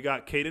 We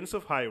got Cadence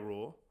of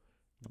Hyrule,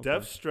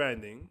 Death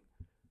Stranding,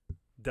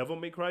 Devil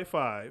May Cry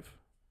 5,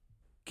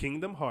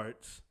 Kingdom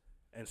Hearts,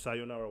 and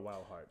Sayonara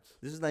Wild Hearts.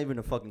 This is not even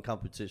a fucking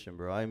competition,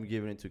 bro. I'm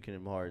giving it to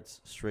Kingdom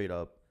Hearts straight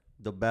up.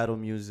 The battle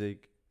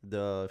music,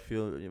 the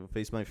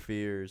Face My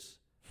Fears.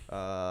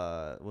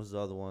 What's the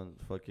other one?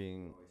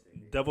 Fucking.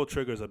 Devil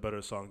Trigger's a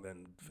better song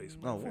than Face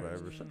My No, Fears.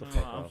 whatever. Shut the No,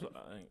 fuck I'm up.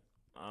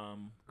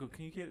 so-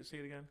 Can you say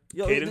it again?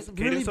 Yo, Cadence- really,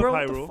 Cadence of bro?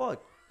 Hyrule.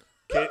 What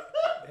the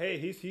fuck? Hey,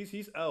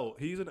 he's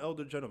an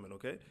elder gentleman,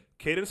 okay?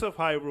 Cadence of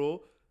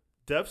Hyrule,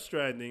 Death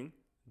Stranding,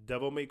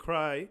 Devil May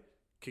Cry,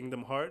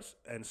 Kingdom Hearts,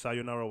 and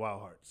Sayonara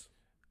Wild Hearts.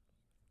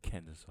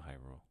 Candace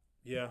Hyrule.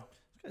 Yeah,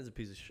 This guy's a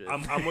piece of shit.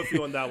 I'm with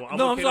you on that one.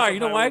 No, with I'm sorry. Cadence You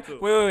know of why? Hyrule,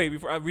 too. Wait.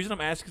 Before, reason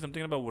I'm asking is I'm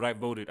thinking about what I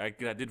voted. I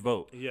did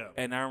vote. Yeah.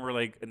 And I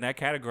remember, in that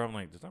category, I'm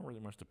like, there's not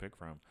really much to pick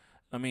from.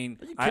 I mean,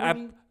 Are you I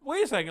kidding me?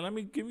 wait a second. Let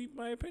me give you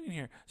my opinion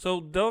here. So,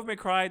 Devil May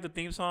Cry, the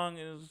theme song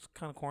is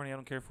kind of corny. I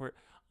don't care for it.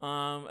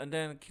 And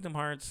then Kingdom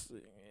Hearts,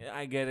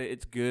 I get it.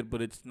 It's good,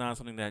 but it's not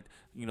something that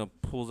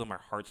pulls on my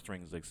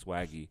heartstrings like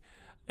Swaggy.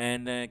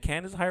 And then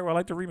Candace Hyrule, I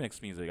like the remix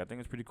music. I think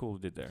it's pretty cool what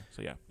it did there.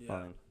 So yeah.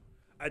 Fine.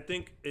 I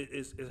think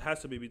it has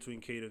to be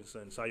between Cadence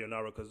and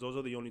Sayonara because those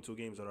are the only two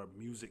games that are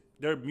music.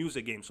 They're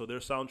music games, so their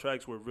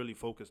soundtracks were really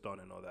focused on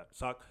and all that.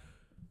 Sock?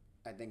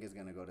 I think it's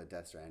gonna go to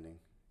Death Stranding.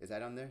 Is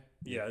that on there?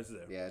 Yeah, it's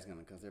there. Yeah, it's gonna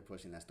because they're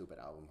pushing that stupid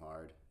album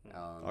hard.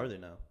 Are they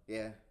now?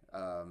 Yeah.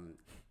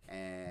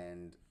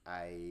 And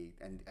I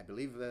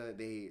believe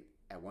they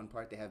at one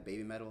part they have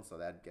Baby Metal, so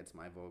that gets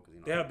my vote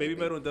because They have Baby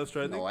Metal and Death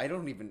Stranding? No, I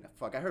don't even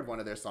fuck. I heard one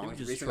of their songs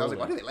just recently. I was like,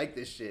 why do trolling. they like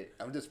this shit?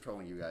 I'm just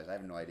trolling you guys. I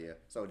have no idea.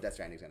 So Death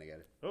Stranding's gonna get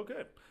it.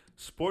 Okay.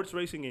 Sports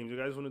racing games. You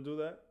guys want to do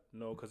that?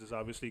 No, because it's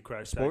obviously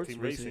Crash Sports Tag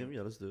Team racing. Racing.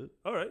 Yeah, let's do it.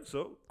 All right,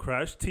 so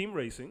Crash Team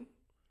Racing,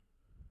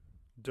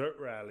 Dirt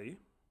Rally,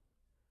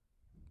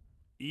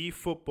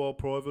 eFootball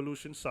Pro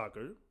Evolution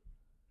Soccer,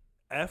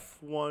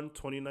 F1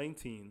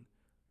 2019,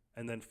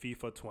 and then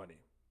FIFA 20.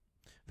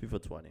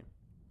 FIFA 20.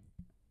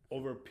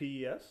 Over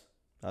PES?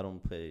 I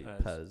don't play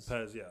PES. PES.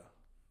 PES, yeah.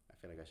 I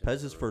feel like I should.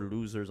 PES is for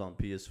losers on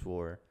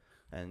PS4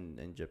 and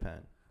in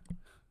Japan.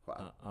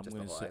 Wow. I'm just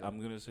gonna the whole say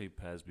island.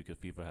 PES because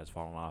FIFA has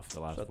fallen off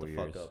the last Shut 4 the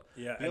years. fuck up.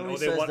 Yeah, He and only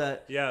they says want,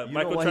 that- yeah, you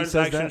know why he says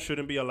microtransactions that?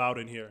 shouldn't be allowed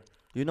in here.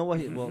 You know what?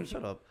 Well,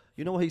 shut up.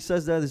 You know why he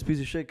says that? This piece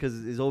of shit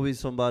because there's always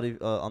somebody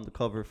on the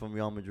cover from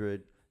Real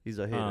Madrid. He's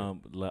a hater.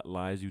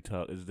 Lies you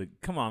tell is the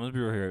come on. Let's be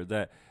real here.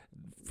 That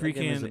That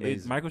game is freaking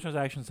amazing.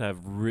 microtransactions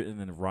have written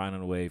and rotted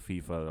away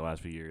FIFA the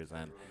last few years,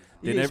 and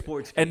EA they never-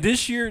 Sports and game.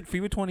 this year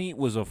FIFA 20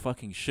 was a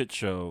fucking shit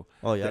show.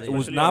 Oh yeah, It It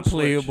was Especially not on Switch.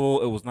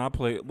 playable. It was not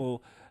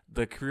playable.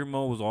 The career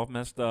mode was all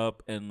messed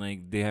up, and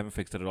they haven't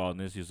fixed it at all. And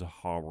this is a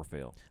horrible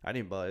fail. I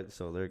didn't buy it,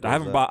 so there. Goes I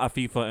haven't that. bought a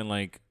FIFA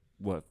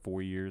in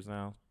 4 years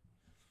now.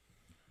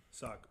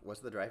 Sock. What's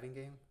the driving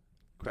game?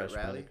 Crash Dirt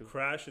Rally. Bandicoot.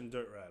 Crash and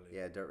Dirt Rally.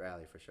 Yeah, Dirt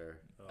Rally for sure.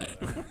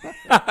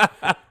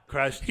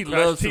 Crash. He Crash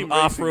loves Team some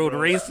off-road bro.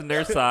 racing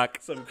there, sock.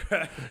 Some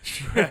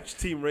Crash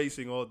Team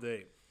Racing all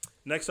day.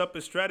 Next up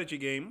is strategy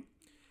game.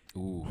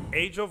 Ooh.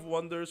 Age of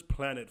Wonders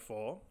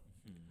Planetfall,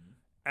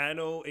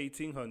 Anno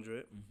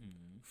 1800,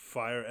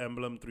 Fire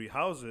Emblem 3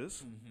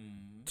 Houses,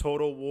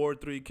 Total War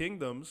 3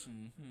 Kingdoms,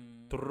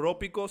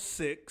 Tropico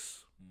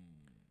 6,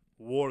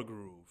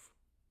 Wargroove.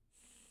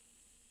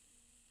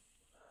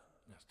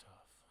 That's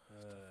tough.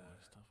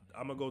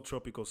 I'm going to go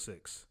Tropico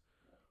 6.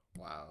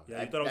 Wow.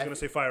 Yeah, you thought I was going to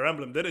say Fire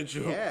Emblem, didn't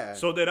you? Yeah.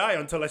 So did I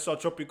until I saw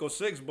Tropico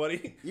 6,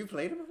 buddy. You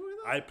played it before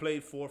though? I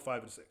played 4,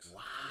 5, and 6.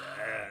 Wow.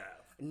 Yeah.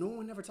 No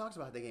one ever talks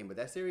about the game, but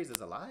that series is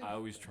alive. I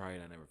always try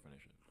it. I never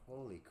finish it.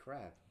 Holy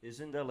crap.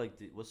 Isn't that like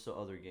what's the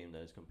other game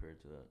that is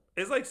compared to that?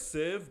 It's like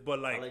Civ, but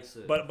like, like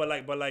Civ. but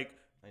like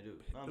I do.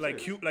 No, I'm like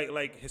serious. cute,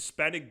 like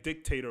Hispanic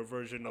dictator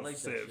version of like that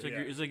Civ. shit. It's like, Yeah.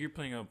 it's like you're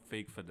playing a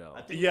fake Fidel.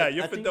 I think Yeah, that,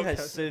 you're I think Fidel it has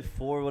Castro. Civ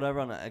 4 whatever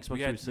on the Xbox we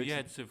 360.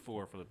 had Civ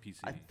 4 for the PC.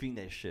 I think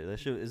that shit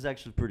is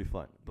actually pretty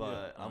fun,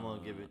 but I'm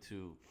gonna give it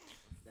to.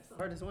 That's the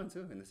hardest one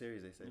too in the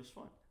series, they say. It was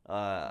fun.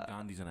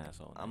 Gandhi's an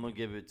asshole. I'm gonna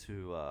give it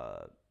to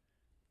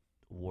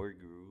War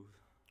Groove.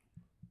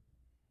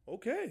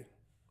 Okay.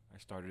 I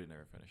started it,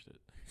 never finished it.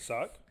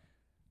 Sock.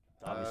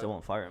 Obviously, I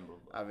want Fire Emblem.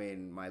 but- I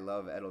mean, my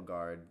love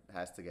Edelgard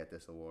has to get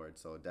this award,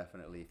 so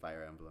definitely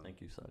Fire Emblem.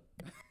 Thank you, son.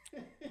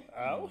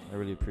 Al. I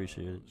really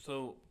appreciate it.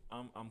 So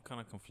I'm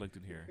kind of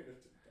conflicted here.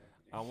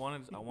 I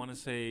want to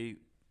say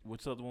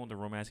what's the other one, the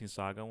Romancing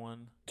Saga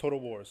one. Total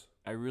Wars.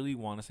 I really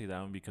want to say that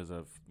one because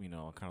of I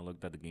kind of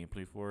looked at the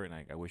gameplay for it,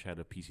 and I wish I had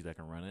a PC that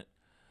can run it.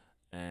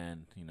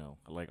 And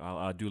like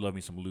I do love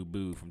me some Lu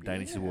Bu from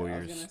Dynasty I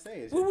Warriors. was gonna say,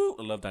 it's Woo woo!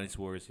 I love Dynasty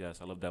Warriors. Yes,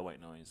 I love that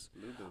white noise.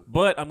 Lubu.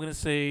 But I'm gonna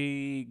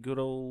say good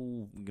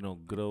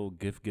old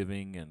gift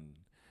giving and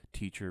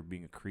teacher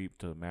being a creep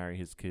to marry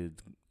his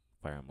kids.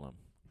 Fire Emblem.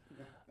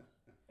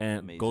 And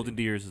Amazing. Golden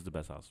Deers is the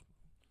best house.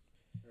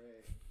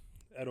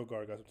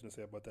 Edelgard got something to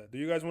say about that. Do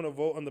you guys want to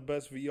vote on the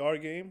best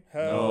VR game?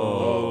 Hell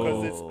No. no,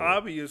 because it's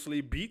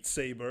obviously Beat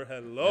Saber. Yeah,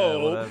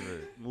 Hello. whatever.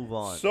 Move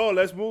on. So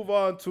let's move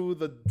on to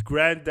the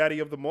granddaddy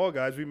of them all,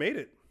 guys. We made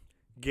it.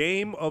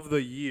 Game of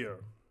the year.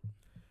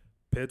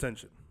 Pay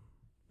attention.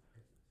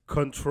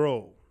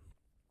 Control.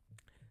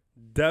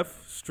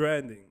 Death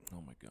Stranding.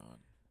 Oh my god.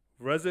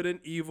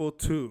 Resident Evil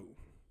 2.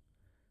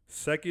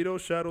 Sekiro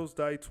Shadows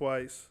Die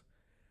Twice.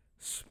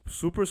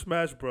 Super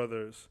Smash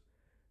Brothers.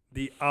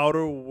 The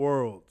Outer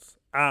Worlds.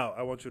 Al,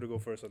 I want you to go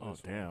first on Oh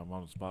this one. damn, I'm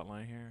on the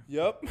spotlight here.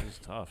 Yep. It's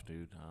tough,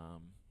 dude.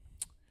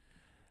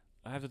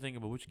 I have to think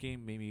about which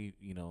game made me,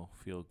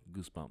 feel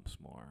goosebumps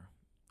more.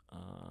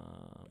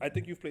 I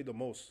think you've played the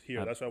most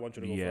here. That's why I want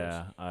you to go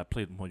yeah, first. I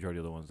played the majority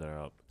of the ones that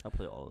are up. I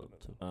play all of them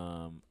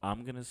too.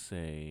 I'm gonna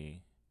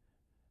say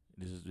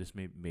this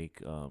may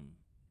make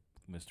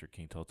Mr.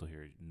 King Toto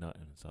here nut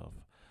in himself.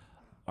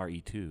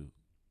 RE2,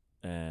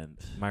 and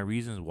my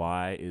reasons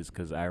why is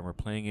because I remember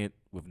playing it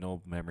with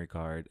no memory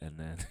card, and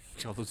then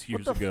all those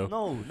years What the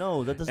ago.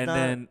 No, that does and not.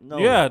 then no.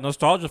 yeah,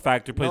 nostalgia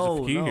factor plays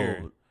no, a key no.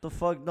 here. The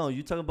fuck? No,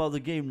 you talking about the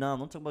game now. I'm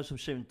not talking about some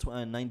shit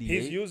in 98.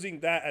 He's using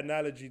that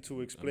analogy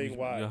to explain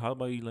why. Yeah, how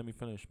about you let me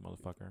finish,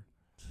 motherfucker?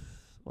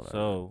 Whatever.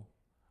 So,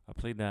 I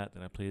played that,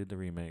 then I played the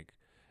remake,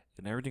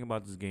 and everything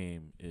about this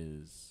game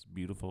is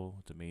beautiful.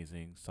 It's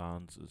amazing.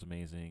 Sounds is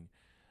amazing.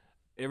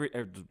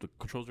 The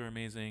controls are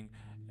amazing,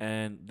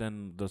 and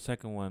then the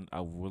second one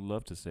I would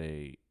love to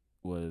say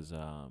was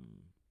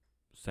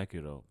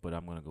Sekiro, but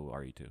I'm gonna go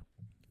RE2.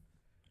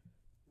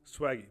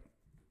 Swaggy.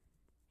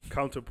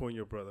 Counterpoint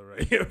your brother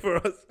right here for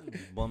us.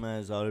 Bum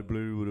ass out of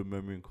blue with a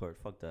memory card.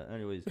 Fuck that.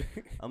 Anyways,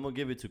 I'm gonna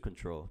give it to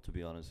Control. To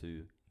be honest with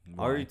you,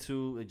 Why?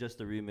 RE2 is just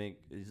the remake.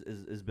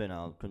 It's been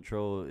out.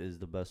 Control is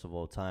the best of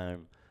all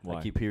time. Why?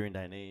 I keep hearing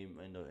that name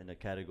in the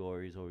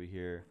categories over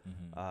here.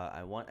 Mhm.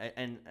 I want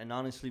and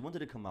honestly, when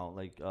did it come out?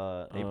 Like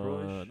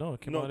April-ish? No,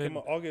 it came No, out it came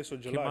out August or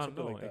came July, out-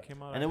 something no, like that. It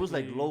came out And it was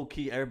like actually- low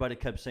key. Everybody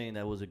kept saying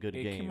that was a good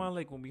It game. came out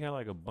like when we had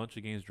like a bunch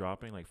of games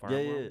dropping, like Fire yeah,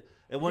 Emblem. yeah.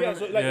 It went, Yeah,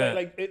 so like,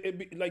 Yeah. it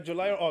be like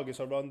July or August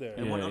around there. it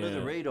went Yeah, under the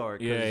yeah. radar.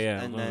 'Cause- Yeah, yeah,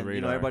 And under the then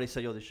radar. everybody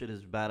said, "Yo, this shit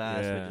is badass,"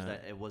 but just Yeah.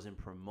 that it wasn't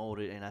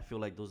promoted. And I feel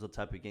like those are the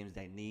type of games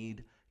that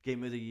need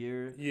Game of the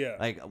Year. Yeah.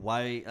 Like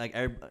why? Like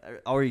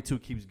RE2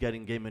 keeps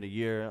getting Game of the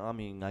Year. I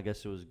mean, I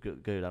guess it was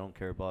good. I don't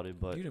care about it,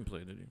 but You didn't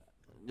play, did you?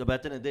 yeah, but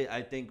at the end of the day,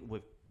 I think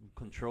with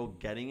Control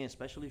getting it,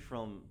 especially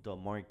from the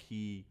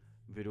marquee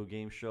video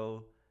game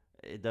show,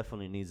 it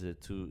definitely needs it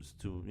to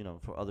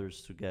for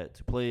others to get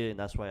to play it, and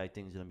that's why I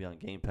think it's gonna be on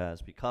Game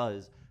Pass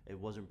because it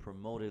wasn't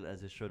promoted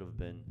as it should have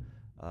been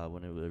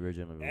when it was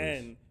originally released.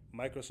 And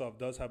Microsoft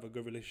does have a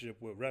good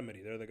relationship with Remedy.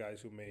 They're the guys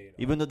who made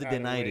Even though they Alan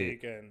denied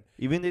Wake it. And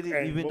Even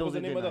what though was the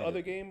they name of the denied other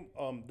it. game?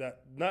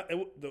 That not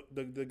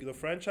it, the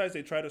franchise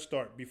they tried to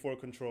start before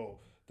Control.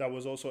 That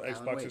was also Alan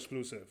Xbox Wake.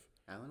 exclusive.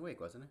 Alan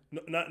Wake, wasn't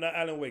it? No, not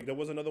Alan Wake. There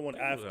was another one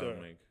after.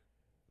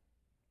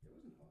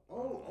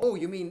 Oh,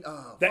 you mean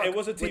That it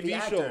was a with the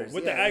TV show actors.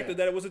 with Yeah, the actor. yeah.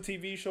 That it was a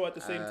TV show at the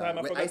same time.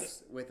 I with forgot.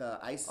 Ice, with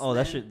Ice. Oh,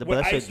 that Man. shit. But With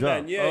that shit Iceman,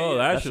 dropped. yeah. Oh,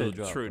 that That shit shit was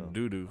dropped, straight though.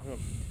 doo doo.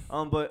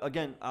 But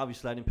again,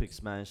 obviously, I didn't pick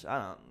Smash. I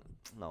don't.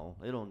 No,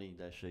 they don't need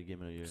that shit.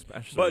 Game of the Year.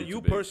 But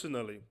you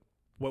personally,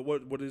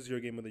 what is your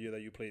game of the year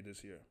that you played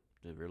this year?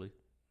 Really?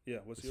 Yeah,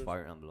 what's It's yours?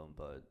 Fire Emblem,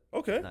 but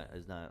Okay.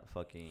 it's not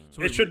fucking.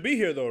 So It should be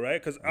here though, right?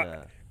 Because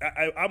Yeah.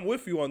 I'm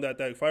with you on that.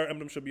 That Fire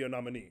Emblem should be a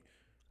nominee.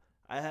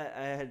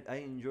 I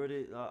enjoyed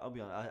it. I'll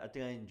be honest. I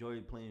think I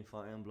enjoyed playing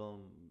Fire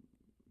Emblem,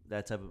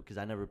 that type of, because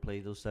I never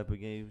played those type of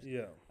games.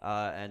 Yeah.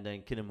 And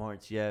then Kingdom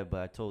Hearts, yeah,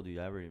 but I told you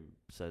I already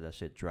said that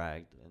shit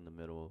dragged in the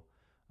middle.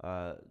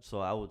 So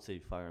I would say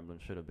Fire Emblem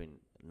should have been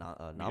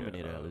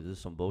nominated. This is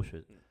some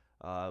bullshit.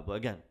 But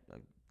again,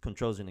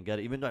 Control's gonna get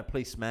it. Even though I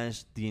played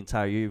Smash the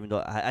entire year, even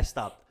though I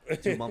stopped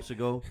 2 months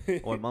ago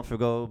or a month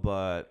ago,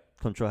 but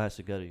Control has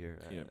to get it here.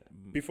 Yeah.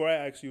 Before I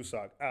ask you,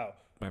 Sock, Al,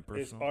 My is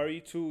personal,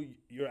 RE2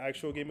 your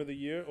actual game of the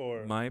year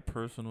or my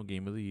personal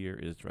game of the year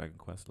is Dragon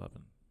Quest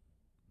 11.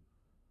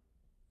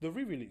 the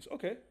re-release?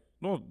 Okay.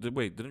 No,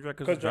 wait, didn't Dragon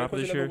Because Quest Dragon drop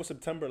Quest this 11 year? was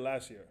September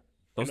last year.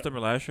 That was September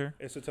last year.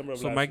 It's September of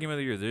So last my year. game of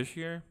the year this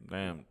year,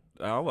 damn,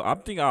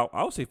 I'm thinking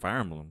I'll say Fire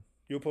Emblem.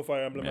 You'll put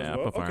Fire Emblem Yeah, as I'll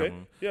well? put Fire Okay.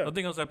 Emblem. Yeah.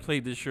 Nothing else I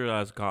played this year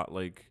has got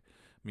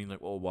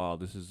oh wow,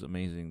 this is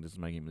amazing. This is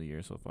my game of the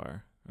year so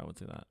far. I would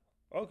say that.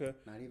 Okay.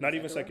 Not even, Not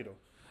even Sekiro? Sekiro.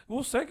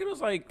 Well, second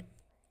was like,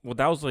 Well,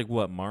 that was like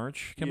what,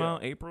 March came Yeah.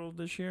 out, April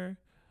this year.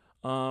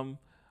 I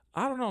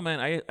don't know, man.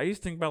 I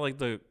used to think about like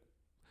the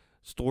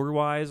story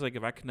wise, like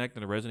if I connect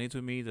and it resonates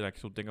with me, that I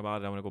still think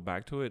about it. I want to go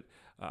back to it.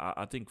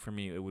 I think for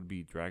me it would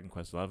be Dragon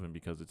Quest 11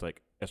 because it's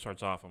like it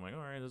starts off. I'm like,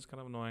 all right, this is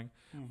kind of annoying,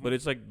 but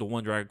it's like the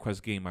one Dragon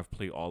Quest game I've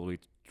played all the way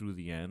through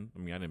the end. I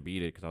mean, I didn't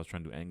beat it because I was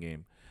trying to do end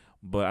game,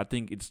 but I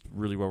think it's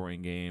really well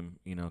written game.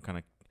 You know, kind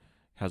of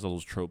has all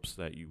those tropes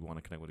that you want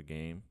to connect with a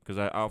game. Because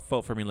I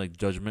felt for me like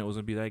Judgment was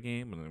gonna be that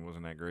game, and it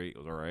wasn't that great. It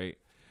was all right.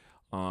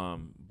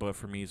 But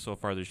for me so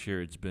far this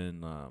year, it's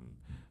been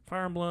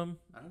Fire Emblem.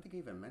 I don't think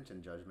you even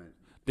mentioned Judgment.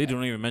 They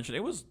don't even mention it.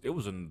 It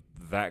wasn't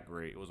that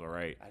great. It was all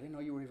right. I didn't know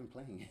you were even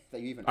playing it.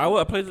 That you even.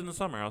 I played it in the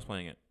summer. I was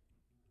playing it.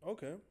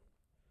 Okay.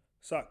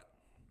 Suck.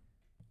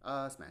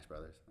 Smash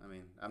Brothers. I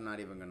mean, I'm not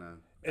even gonna.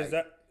 Is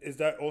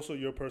that also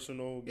your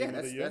personal game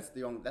of the year? That's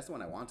the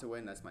one I want to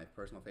win. That's my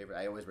personal favorite.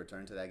 I always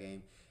return to that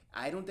game.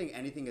 I don't think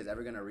anything is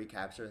ever gonna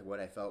recapture what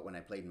I felt when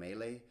I played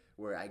Melee,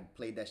 where I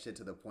played that shit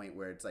to the point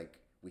where it's like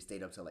we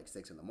stayed up till like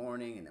 6 a.m.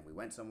 and then we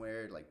went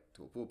somewhere like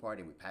to a pool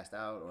party and we passed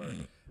out, or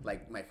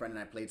like my friend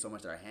and I played so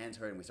much that our hands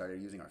hurt and we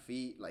started using our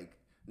feet. Like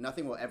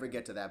nothing will ever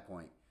get to that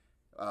point.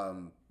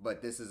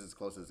 But this is as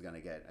close as it's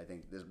gonna get. I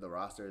think the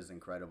roster is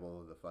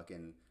incredible. I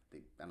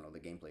don't know, the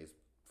gameplay is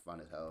fun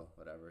as hell.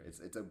 Whatever.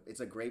 It's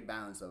a great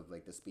balance of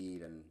like the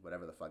speed and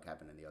whatever the fuck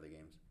happened in the other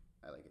games.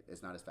 I like it.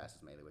 It's not as fast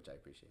as Melee, which I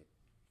appreciate.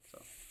 So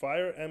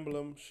Fire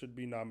Emblem should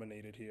be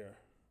nominated here.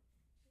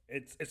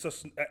 It's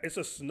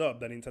a snub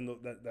that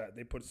Nintendo that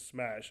they put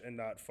Smash and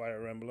not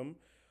Fire Emblem.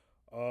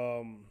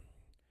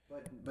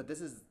 But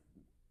this is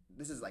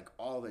like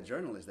all the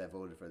journalists that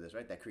voted for this,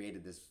 right? That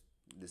created this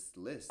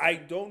list. I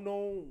don't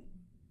know.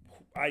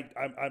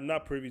 I'm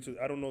not privy to.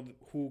 I don't know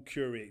who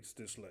curates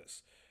this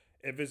list.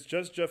 If it's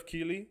just Jeff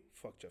Keighley,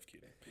 fuck Jeff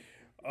Keighley.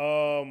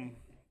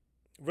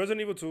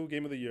 Resident Evil 2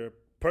 Game of the Year.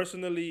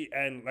 Personally,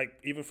 and like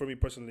even for me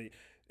personally,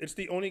 it's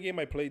the only game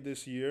I played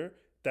this year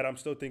that I'm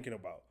still thinking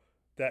about.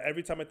 That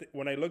every time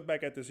when I look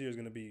back at this year is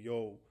gonna be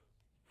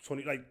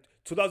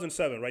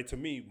 2007, right? To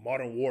me,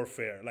 Modern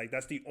Warfare, like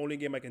that's the only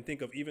game I can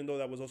think of. Even though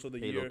that was also the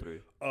Halo year 3.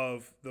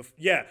 of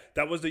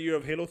that was the year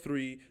of Halo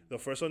 3, the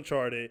first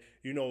Uncharted.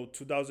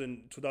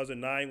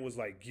 2009 was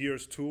like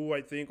Gears 2,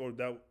 I think, or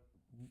that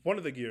one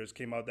of the Gears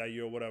came out that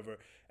year or whatever.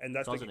 And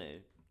that's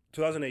 2008.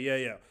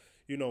 2008, yeah.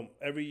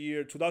 Every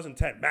year,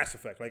 2010, Mass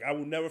Effect. Like I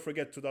will never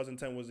forget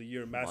 2010 was the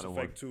year Mass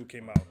Effect 2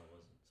 came out.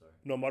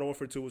 No, Modern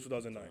Warfare 2 was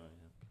 2009.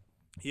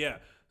 Yeah,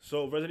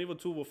 so Resident Evil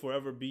 2 will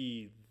forever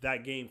be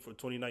that game for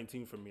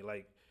 2019 for me.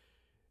 Like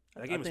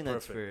that game is perfect. I think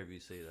that's fair if you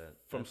say that.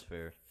 That's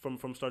fair.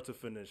 From start to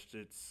finish,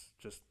 it's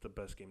just the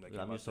best game that came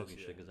out I'm just this talking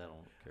year. shit because I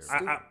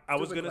don't care. I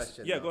was Stupid gonna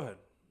question, yeah. though. Go ahead.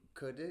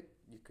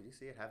 Could you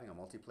see it having a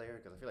multiplayer?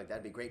 Because I feel like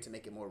that'd be great to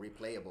make it more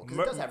replayable. Because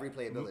it does have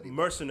replayability.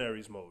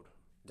 Mercenaries mode.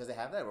 Does it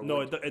have that? Or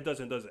No, it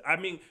doesn't. I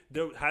mean,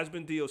 there has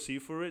been DLC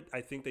for it.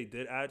 I think they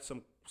did add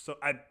some. So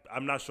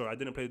I'm not sure. I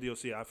didn't play the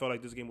DLC. I felt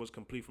like this game was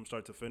complete from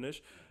start to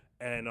finish,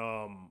 and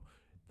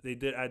they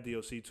did add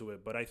DLC to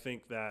it. But I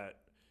think that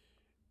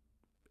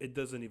it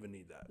doesn't even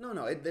need that. No.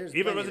 There's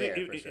Even plenty Resident,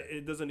 there, for sure.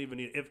 it doesn't even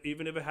need.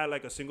 Even if it had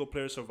like a single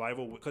player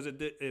survival, because it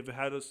did. If it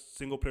had a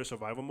single player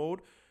survival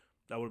mode,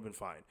 that would have been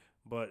fine.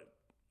 But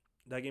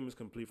that game is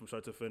complete from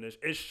start to finish.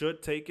 It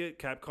should take it.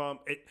 Capcom.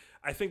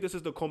 I think this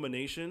is the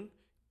culmination.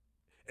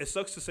 It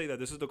sucks to say that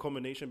this is the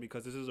culmination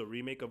because this is a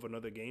remake of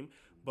another game,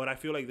 but I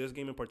feel like this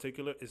game in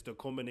particular is the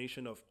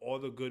culmination of all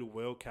the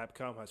goodwill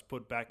Capcom has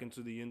put back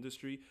into the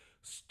industry,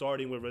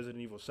 starting with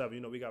Resident Evil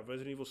 7. We got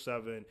Resident Evil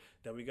 7,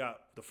 then we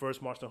got the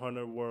first Monster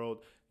Hunter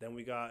World, then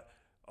we got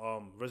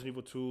Resident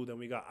Evil 2, then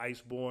we got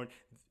Iceborne.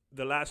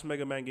 The last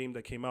Mega Man game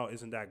that came out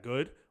isn't that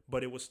good,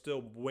 but it was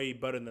still way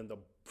better than the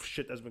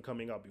shit that's been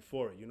coming out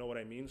before it. You know what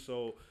I mean?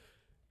 So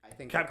I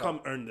think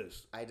Capcom earned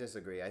this. I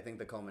disagree. I think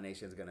the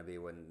culmination is going to be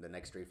when the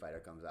next Street Fighter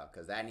comes out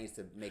because that needs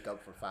to make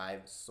up for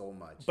 5 so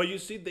much. But you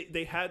see,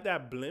 they had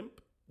that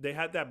blimp. They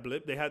had that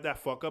blip. They had that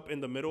fuck up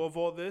in the middle of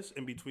all this,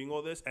 in between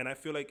all this. And I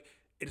feel like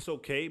it's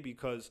okay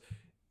because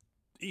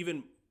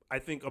even I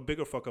think a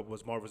bigger fuck up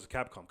was Marvel vs.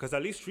 Capcom. Because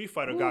at least Street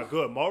Fighter got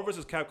good. Marvel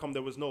vs. Capcom,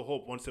 there was no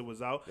hope once it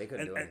was out. They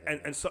couldn't do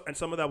anything. And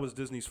some of that was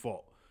Disney's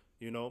fault.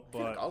 I feel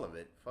But like all of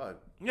it.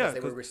 Fuck. yeah, They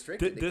were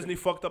restricted. Disney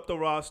fucked up the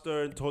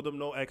roster and told them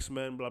no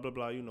X-Men, blah, blah,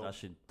 blah, That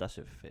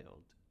shit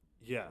failed.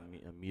 Yeah.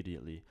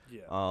 Immediately.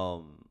 Yeah.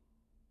 I'll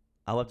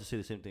have to say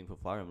the same thing for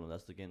Fire Emblem.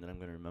 That's the game that I'm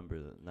gonna remember.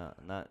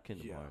 Not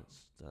Kingdom Yeah.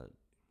 Hearts.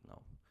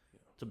 No.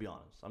 To be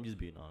honest, I'm just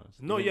being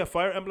honest. No, yeah,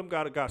 Fire Emblem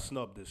got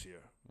snubbed this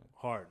year.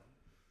 Hard.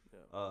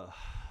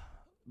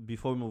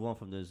 Before we move on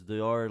from this,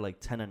 there are like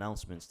 10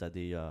 announcements that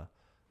they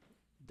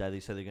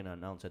said they're gonna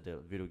announce at the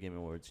Video Game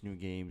Awards. New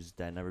games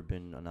that never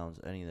been announced,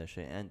 any of that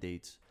shit, and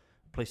dates.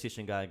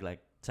 PlayStation got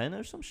like 10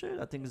 or some shit.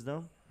 I think it's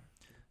done.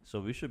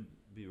 So we should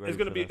be ready. It's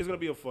gonna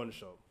be a fun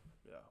show.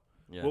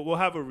 Yeah. We'll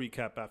have a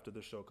recap after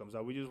the show comes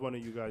out. We just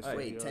wanted you guys to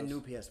Wait, hear 10 us. new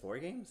PS4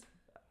 games?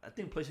 I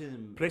think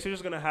PlayStation.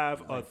 PlayStation's gonna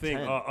have a Like thing,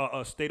 10.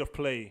 a state of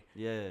play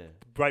Yeah.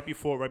 right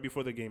before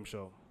the game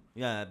show.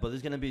 Yeah, but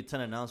there's gonna be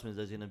 10 announcements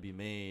that's gonna be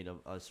made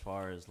as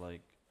far as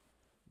like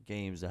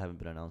games that haven't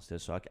been announced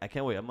yet. So I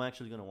can't wait. I'm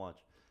actually gonna watch.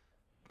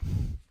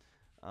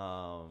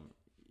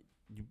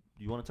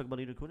 You want to talk about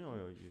Ni no Kuni or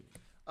you?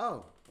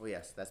 Oh, well,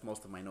 yes, that's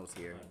most of my notes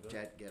here.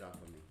 Jet, get off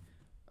of me.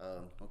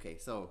 Okay,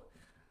 so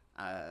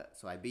I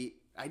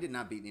did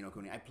not beat Ni no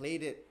Kuni. I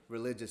played it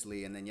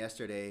religiously, and then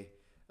yesterday,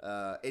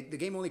 the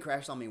game only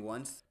crashed on me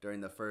once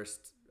during the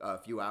first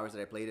few hours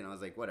that I played it, and I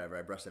was like, whatever,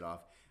 I brushed it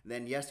off.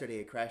 Then yesterday,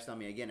 it crashed on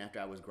me again after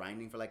I was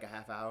grinding for like a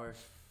half hour,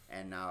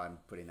 and now I'm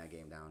putting that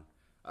game down.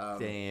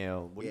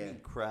 Damn. What do you yeah.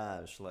 mean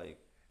crash?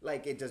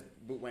 Like, it just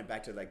went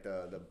back to like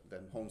the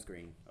home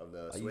screen of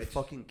the Are Switch. you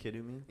fucking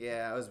kidding me?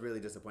 Yeah, I was really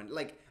disappointed.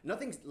 Like,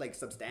 nothing like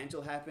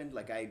substantial happened.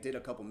 Like, I did a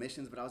couple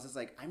missions, but I was just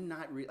like, I'm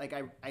not like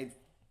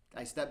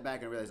I stepped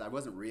back and realized I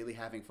wasn't really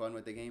having fun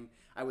with the game.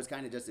 I was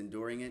kind of just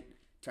enduring it,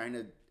 trying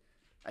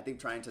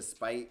to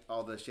spite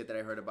all the shit that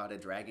I heard about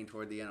it dragging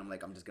toward the end. I'm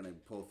like, I'm just gonna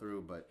pull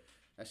through, but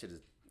that shit is,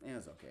 it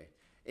was okay.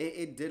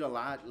 It did a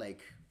lot.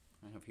 Like,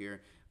 I have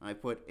here, I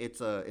put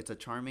it's a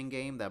charming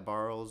game that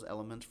borrows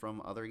elements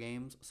from other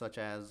games, such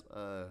as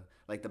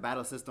like the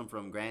battle system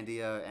from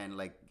Grandia, and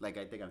like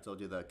I think I've told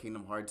you, the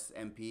Kingdom Hearts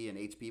MP and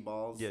HP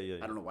balls. Yeah.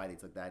 I don't know why they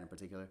took that in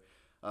particular.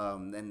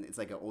 Then it's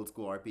like an old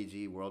school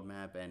RPG world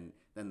map, and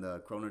then the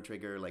Chrono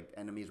Trigger, like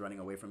enemies running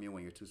away from you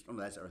when you're too strong.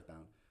 That's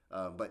Earthbound.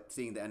 But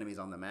seeing the enemies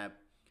on the map,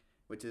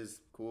 which is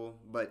cool,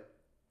 but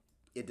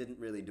it didn't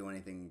really do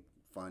anything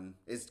fun.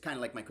 It's kind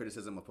of like my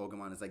criticism of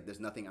Pokemon. It's like there's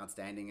nothing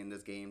outstanding in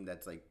this game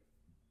that's like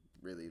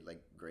really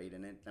like great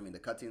in it. I mean, the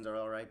cutscenes are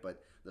all right,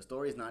 but the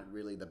story is not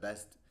really the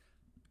best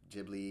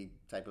Ghibli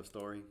type of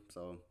story.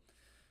 So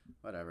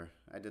whatever,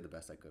 I did the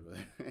best I could with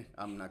it.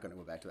 I'm not gonna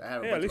go back to it. I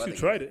have a Yeah, bunch at least of you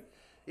other tried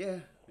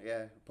games. it.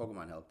 Yeah,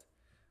 Pokemon helped.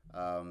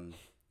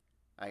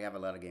 I have a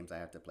lot of games I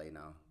have to play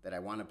now that I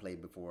want to play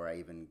before I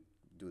even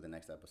do the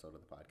next episode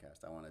of the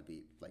podcast. I want to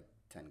beat like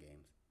 10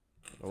 games.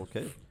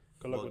 Okay.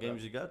 Good luck What with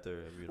games that. you got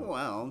there?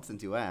 Well,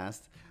 since you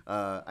asked,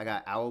 I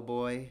got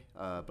Owlboy,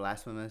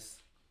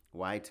 Blasphemous,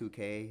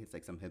 Y2K. It's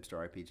like some hipster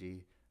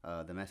RPG.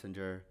 The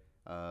Messenger,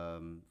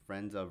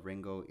 Friends of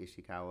Ringo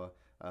Ishikawa,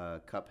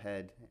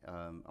 Cuphead.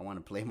 I want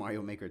to play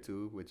Mario Maker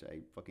 2, which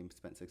I fucking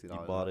spent $60 You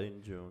on. bought it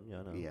in June. Yeah,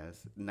 I know.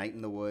 Yes, Night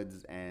in the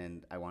Woods,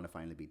 and I want to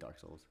finally beat Dark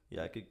Souls.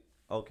 Yeah, I could.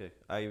 Okay,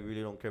 I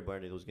really don't care about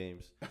any of those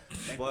games,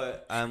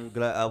 but I'm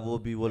glad I will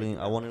be willing.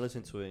 I want to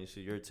listen to it and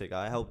see your take.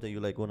 I hope that you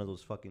like one of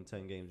those fucking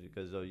 10 games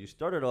because you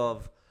started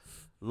off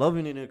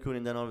loving Ni no Kuni,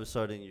 and then all of a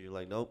sudden you're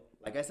like, nope.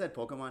 Like I said,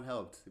 Pokemon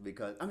helped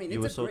because I mean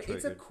You were it's so it's a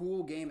triggered.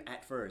 cool game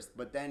at first,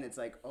 but then it's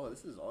like, oh,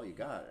 this is all you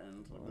got,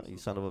 and it's like, You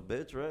son of a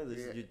bitch, right?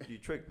 Yeah. You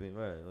tricked me,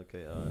 right?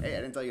 Okay. hey,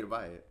 I didn't tell you to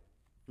buy it.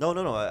 No.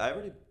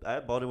 I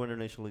bought it when it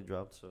initially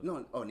dropped. So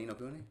No, Ni no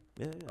Kuni.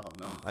 yeah. Oh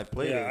no, I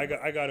played Yeah, it.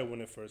 I got it when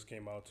it first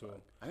came out too.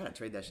 I gotta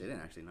trade that shit in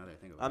actually. Now that I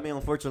think I about it. mean,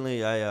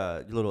 unfortunately,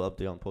 a little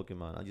update on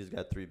Pokemon. I just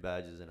got 3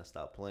 badges and I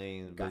stopped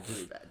playing. Got But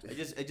three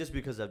badges. It's just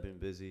because I've been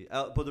busy.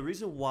 But the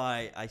reason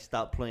why I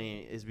stopped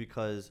playing is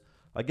because,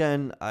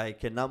 again, I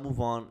cannot move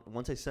on.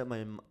 Once I set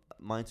my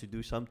mind to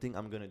do something,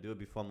 I'm gonna do it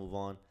before I move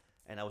on.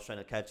 And I was trying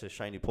to catch a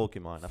shiny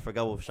Pokemon. I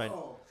forgot what shiny.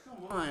 Oh,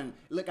 come on.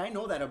 Look, I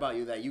know that about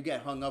you, that you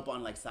get hung up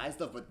on like size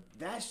stuff, but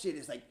that shit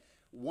is like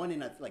 1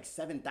 in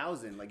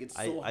 7,000. Like it's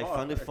so I hard.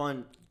 found it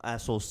fun.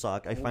 Asshole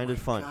sock. I Oh find it my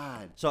fun.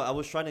 God. So I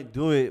was trying to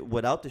do it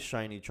without the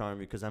shiny charm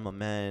because I'm a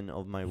man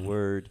of my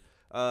word.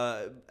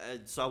 And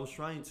so I was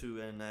trying to,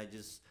 and I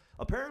just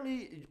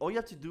apparently all you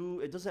have to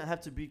do. It doesn't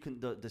have to be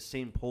the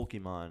same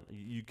Pokemon.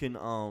 You can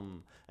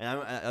and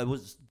I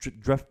was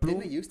Drefbloom.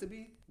 Didn't it used to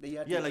be that you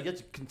had Yeah, to, like you have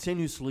to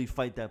continuously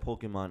fight that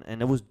Pokemon,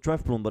 and it was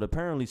Drefbloom. But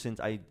apparently, since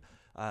I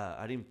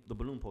didn't the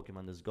balloon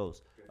Pokemon, this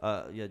ghost.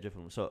 Yeah,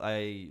 Drefbloom. So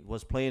I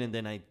was playing, and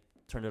then I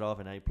turned it off,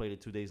 and I played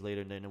it 2 days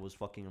later, and then it was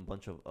fucking a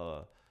bunch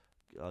of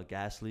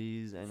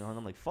Ghastlies, and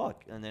I'm like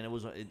fuck, and then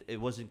it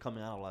wasn't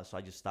coming out a lot, so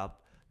I just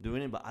stopped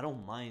doing it. But I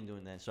don't mind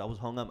doing that, so I was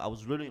hung up. I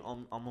was literally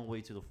on my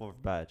way to the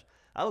 4th badge.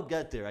 I'll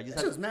get there. I just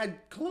that had shit's mad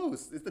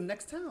close. It's the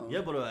next town.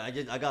 yeah, but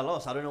I got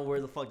lost. I don't know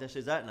where the fuck that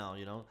shit's at now,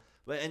 you know.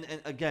 But and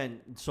again,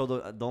 so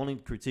the only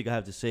critique I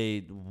have to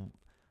say,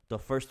 the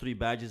first 3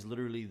 badges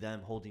literally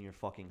them holding your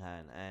fucking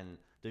hand, and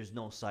there's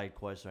no side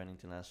quests or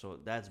anything like that. So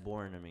that's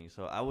boring to me.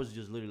 So I was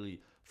just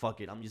literally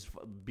fuck it. I'm just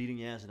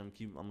beating ass, and I'm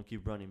gonna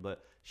keep running.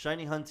 But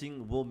shiny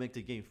hunting will make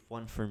the game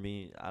fun for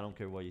me. I don't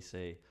care what you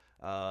say.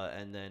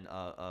 And then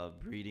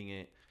breeding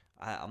it.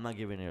 I'm not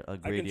giving it a I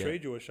grade can yet.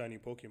 trade you a shiny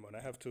Pokemon.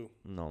 I have 2.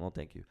 No,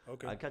 thank you.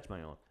 Okay. I catch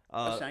my own.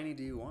 What shiny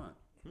do you want?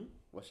 Hmm?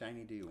 What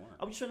shiny do you want?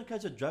 I'm just trying to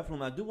catch a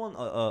Drefloom. I do want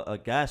a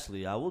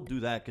Ghastly. I will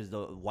do that because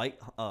the white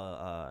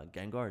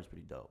Gengar is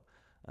pretty dope.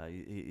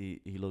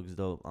 He looks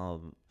dope.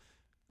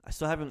 I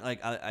still haven't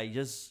like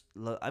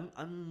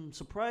I'm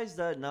surprised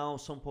that now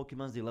some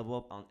Pokemons they level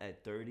up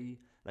at 30,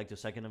 like the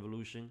second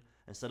evolution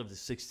instead of the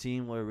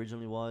 16 where it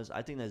originally was.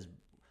 I think that's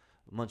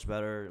much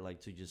better. Like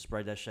to just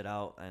spread that shit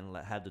out and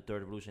have the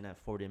 3rd evolution at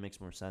 40. It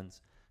makes more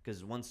sense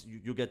because once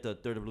you get the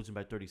 3rd evolution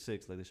by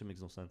 36, like this shit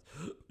makes no sense.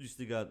 You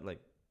still got like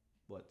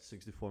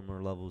 64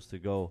 more levels to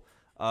go.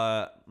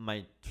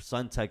 My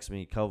son texted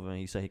me, Kelvin.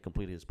 He said he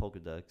completed his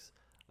Pokedex.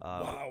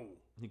 Wow.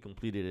 He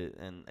completed it,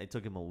 and it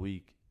took him a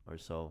week. or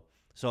so.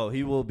 So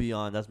he will be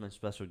on. That's my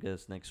special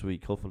guest next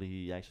week. Hopefully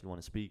he actually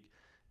want to speak.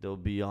 They'll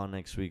be on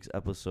next week's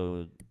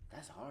episode.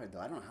 That's hard though.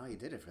 I don't know how he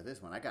did it for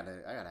this one. I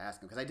gotta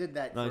ask him because I did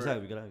that. No, for,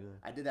 exactly. We gotta.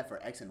 I did that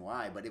for X and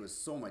Y, but it was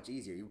so much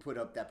easier. You put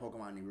up that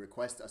Pokemon and you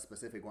request a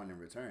specific one in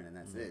return, and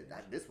that's it.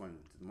 This one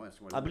is much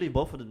more. I believe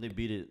both of them they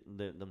beat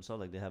it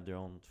themselves. Like they have their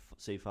own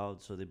safe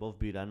out, so they both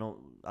beat it. I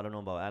don't know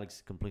about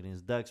Alex completing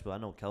his decks, but I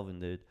know Kelvin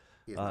did.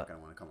 He's not gonna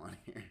want to come on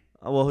here.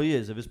 Well, he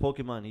is. If it's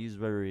Pokemon, he's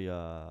very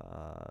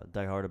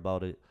diehard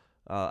about it.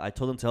 I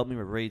told him to help me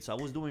with raids. I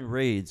was doing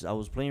raids. I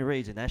was playing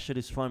raids, and that shit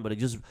is fun. But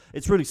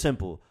it's really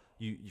simple.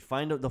 You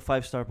find out the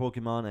 5-star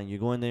Pokemon, and you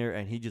go in there,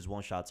 and he just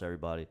one-shots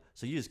everybody.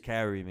 So you just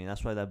carry me.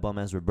 That's why that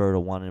bum-ass Roberto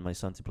wanted my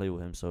son to play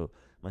with him, so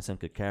my son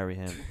could carry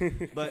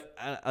him. But,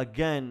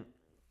 again,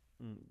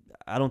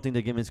 I don't think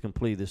the game is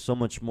complete. There's so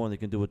much more they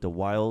can do with the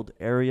wild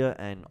area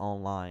and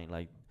online.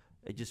 Like,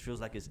 it just feels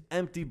like it's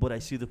empty, but I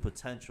see the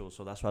potential,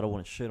 so that's why I don't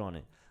want to shit on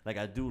it. Like,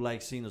 I do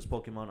like seeing those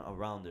Pokemon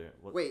around there.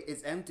 Wait,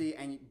 it's empty,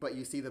 but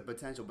you see the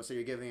potential. But so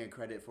you're giving it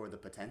credit for the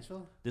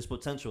potential? There's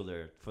potential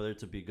there for there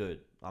to be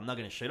good. I'm not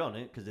gonna shit on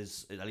it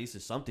because at least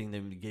it's something.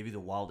 They gave you the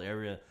wild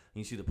area and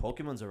you see the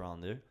Pokemons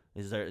around there.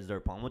 Is there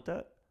a problem with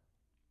that?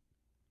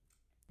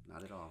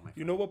 Not at all. My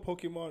You know what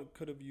Pokemon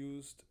could have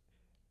used?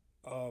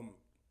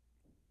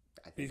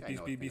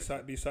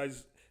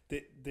 Besides,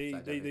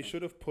 they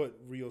should have put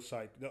real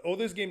side. All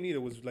this game needed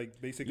was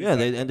like basically. Yeah,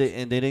 they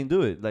didn't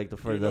do it like the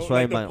first. That's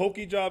why the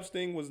Pokejobs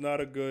thing was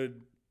not a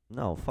good.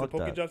 No, fuck the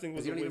that. Pokejobs thing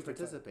was. You don't even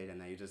participate in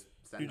that. You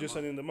just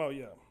sending them out.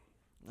 Yeah.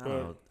 I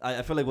don't know.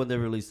 I feel like when they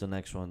release the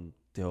next one,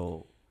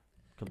 they'll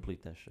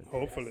complete that shit.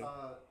 Hopefully.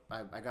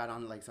 I got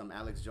on like some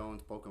Alex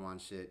Jones Pokemon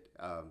shit.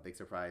 Big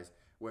surprise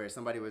where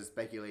somebody was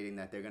speculating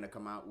that they're gonna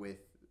come out with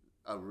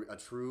a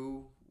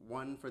true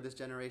one for this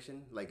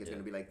generation. Like it's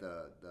gonna be like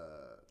the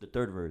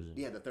third version.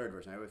 Yeah, the third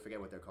version. I always forget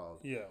what they're called.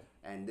 Yeah.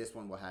 And this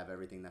one will have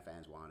everything that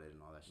fans wanted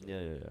and all that shit.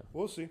 Yeah.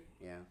 We'll see.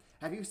 Yeah.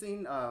 Have you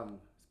seen?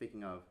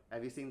 Speaking of,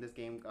 have you seen this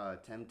game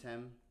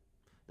Temtem?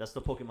 That's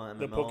the Pokemon MMO.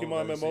 The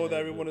Pokemon MMO that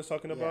everyone is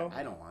talking about.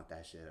 I don't want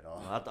that shit at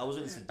all. I was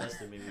gonna suggest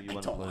that maybe you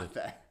want to I don't play want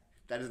that.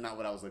 That is not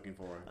what I was looking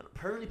for.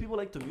 Apparently, people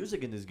like the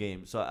music in this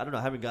game, so I don't know.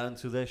 I haven't gotten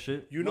to that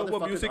shit. You know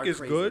what music is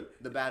good?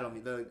 The battle,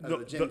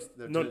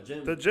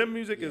 the gym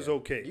music is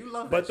okay. You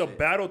love but that the shit.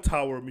 battle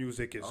tower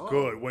music is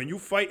good. When you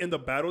fight in the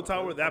battle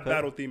tower, that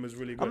battle theme is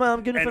really good.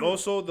 And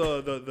also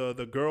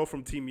the girl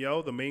from Team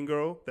Yell, the main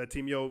girl that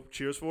Team Yell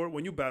cheers for.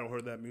 When you battle her,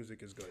 that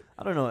music is good.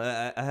 I don't know.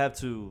 I have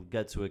to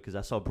get to it because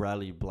I saw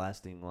Bradley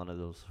blasting one of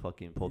those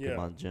fucking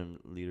Pokemon gym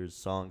leaders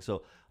songs.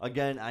 So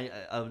again, I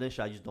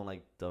initially I just don't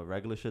like the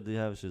regular shit they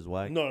have. It's just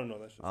whack. No,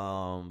 that's just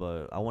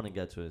but I want to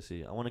get to it.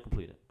 See, I want to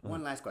complete it.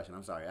 One last question.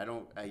 I'm sorry. I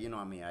don't. You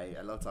know me.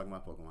 I love talking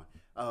about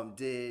Pokemon.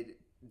 Did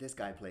this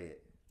guy play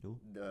it? Who?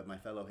 My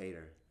fellow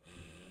hater,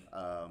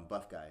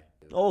 buff guy.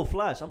 Oh,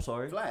 Flash. I'm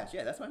sorry. Flash.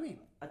 Yeah, that's what I mean.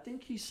 I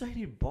think he said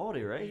he bought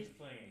it, right? He's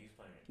playing it.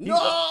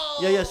 No.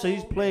 Yeah. So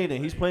he's playing it.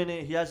 He's playing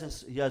it. He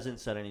hasn't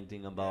said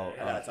anything about.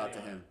 I gotta talk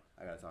to him.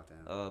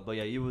 But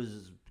yeah, he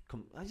was.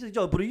 I said,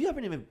 yo, but you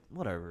haven't even.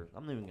 Whatever.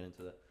 I'm not even getting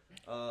into that.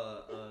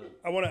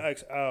 I want to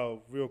ask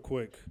Al real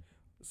quick,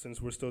 since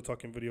we're still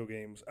talking video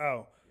games.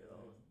 Al,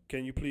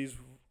 can you please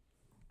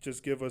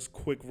just give us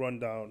quick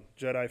rundown?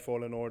 Jedi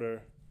Fallen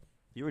Order.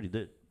 You already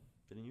did,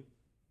 didn't you?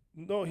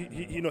 No,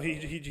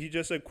 he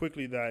just said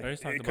quickly that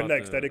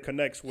it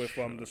connects with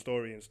the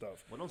story and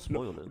stuff. Well, don't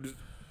spoil it.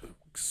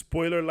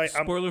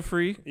 Spoiler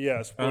free.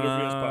 Yeah, spoiler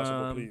free as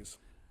possible, please.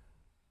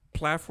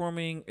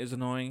 Platforming is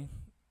annoying.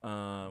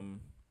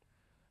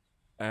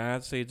 I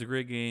have to say it's a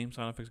great game.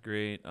 Sound effects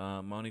great.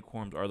 Monty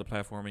Corms are the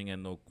platforming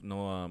and no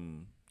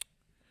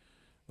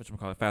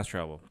whatchamacallit, fast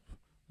travel.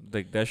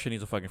 Like that shit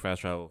needs a fucking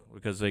fast travel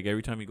because like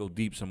every time you go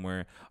deep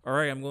somewhere, all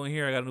right, I'm going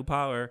here. I got a new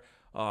power.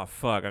 Oh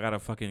fuck, I gotta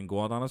fucking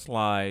go out on a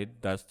slide.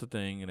 That's the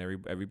thing, and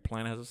every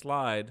planet has a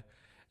slide,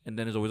 and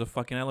then there's always a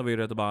fucking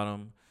elevator at the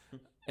bottom,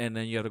 and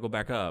then you have to go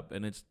back up.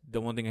 And it's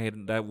the one thing I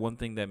hate. That one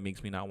thing that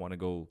makes me not want to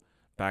go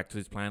back to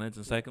these planets.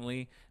 And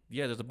secondly,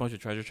 yeah, there's a bunch of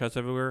treasure chests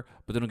everywhere,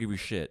 but they don't give you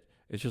shit.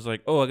 It's just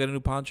like, oh, I got a new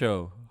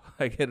poncho.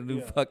 I get a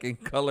new fucking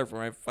color for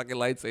my fucking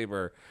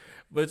lightsaber.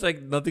 But it's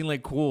like nothing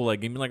like cool.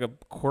 Like give me like a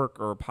quirk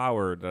or a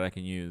power that I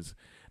can use.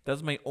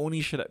 That's my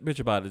only bitch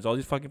about it. Is all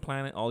these fucking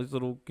planet, all these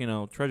little,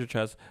 treasure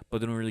chests, but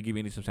they don't really give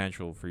you any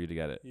substantial for you to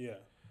get it. Yeah.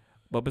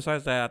 But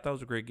besides that, I thought it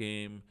was a great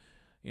game.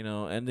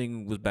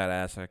 Ending was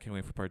badass. I can't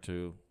wait for part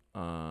 2.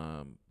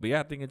 But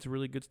yeah, I think it's a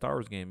really good Star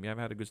Wars game. We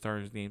haven't had a good Star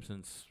Wars game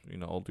since,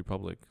 Old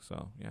Republic.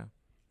 So yeah.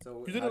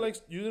 So you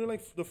didn't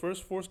like the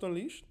first Force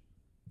Unleashed?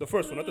 The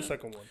first one, not the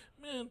second one.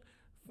 Man,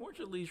 Force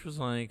Unleashed was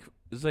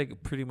it's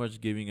like pretty much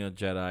giving a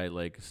Jedi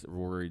like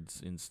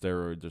roids in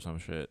steroids or some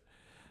shit.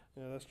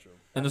 Yeah, that's true.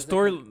 And the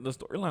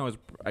storyline was,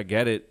 I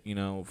get it,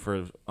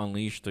 for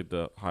Unleashed, like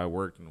how it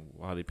worked and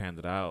how they panned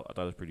it out. I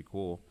thought it was pretty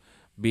cool.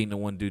 Being the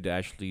one dude that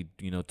actually,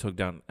 took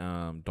down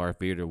Darth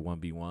Vader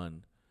 1v1.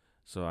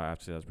 So I have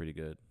to say that's pretty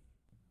good.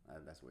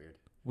 That's weird.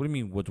 What do you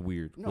mean? What's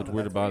weird? No, What's no,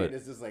 weird that's about weird. it?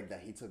 It's just like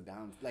that he took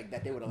down, like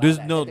that they would allow There's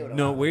that. no, that they would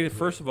no. allow Wait. that.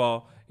 First of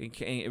all, if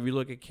you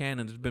look at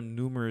canon, there's been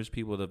numerous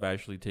people that have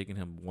actually taken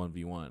him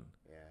 1v1.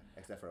 Yeah,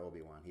 except for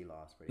Obi-Wan, he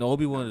lost. No,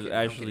 Obi-Wan I'm is kidding,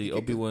 I'm actually- kidding. He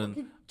kicked his Obi-Wan-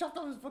 fucking- chopped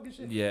off his fucking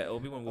shit. Yeah,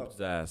 Obi-Wan whooped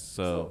his ass.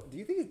 So, do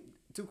you think?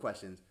 Two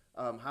questions.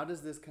 How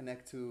does this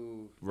connect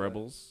to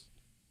Rebels.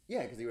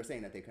 Yeah, because you were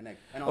saying that they connect.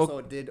 And Oh.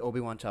 also, did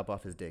Obi-Wan chop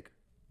off his dick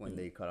when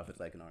they cut off his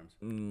leg and arms?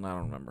 I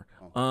don't remember.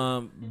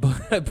 Oh.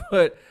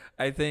 But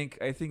I think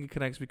it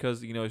connects because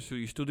so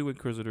you still do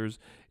Inquisitors.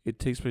 It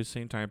takes place the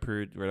same time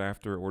period right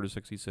after Order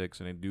 66,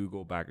 and I do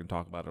go back and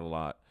talk about it a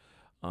lot.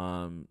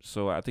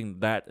 So I think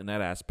that in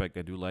that aspect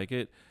I do like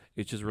it.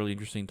 It's just really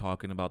interesting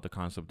talking about the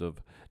concept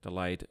of the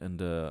light and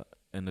the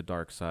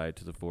dark side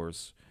to the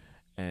Force,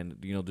 and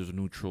there's a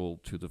neutral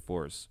to the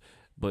Force,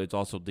 but it's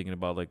also thinking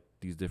about like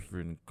these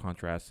different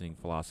contrasting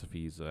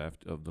philosophies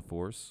of the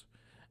Force.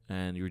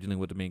 And you're dealing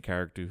with the main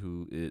character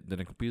who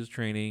didn't complete his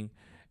training,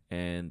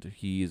 and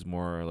he is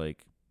more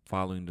like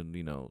following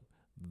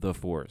the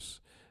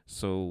Force.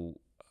 So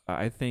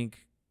I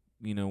think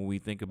we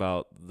think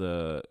about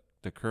the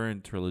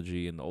current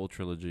trilogy and the old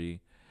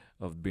trilogy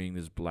of being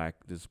this black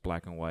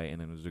and white,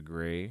 and then there's a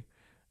gray.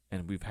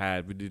 And we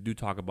do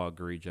talk about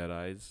gray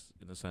Jedis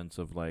in the sense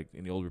of like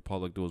in the Old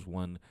Republic there was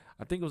one,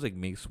 I think it was like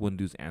Mace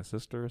Windu's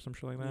ancestor or some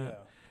shit like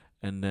that.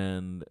 Yeah. And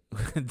then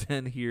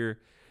then here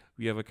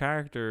we have a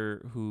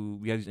character who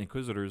we have these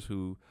Inquisitors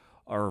who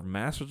are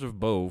masters of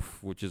both,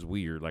 which is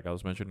weird, like I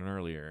was mentioning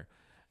earlier.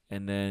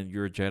 And then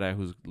you're a Jedi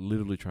who's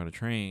literally trying to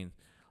train.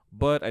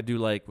 But I do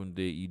like when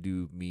you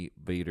do meet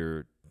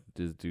Vader,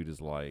 this dude is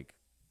like,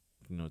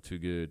 too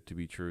good to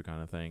be true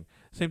kind of thing.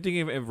 Same thing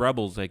in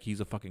Rebels, like he's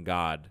a fucking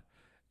god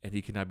and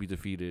he cannot be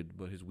defeated,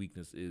 but his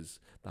weakness is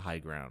the high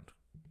ground.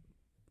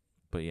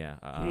 But yeah,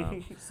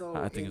 So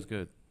I think it's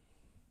good.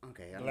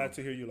 Okay, I don't Glad know.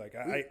 to hear you. Like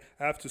I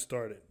have to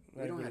start it.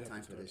 We don't have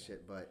time for this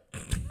shit, but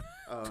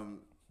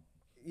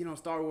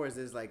Star Wars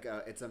is like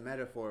it's a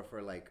metaphor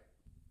for like,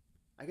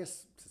 I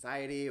guess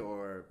society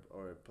or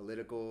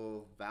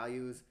political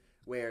values,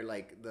 where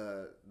like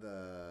the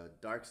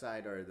dark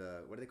side or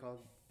the what are they called?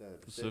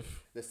 The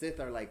Sith. The Sith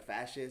are like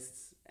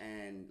fascists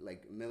and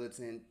like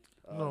militant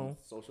No.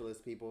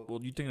 socialist people. Well,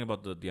 you're thinking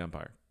about the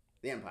Empire.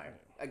 The Empire,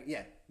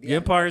 yeah. The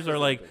Empires are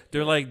like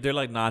specifically. they're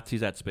like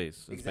Nazis at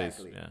space. In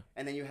Exactly. Space, yeah.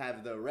 And then you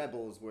have the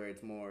rebels where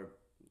it's more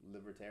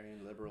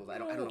libertarian, liberals. I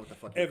don't know what the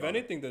fuck. you If call it.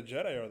 anything, the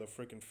Jedi are the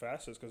freaking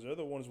fastest because they're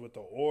the ones with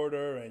the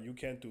order, and you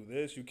can't do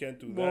this, you can't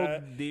do Well,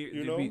 that.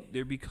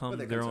 they become But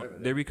they're their own.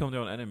 conservative. They become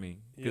their own enemy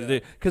because Yeah.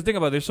 because think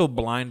about it, they're so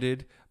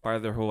blinded by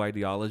their whole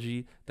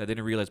ideology that they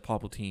didn't realize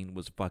Palpatine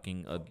was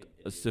fucking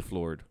a Sith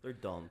Lord. They're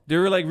dumb. They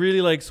were like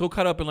really like so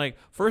caught up in like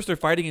first they're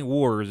fighting in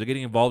wars, they're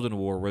getting involved in a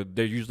war where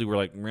they usually were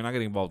like we're not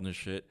getting involved in this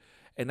shit.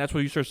 And that's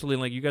where you start feeling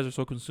like you guys are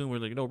so consumed. We're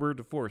like, we're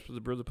the Force,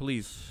 we're the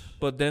police.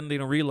 But then they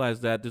don't realize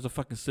that there's a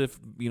fucking Sith,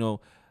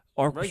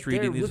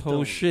 orchestrating this with whole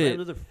them, shit. right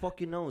under their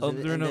fucking nose. Oh, And,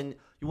 they're and no- then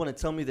you want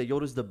to tell me that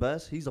Yoda's the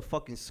best? He's a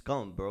fucking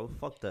scum, bro.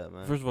 Fuck that,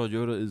 man. First of all,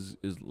 Yoda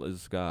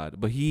is God,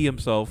 but he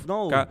himself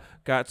No.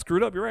 got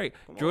screwed up. You're right.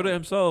 Come Yoda on.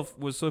 himself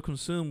was so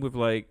consumed with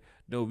like,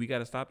 no, we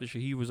gotta stop this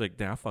shit. He was like,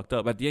 damn, I fucked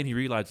up. At the end, he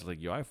realizes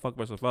like, yo, I fucked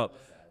myself up,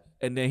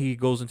 and then he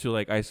goes into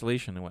like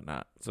isolation and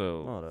whatnot.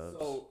 So No, that's-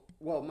 So,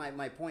 well,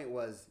 my point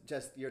was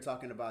just you're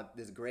talking about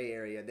this gray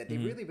area that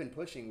they've really been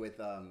pushing with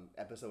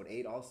episode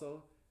 8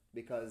 also,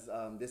 because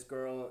this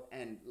girl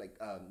and like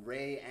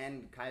Rey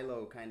and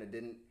Kylo kind of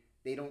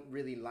they don't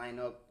really line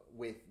up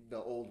with the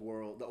old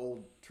world, the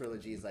old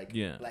trilogies like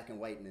Yeah. black and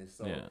whiteness.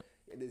 So Yeah.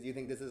 do you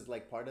think this is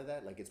like part of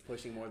that? Like it's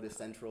pushing more of this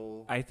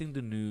central. I think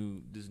this new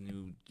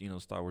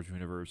Star Wars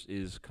universe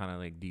is kind of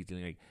like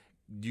detailing like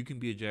you can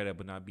be a Jedi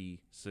but not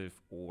be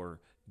Sith or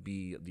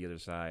be the other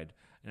side.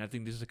 And I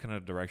think this is the kind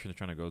of direction they're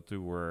trying to go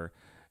through where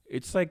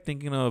it's like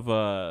thinking of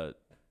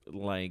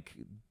like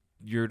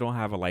you don't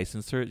have a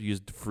licenser, you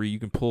just free, you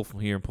can pull from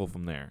here and pull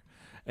from there.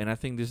 And I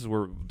think this is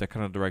where that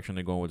kind of direction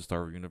they're going with the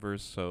Star Wars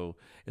universe. So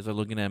it's like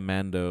looking at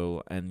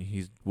Mando and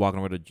he's walking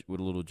around with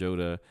a little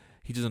Yoda.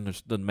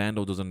 The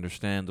Mando doesn't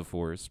understand the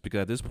Force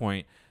because at this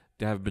point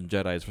they haven't been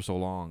Jedis for so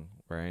long,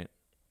 right?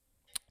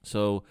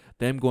 So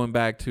them going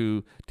back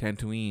to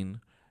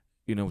Tatooine,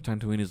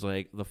 Tatooine is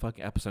like the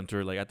fucking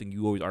epicenter. Like I think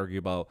you always argue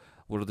about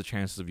what are the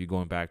chances of you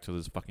going back to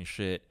this fucking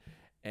shit,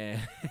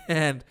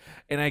 and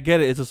I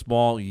get it. It's a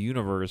small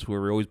universe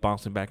where we're always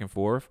bouncing back and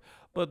forth.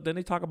 But then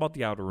they talk about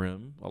the Outer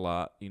Rim a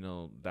lot.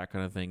 That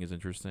kind of thing is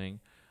interesting.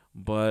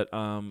 But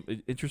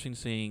it's interesting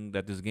seeing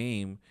that this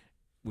game,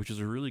 which is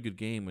a really good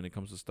game when it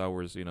comes to Star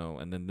Wars,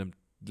 and then them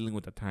dealing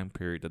with the time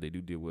period that they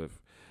do deal with.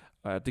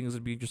 I think it's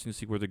gonna be interesting to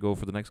see where they go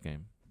for the next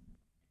game.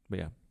 But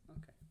yeah.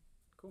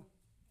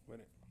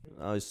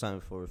 Now it's time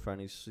for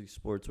Fantasy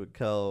Sports with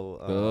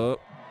Kel.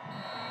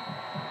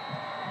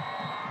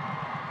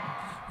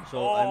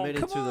 So I made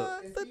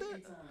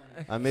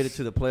it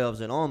to the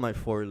playoffs in all my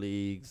 4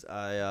 leagues.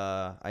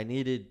 I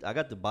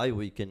got the bye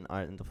week in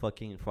the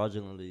fucking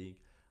fraudulent league.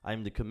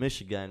 I'm the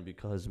commish again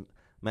because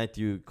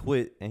Matthew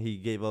quit and he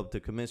gave up the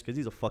commish because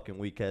he's a fucking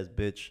weak ass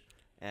bitch.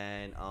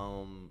 And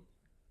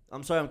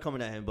I'm sorry I'm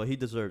coming at him, but he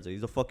deserves it.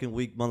 He's a fucking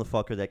weak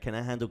motherfucker that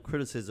cannot handle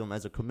criticism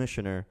as a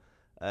commissioner,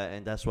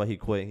 and that's why he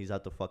quit. He's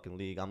out the fucking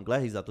league. I'm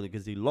glad he's out the league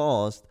because he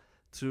lost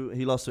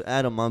to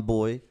Adam, my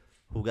boy,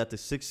 who got the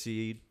 6th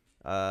seed.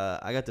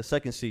 I got the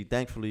 2nd seed,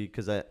 thankfully,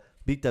 because I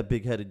beat that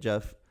big-headed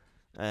Jeff.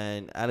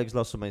 And Alex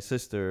lost to my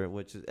sister,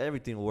 which is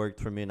everything worked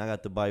for me, and I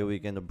got the bye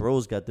week, and the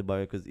bros got the bye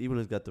week because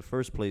Evil's got the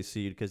 1st place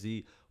seed because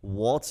he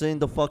waltzed in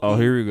the fucking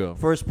here we go.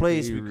 1st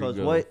place Here we because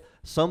go. what?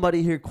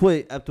 Somebody here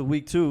quit after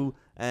week 2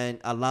 and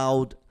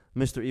allowed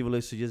Mr.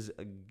 Evilix to just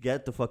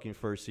get the fucking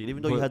 1st seed,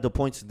 even though you But- had the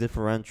points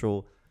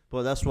differential.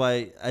 But that's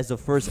why, as the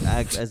first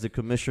act, as the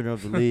commissioner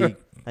of the league,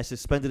 I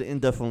suspended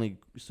indefinitely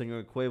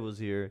Senor Cuevas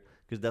here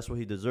because that's what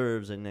he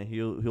deserves, and then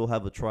he'll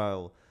have a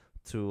trial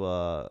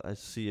to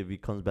see if he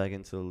comes back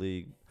into the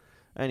league.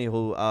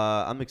 Anywho,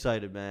 I'm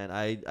excited, man.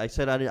 I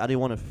said I didn't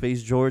want to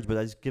face George, but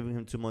I was giving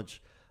him too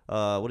much.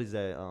 What is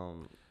that?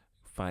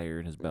 Fire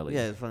in his belly.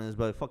 Yeah, it's funny as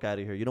but fuck out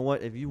of here. You know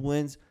what? If he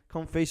wins,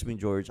 come face me,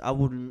 George. I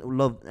wouldn't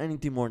love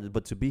anything more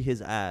but to be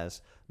his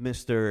ass,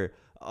 Mister.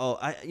 Oh,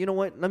 you know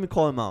what? Let me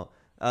call him out.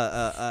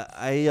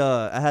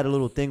 I had a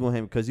little thing with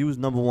him because he was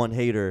 #1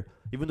 hater.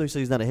 Even though he said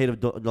he's not a hater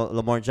of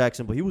Lamar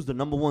Jackson, but he was the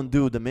 #1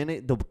 dude. The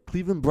minute the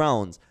Cleveland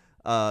Browns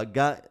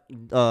got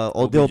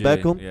Odell OBJ,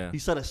 Beckham, yeah. he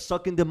started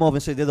sucking them off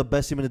and said they're the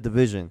best team in the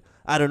division.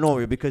 I don't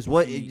know because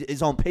what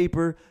is on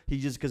paper, he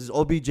just because it's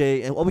OBJ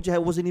and OBJ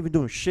wasn't even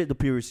doing shit the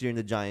previous year in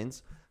the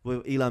Giants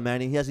with Eli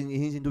Manning. He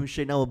isn't doing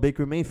shit now with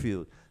Baker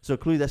Mayfield. So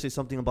clearly that says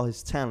something about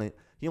his talent.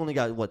 He only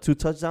got 2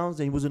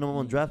 touchdowns and he was the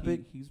 #1 draft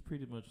pick. He's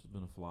pretty much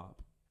been a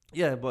flop.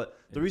 Yeah, but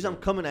the reason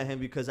I'm coming at him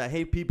because I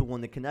hate people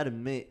when they cannot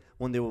admit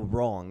when they were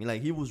wrong.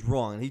 Like he was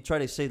wrong, and he tried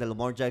to say that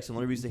Lamar Jackson, the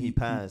only reason he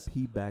passed.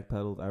 He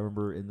backpedaled. I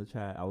remember in the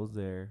chat, I was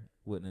there,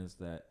 witnessed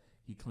that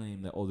he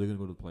claimed that they're gonna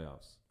go to the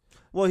playoffs.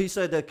 Well, he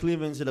said that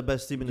Cleveland's the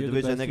best team in the You're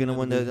division. They're best gonna team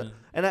win in the. division.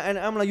 And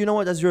I'm like, you know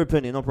what? That's your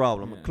opinion, no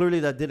problem. Yeah. Clearly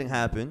that didn't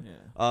happen.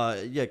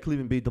 Yeah.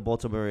 Cleveland beat the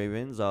Baltimore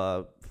Ravens,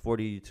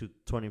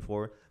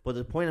 40-24. But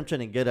the point I'm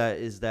trying to get at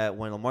is that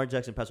when Lamar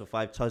Jackson passed with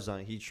 5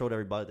 touchdowns, he showed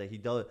everybody that he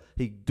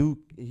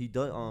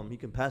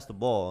can pass the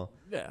ball.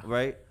 Yeah.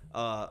 Right.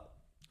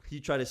 He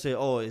tried to say,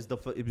 oh, it's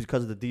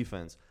because of the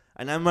defense.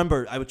 And I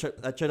remember I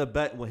tried to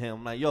bet with him.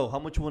 I'm like, yo, how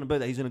much you want to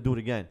bet that he's gonna do it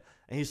again?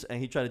 And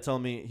he tried to tell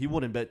me he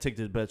wouldn't take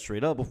this bet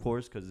straight up, of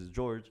course, because it's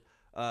George.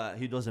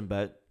 He doesn't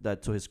bet.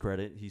 That to his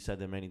credit, he said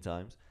that many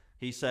times.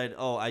 He said,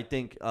 "Oh, I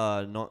think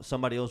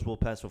somebody else will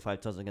pass for 5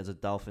 touchdowns against the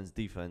Dolphins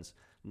defense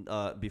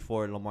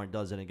before Lamar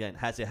does it again."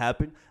 Has it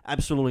happened?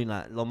 Absolutely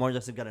not. Lamar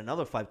Jackson got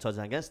another 5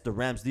 touchdowns against the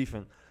Rams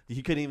defense.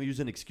 He couldn't even use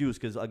an excuse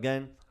because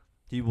again,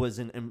 he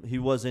wasn't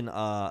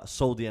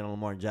sold in on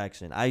Lamar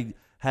Jackson. I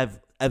have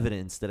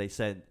evidence that I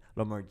said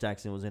Lamar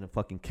Jackson was going to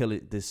fucking kill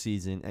it this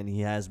season, and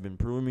he has been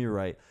proving me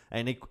right.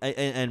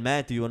 And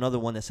Matthew, another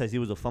one that says he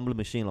was a fumbling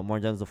machine. Lamar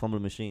Jackson's a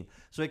fumbling machine.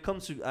 So it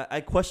comes to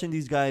I question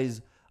these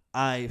guys'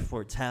 eye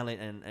for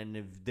talent, and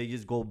if they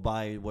just go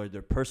by where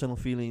their personal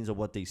feelings or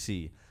what they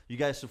see. You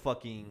guys should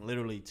fucking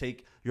literally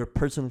take your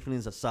personal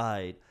feelings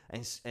aside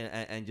and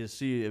just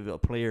see if a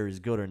player is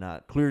good or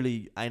not.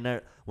 Clearly,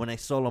 when I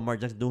saw Lamar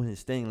Jackson doing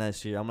his thing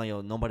last year, I'm like,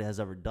 yo, nobody has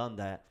ever done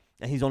that.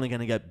 And he's only going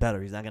to get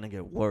better. He's not going to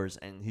get worse.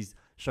 And he's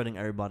shutting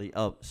everybody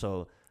up.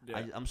 So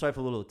Yeah. I'm sorry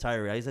for a little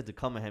tirade. I just had to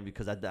come at him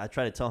because I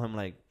tried to tell him,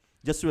 like,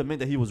 just to admit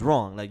that he was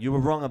wrong. Like, you were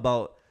wrong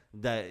about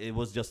that it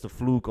was just a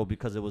fluke or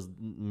because it was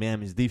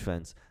Miami's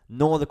defense.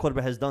 No other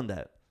quarterback has done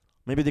that.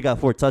 Maybe they got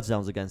 4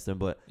 touchdowns against them,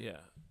 but Yeah,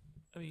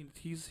 I mean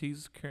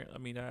he's current. I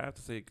mean I have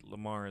to say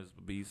Lamar is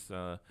a beast.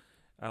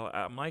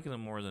 I'm liking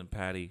him more than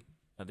Patty.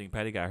 I think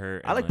Patty got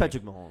hurt. I like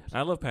Patrick Mahomes.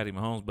 I love Patty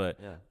Mahomes, but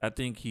Yeah. I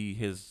think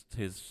his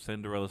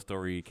Cinderella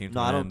story came to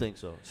No, an I don't end. think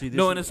so. See, this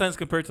No, is- in a sense,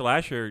 compared to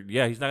last year,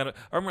 yeah, he's not gonna.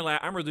 I remember,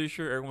 I'm really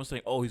sure everyone was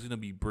saying, "Oh, he's gonna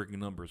be breaking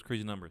numbers,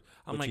 crazy numbers."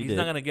 I'm Which like, he he's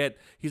not did. gonna get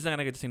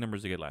the same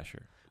numbers he get last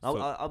year. So,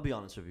 I'll be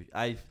honest with you.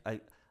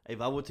 If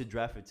I were to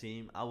draft a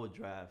team, I would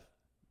draft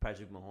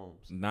Patrick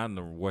Mahomes. not in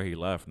the way he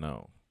left.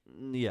 No,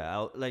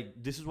 Yeah,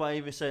 this is why I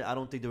even said I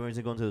don't think the Ravens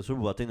are going to the Super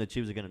Bowl. I think the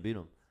Chiefs are going to beat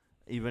them,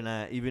 even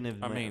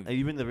if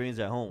even the Ravens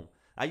at home.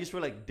 I just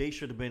feel like they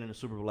should have been in the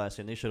Super Bowl last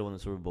year. And they should have won the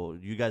Super Bowl.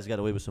 You guys got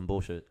away with some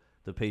bullshit,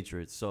 the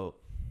Patriots. So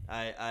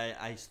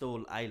I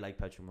still like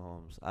Patrick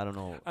Mahomes. I don't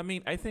know. I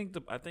mean, I think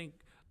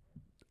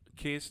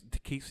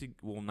Casey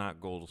will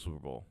not go to the Super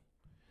Bowl.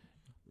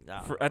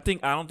 Nah. I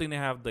don't think they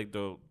have like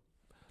the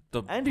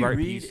Andy right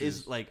Reid pieces.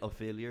 is like a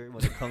failure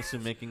when it comes to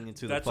making it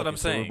to the That's what fucking I'm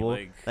saying, Super Bowl.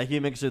 like- He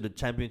makes it to the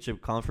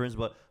championship conference,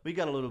 but we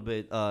got a little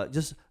bit.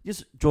 Just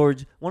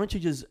George, why don't you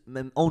just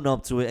own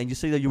up to it and you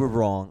say that you were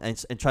wrong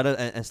and try to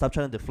and stop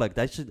trying to deflect.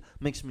 That shit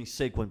makes me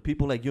sick when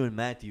people like you and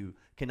Matthew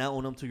cannot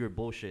own up to your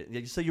bullshit.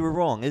 You say you were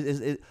wrong.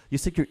 You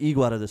stick your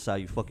ego out of the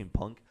side, you fucking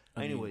punk.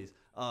 Anyways,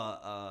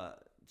 so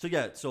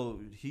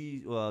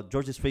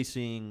George is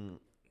facing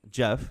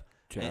Jeff.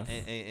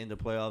 In the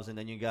playoffs, and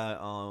then you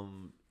got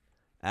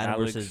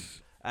Alex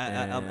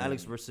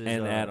versus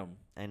Adam.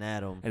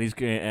 and he's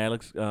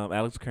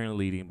Alex currently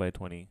leading by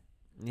 20.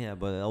 Yeah,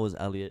 but that was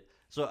Elliott.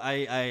 So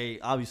I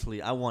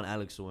obviously I want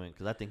Alex to win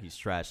because I think he's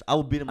trash. I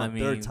will beat him a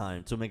third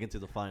time to make it to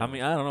the final. I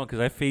mean, I don't know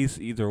because I face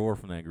either or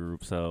from that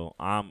group, so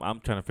I'm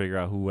trying to figure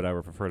out who would I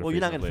would prefer to. Well, face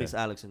you're not in gonna the face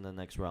Alex in the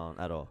next round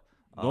at all.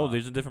 No,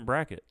 there's a different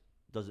bracket.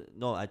 Does it?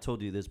 No, I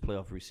told you there's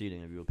playoff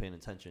reseeding if you were paying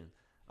attention.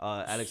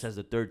 Alex has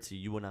the third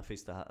seed. You will not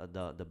face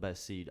the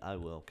best seed. I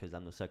will because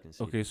I'm the second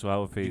seed. Okay, so I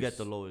would face. You get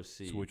the lowest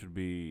seed. So which would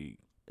be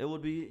It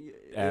would be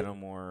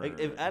Adam or. Like,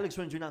 if Alex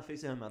wins, you're not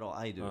facing him at all.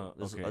 I do.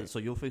 Okay. So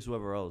you'll face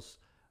whoever else.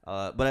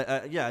 But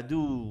I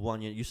do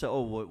want you. You said,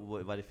 oh,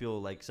 what if I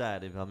feel like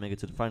sad if I make it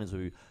to the finals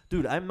with you,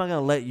 dude? I'm not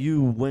gonna let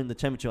you win the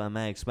championship at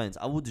my expense.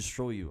 I will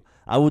destroy you.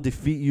 I will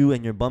defeat you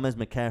and your bum ass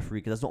McCaffrey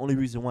because that's the only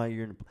reason why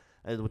you're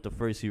with the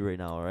first seed right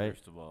now. All right.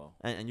 First of all,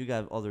 and you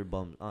got other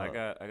bums. I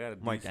got a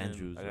Mark decent,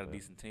 Andrews. I got a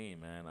decent team,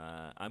 man.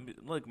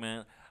 Look,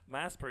 man. My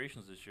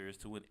aspirations this year is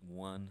to win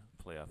one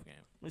playoff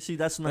game. See,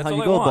 that's not That's how all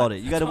you I go want. about it.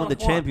 You got to That's win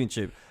the all I want.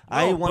 championship.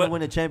 I want to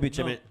win a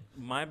championship. No,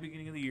 my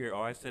beginning of the year,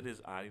 all I said is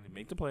I need to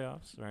make the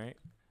playoffs, right,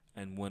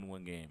 and win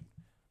one game.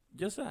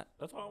 Just that.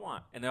 That's all I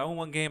want. And that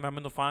one game, I'm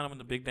in the final, I'm in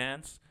the big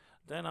dance.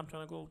 Then I'm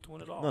trying to go to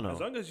win it all. No.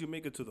 As long as you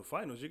make it to the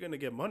finals, you're gonna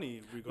get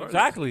money regardless.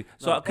 Exactly.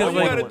 So, No, cause All you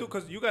like, gotta do,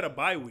 because you got a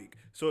bye week.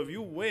 So if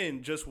you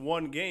win just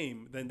one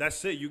game, then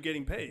that's it. You're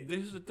getting paid. this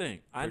is the thing.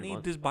 I Pretty need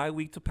much. this bye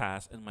week to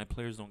pass, and my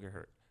players don't get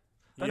hurt.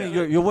 I Yeah.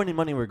 mean, you're winning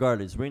money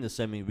regardless. We're in the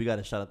semi. We got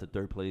to shout out to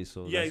third place.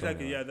 So Yeah, that's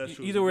exactly. only Yeah, that's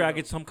true. Either way, You I know.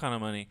 get some kind of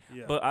money.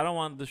 Yeah. But I don't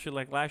want the shit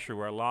like last year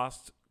where I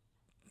lost,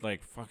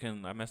 like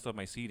fucking, I messed up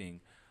my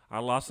seeding. I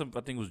lost him.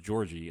 I think it was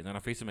Georgie, and then I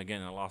faced him again,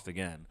 and I lost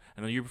again.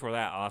 And the year before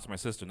that, I lost my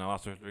sister, and I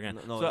lost her again.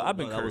 So I've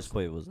been that was cursed.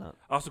 Quavo, was not.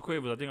 I lost to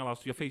Quavo. I think I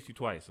lost. I faced you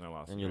twice, and I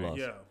lost. And you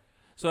lost. Yeah.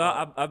 So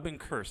I've been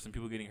cursed, and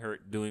people getting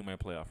hurt doing my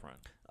playoff run.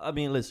 I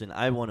mean, listen,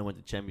 I want to win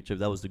the championship.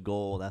 That was the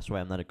goal. That's why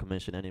I'm not a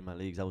commissioner in any of my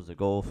leagues. That was the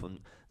goal from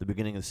the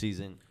beginning of the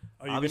season.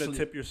 Are you Obviously- gonna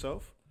tip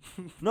yourself?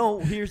 No,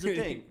 here's the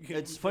thing.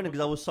 It's funny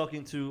because I was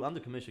talking to. I'm the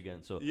commissioner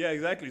again, so Yeah,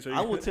 exactly. So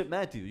I will tip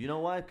Matthew. You know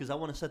why? Because I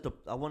want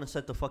to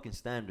set the fucking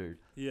standard.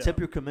 Yeah. Tip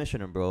your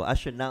commissioner, bro. I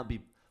should not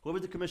be.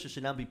 Whoever the commissioner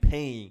should not be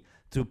paying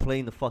to play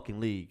in the fucking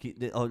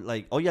league.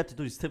 Like all you have to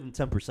do is tip him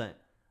 10%.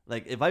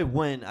 Like if I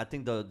win, I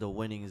think the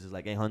winnings is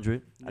like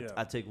 800. Yeah.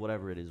 I take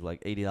whatever it is,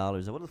 like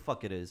 $80 or what the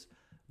fuck it is.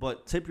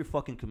 But tip your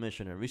fucking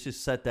commissioner. We should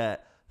set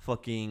that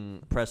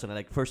fucking precedent.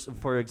 Like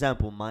for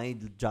example, my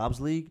jobs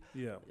league.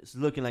 Yeah. It's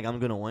looking like I'm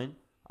gonna win.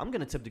 I'm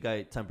gonna tip the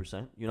guy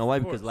 10%. You know why?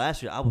 Of Because course.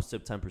 last year I was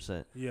tipped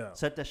 10%. Yeah.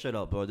 Set that shit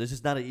up, bro. This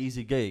is not an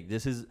easy gig.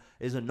 This is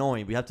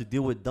annoying. We have to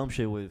deal with dumb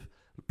shit with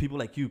people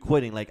like you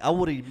quitting. Like I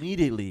would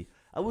immediately,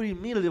 if I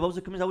was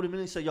a commissioner, I would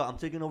immediately say, yo, I'm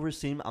taking over his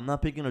team. I'm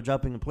not picking or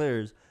dropping the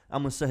players.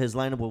 I'm gonna set his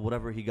lineup with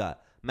whatever he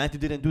got. Matthew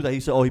didn't do that. He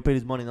said, oh, he paid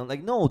his money. And I'm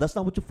like, no, that's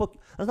not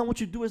what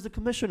you do as the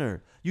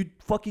commissioner. You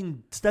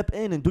fucking step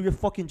in and do your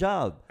fucking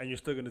job. And you're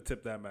still gonna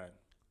tip that man.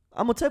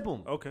 I'm gonna tip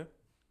him. Okay.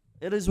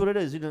 It is what it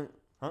is. You know,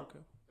 huh? Okay.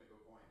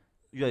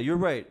 Yeah, you're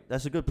right.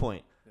 That's a good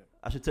point. Yeah.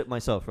 I should tip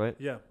myself, right?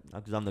 Yeah.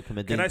 Because I'm the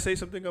committee. Can I say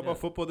something about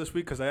Yeah. football this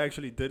week? Because I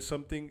actually did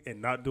something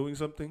and not doing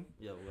something.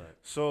 Yeah, right.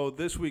 So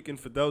this week in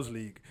Fidel's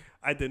league,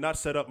 I did not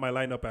set up my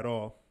lineup at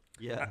all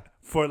Yeah.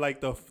 for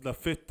like the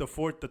fifth, the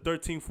fourth, the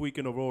 13th week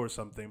in a row or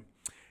something,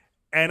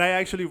 and I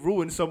actually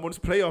ruined someone's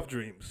playoff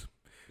dreams.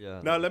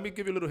 Yeah. Now let me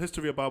give you a little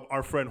history about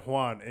our friend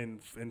Juan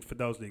in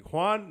Fidel's league.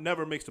 Juan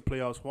never makes the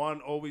playoffs. Juan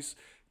always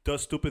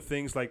does stupid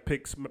things like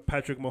picks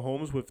Patrick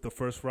Mahomes with the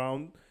first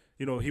round.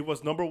 You know, he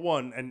was number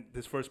one, and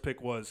his first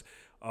pick was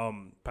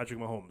Patrick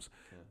Mahomes.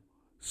 Yeah.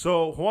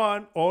 So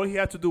Juan, all he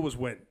had to do was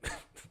win.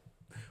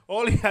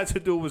 All he had to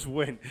do was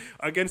win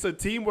against a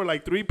team where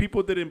like 3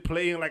 people didn't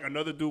play and like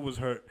another dude was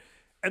hurt.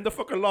 And the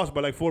fucker lost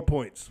by like 4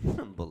 points.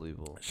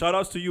 Unbelievable. Shout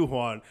outs to you,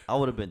 Juan. I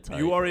would have been tired.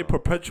 You are a bro.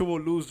 perpetual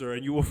loser,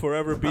 and you will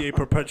forever be a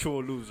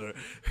perpetual loser.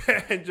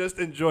 And just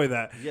enjoy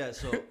that. Yeah,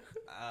 so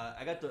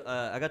I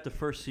got the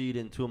first seed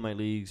in 2 of my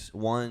leagues.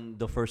 One,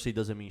 the first seed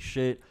doesn't mean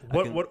shit.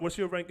 What's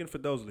your rank in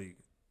Fidel's league?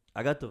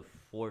 I got the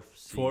 4th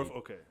seed. 4th?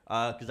 Okay.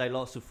 Because I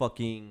lost to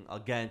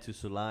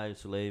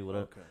Soleil,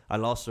 whatever. Okay. I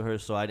lost to her,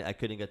 so I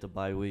couldn't get the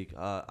bye week.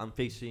 I'm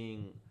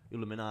facing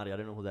Illuminati. I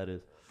don't know who that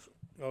is.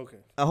 Okay.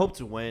 I hope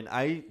to win.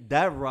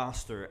 That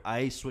roster,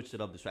 I switched it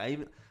up this way.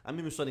 I'm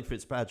even starting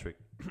Fitzpatrick.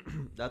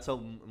 That's how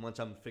much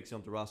I'm fixing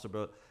up the roster,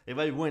 bro. If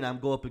I win, I'm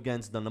go up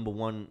against the number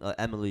 1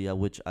 Emily,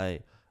 which I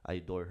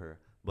adore her,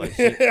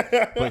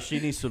 but she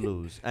needs to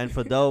lose. And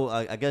Fidel,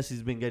 I guess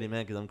he's been getting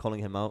mad because I'm calling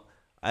him out.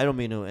 I don't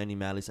mean any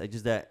malice. I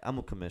just that I'm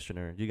a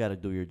commissioner. You got to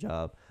do your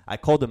job. I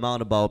called him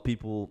out about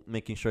people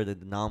making sure that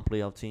the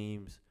non-playoff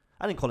teams.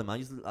 I didn't call him out.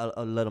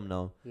 I'll let him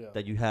know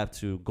that you have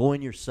to go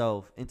in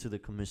yourself into the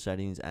commission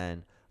settings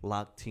and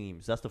lock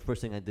teams. That's the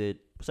first thing I did.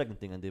 Second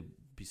thing I did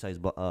besides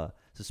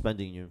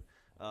suspending you.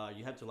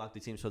 You have to lock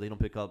the team so they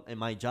don't pick up. In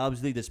my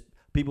jobs league, there's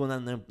people not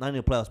in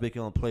the playoffs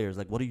picking on players.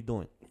 Like, what are you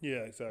doing?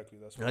 Yeah, exactly.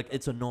 That's Like,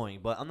 it's annoying.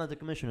 But I'm not the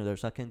commissioner there,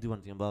 so I can't do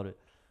anything about it.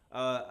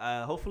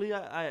 Hopefully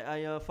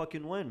I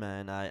fucking win,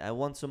 man. I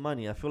want some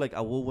money. I feel like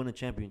I will win a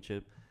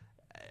championship.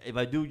 If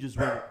I do just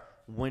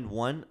win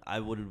one, I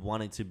would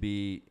want it to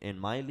be in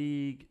my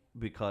league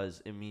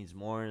because it means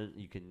more.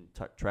 You can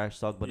trash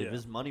talk. But if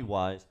it's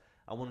money-wise,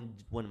 I want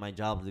to win my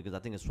job because I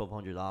think it's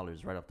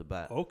 $1,200 right off the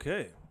bat.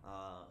 Okay.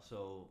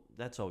 So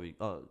that's all we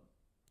got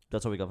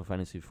for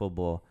fantasy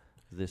football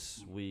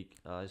this week.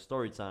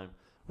 Story time,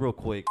 real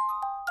quick.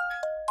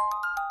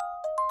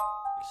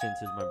 Since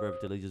it's my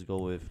birthday, let's just go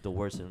with the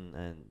worst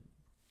and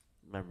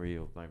memory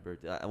of my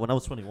birthday. When I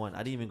was 21, I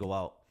didn't even go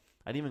out.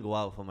 I didn't even go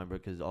out for my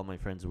birthday because all my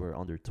friends were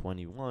under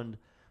 21.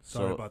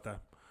 Sorry about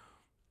that.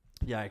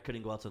 Yeah, I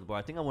couldn't go out to the bar.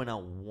 I think I went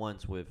out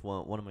once with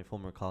one of my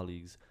former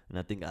colleagues, and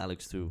I think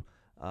Alex too.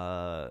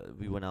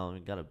 We went out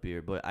and got a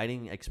beer, but I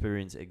didn't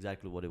experience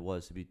exactly what it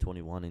was to be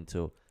 21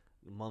 until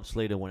months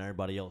later when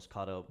everybody else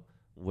caught up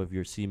with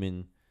your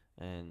semen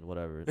and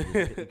whatever. You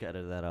can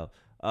edit that out.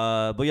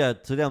 But yeah,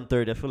 today I'm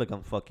 30. I feel like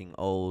I'm fucking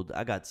old.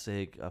 I got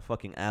sick, a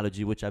fucking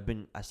allergy, which I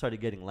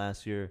started getting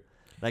last year.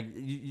 Like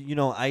you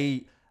know,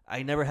 I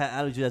never had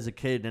allergy as a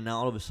kid, and now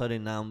all of a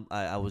sudden now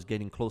I was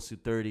getting close to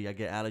 30. I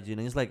get allergy,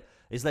 and it's like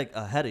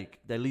a headache.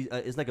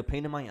 It's like a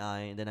pain in my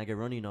eye, and then I get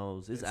runny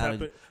nose. It's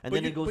allergy, and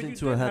then it goes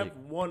into a headache.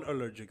 Have one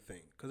allergic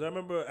thing, because I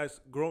remember as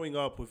growing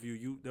up with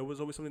you, there was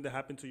always something that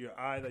happened to your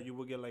eye that you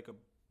would get like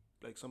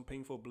some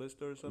painful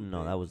blister or something.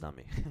 No, that was not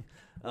me.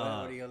 What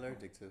are you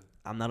allergic to?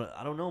 I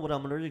don't know what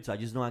I'm allergic to. I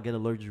just know I get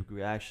allergic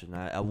reaction.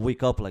 I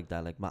wake up like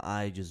that, like my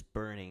eye just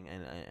burning,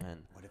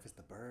 and What if it's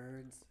the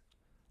birds?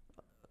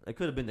 it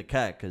could have been the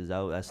cat because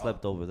I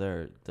slept over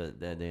there that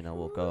day and I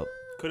woke up.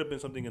 Could have been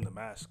something in the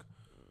mask.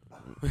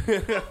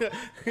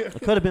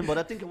 It could have been, but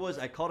I think it was.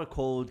 I caught a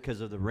cold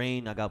because of the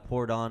rain. I got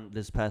poured on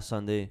this past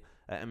Sunday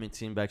at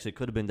M&T in Baxter. It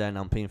could have been that, and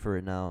I'm paying for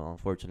it now,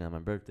 unfortunately, on my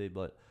birthday.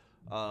 But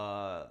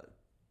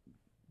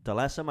the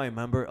last time I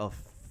remember a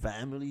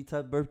family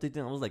type birthday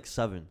thing, I was like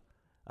 7.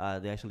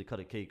 They actually cut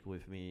a cake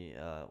with me,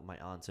 my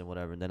aunts and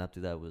whatever. And then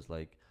after that was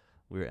like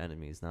we were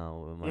enemies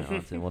now with my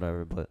aunts and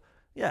whatever. But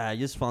yeah, I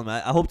just found I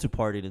hope to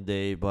party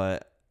today,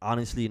 but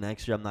honestly,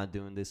 next year I'm not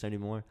doing this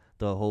anymore.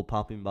 The whole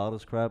popping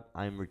bottles crap,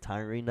 I'm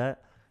retiring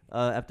that.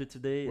 After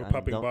today, We're I'm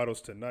popping done.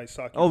 bottles tonight.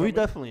 Saki Oh, we coming?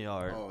 definitely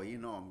are. Oh, you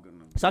know I'm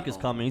gonna. Sak is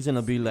coming. He's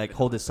gonna be like,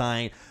 hold the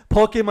sign.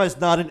 Pokemon's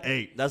not an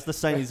 8. That's the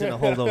sign he's gonna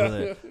hold over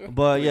there.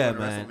 But yeah,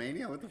 man.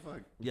 WrestleMania? What the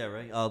fuck? Yeah,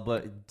 right.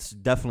 But it's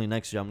definitely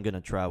next year I'm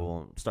gonna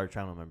travel. Start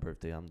traveling on my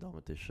birthday. I'm done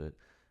with this shit.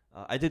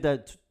 I did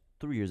that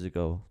 3 years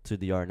ago to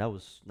DR, and that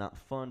was not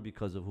fun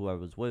because of who I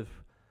was with.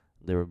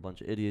 They were a bunch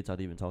of idiots. I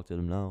don't even talk to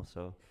them now.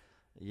 So,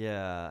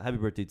 yeah. Happy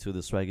birthday to the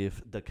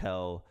Swagif, the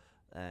Kel.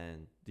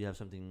 And do you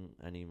have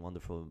any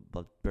wonderful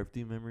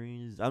birthday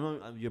memories? I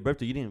don't know, your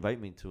birthday, you didn't invite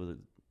me to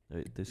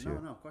this year.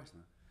 No, of course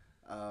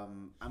not.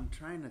 I'm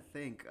trying to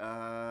think.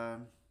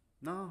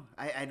 No,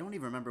 I don't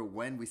even remember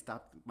when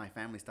my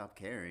family stopped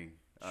caring.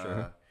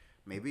 Sure.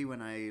 Maybe when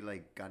I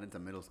like got into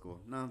middle school.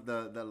 No,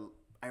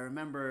 I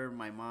remember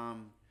my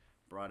mom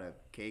brought a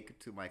cake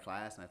to my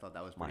class, and I thought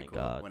that was pretty My cool.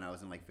 God. When I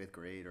was in like 5th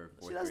grade or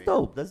 4th See, that's grade.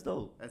 dope. That's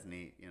dope. That's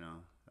neat, you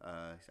know.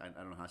 I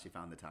don't know how she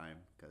found the time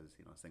because,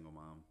 you know, single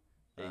mom.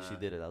 Hey, she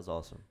did it. That was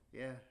awesome.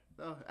 Yeah.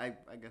 So I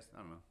guess, I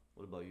don't know.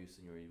 What about you,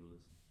 Senor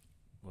Evilis?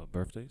 What,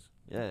 birthdays?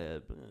 Yeah.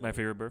 My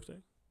favorite birthday?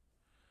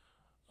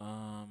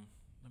 Let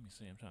me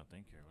see. I'm trying to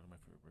think here. What are my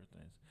favorite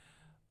birthdays?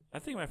 I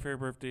think my favorite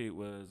birthday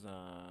was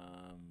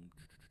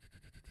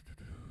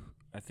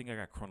I think I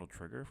got Chrono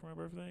Trigger for my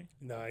birthday.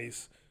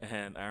 Nice.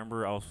 And I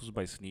remember I was supposed to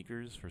buy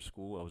sneakers for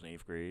school. I was in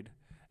 8th grade.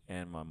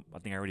 And I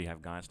think I already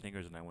have gone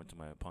sneakers, and I went to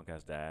my punk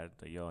ass dad.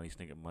 Like, yo, I need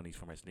to get money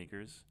for my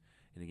sneakers.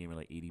 And he gave me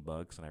like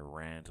 $80, and I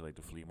ran to like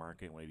the flea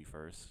market,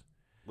 181st.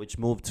 Which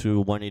moved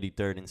to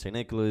 183rd in St.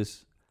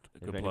 Nicholas.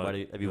 Good If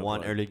you Good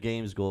want plug. early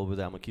games, go over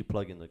there. I'm gonna keep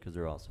plugging them because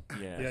they're awesome.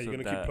 Yeah, Yeah, so you're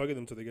gonna that- keep plugging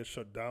them until they get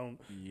shut down.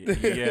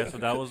 Yeah, so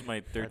that was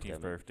my damn 13th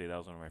it. birthday. That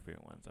was one of my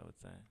favorite ones, I would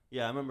say.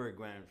 Yeah, I remember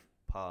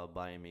Grandpa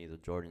buying me the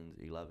Jordan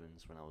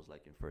 11s when I was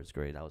like in 1st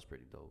grade. That was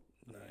pretty dope.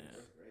 Nice.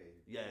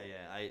 Yeah.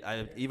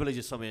 I even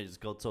just told me to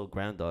just go tell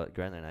granddad.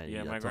 And I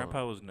Yeah, my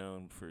grandpa was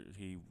known for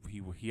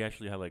he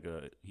actually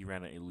had he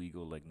ran an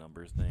illegal like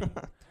numbers thing.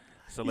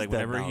 So like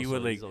whenever he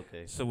would like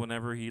okay. so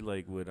whenever he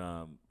like would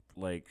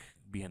like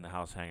be in the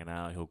house hanging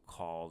out, he'll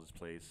call this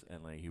place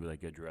and like he would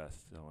like get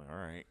dressed. So I'm like, all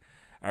right.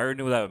 I already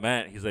knew what that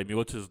meant. He's like, you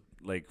go to his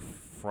like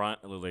front,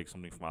 it looked like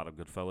something from out of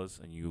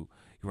Goodfellas, and you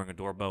rang a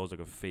doorbell. It was like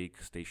a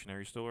fake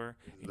stationery store,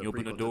 and you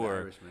open the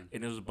door,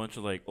 and there was a bunch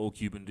of like old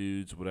Cuban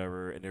dudes,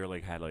 whatever, and they were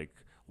like had like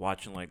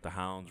watching like the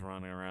hounds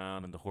running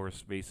around and the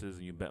horse races,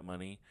 and you bet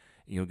money,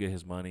 and you'll get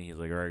his money. He's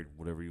like, all right,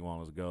 whatever you want,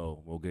 let's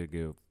go. We'll get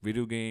a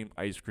video game,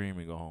 ice cream,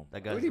 and go home.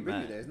 That Why guy's would he bring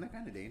you mad. there? Isn't that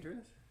kind of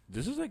dangerous?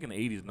 This is like an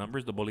 80s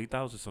numbers. The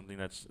bolitas is something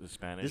that's the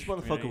Spanish. This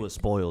motherfucker community. was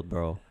spoiled,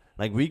 bro.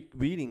 Like we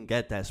didn't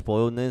get that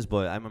spoiledness,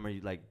 but I remember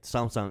like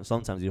sometimes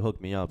he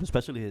hooked me up,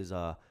 especially his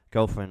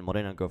girlfriend,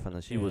 Morena girlfriend.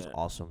 And she was Yeah.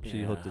 awesome. She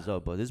Yeah. hooked us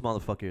up, but this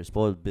motherfucker is a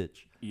spoiled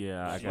bitch.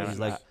 Yeah, That's I why guess he's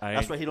like. I-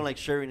 That's why he don't like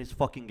sharing his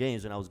fucking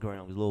games. When I was growing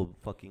up, his little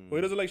fucking. Well,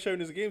 he doesn't like sharing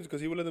his games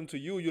because he will lend them to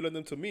you. You lend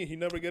them to me. He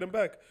never get them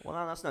back. Well,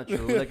 no, that's not true.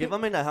 Like if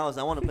I'm in the house,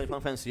 I want to play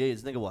Final Fantasy 8.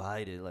 This nigga will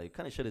hide it. Like,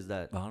 kind of shit is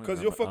that? I don't 'Cause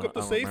remember- you'll fuck I don't- up the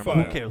I don't save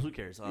remember. file. Who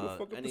cares? You will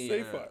fuck up the Any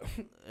save file.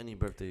 any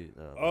birthday?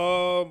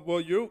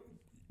 Well,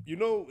 you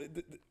know,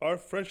 our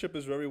friendship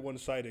is very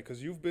one-sided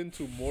because you've been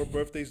to more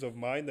birthdays of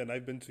mine than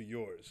I've been to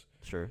yours.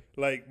 Sure.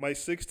 Like my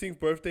 16th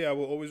birthday, I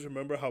will always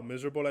remember how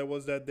miserable I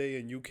was that day,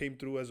 and you came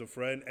through as a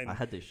friend. And I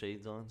had the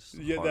shades on. It's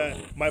yeah, horrible.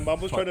 that my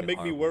mom was trying to Fucking make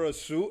me horrible. wear a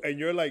suit, and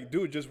you're like,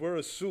 dude, just wear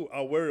a suit.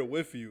 I'll wear it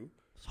with you.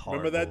 It's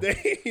Remember that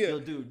horrible. day? Yo,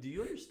 dude, do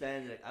you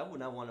understand? Like, I would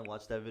not want to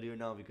watch that video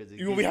now because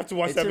We have to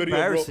watch it's that video,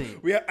 bro. embarrassing.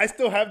 I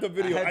still have the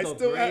video. had I the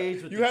still have.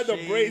 braids with You the had the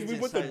braids. shades We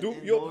put the inside do.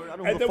 indoor. Yo, I don't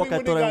know and who then the we fuck I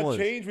when they thought I got was.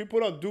 changed, we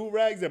put on do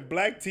rags and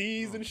black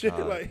tees and shit.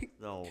 God. Like,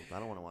 No, I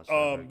don't want to watch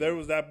that. there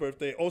was that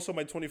birthday. Also,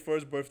 my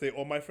 21st birthday.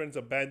 All my friends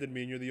abandoned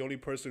me, and you're the only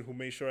person who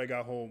made sure I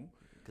got home.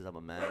 Because I'm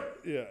a man.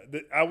 Yeah,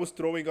 I was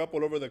throwing up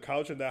all over the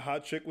couch, and that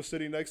hot chick was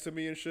sitting next to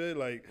me and shit.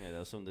 Like, Yeah,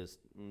 that's some this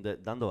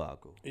dando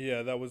algo.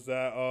 yeah, that was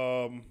that.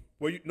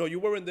 You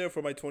weren't there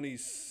for my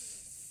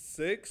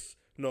 26.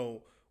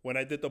 No, when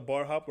I did the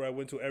bar hop where I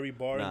went to every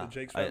bar in the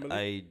Jake's family.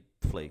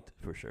 I flaked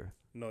for sure.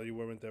 No, you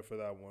weren't there for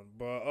that one.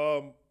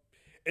 But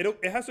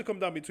it has to come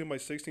down between my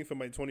 16th and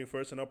my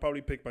 21st, and I'll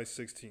probably pick my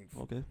 16th.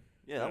 Okay.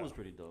 Yeah, Yeah. that was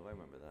pretty dope. I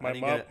remember that. I My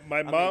didn't mom, get it. my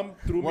I mean, mom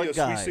threw me what a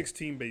guy? sweet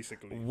 16,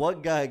 basically.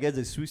 What guy gets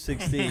a sweet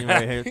 16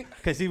 right here?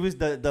 Because he was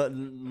the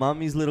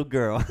mommy's little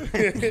girl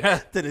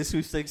to the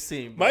sweet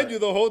 16. Mind you,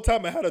 the whole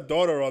time I had a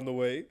daughter on the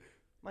way.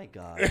 My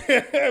God.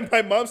 And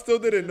my mom still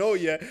didn't know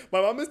yet.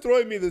 My mom is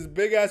throwing me this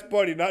big ass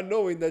party, not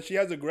knowing that she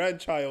has a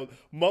grandchild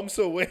months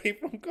away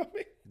from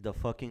coming. The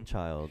fucking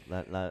child.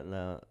 La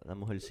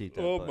mujercita.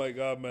 Oh but, my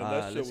god, man,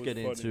 that shit let's was get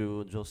funny.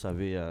 into Joe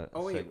Savia.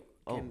 Oh wait,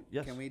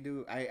 yes. can we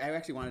do? I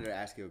actually wanted to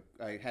ask you.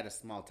 I had a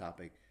small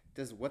topic.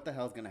 What the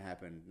hell's gonna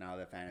happen now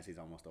that fantasy's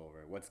almost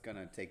over? What's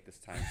gonna take this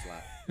time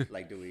slot?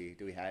 Like, do we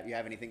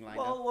have anything lined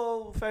up?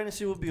 Well,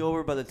 fantasy will be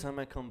over by the time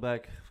I come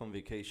back from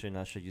vacation.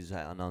 I should just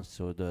announce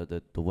to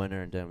the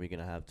winner, and then we're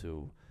gonna have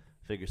to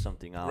figure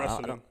something out. I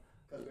Wrestling. don't-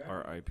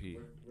 R.I.P.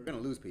 We're gonna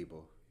lose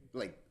people.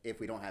 Like, if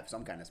we don't have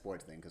some kind of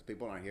sports thing, because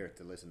people aren't here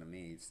to listen to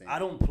me. Saying, I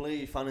don't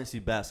play fantasy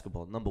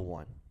basketball. Number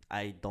one,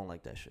 I don't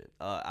like that shit.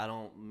 I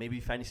don't. Maybe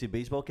fantasy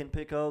baseball can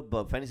pick up,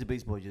 but fantasy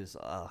baseball just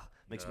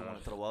makes me want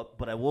to throw up.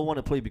 But I will want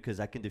to play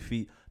because I can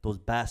defeat those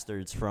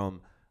bastards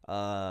from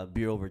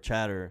Beer Over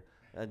Chatter.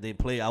 They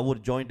play. I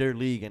would join their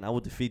league and I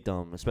would defeat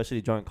them,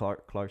 especially John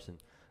Clarkson.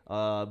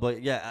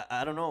 But yeah,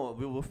 I don't know.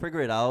 We'll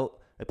figure it out.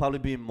 It'd probably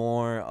be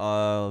more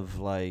of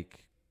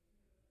like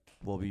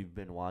what we've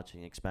been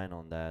watching. Expand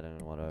on that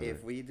and whatever.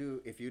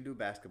 if you do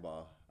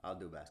basketball, I'll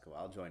do basketball.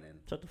 I'll join in.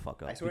 Shut the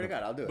fuck up. I swear to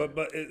God, I'll do it.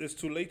 But it's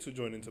too late to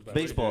join into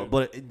Baseball,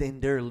 but in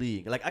their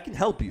league, like I can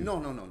help you.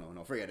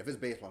 No. Forget it. If it's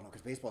baseball, no,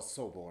 because baseball's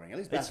so boring. At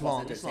least It's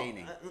basketball's long. It's long.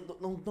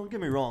 entertaining. Don't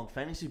get me wrong.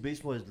 Fantasy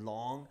baseball is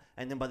long,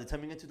 and then by the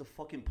time you get to the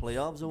fucking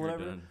playoffs or You're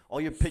whatever, done. all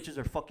your pitches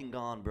are fucking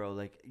gone, bro.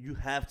 Like you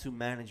have to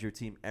manage your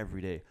team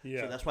every day. Yeah.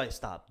 So that's why I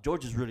stopped.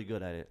 George is really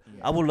good at it.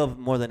 I would love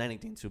more than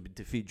anything to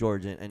defeat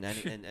George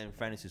in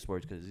fantasy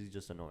sports because he's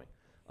just annoying.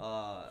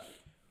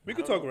 We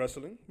could talk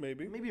wrestling,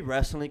 maybe. Maybe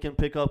wrestling can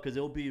pick up because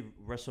it'll be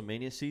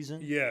WrestleMania season.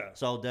 Yeah.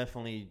 So I'll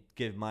definitely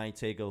give my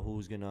take of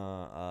who's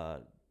gonna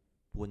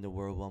win the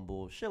World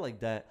Rumble, shit like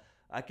that.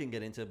 I can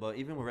get into it, but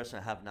even with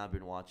wrestling, I have not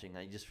been watching.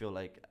 I just feel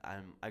like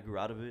I grew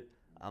out of it.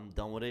 I'm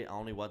done with it. I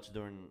only watch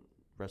during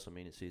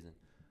WrestleMania season.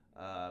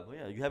 But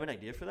yeah, you have an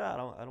idea for that? I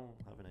don't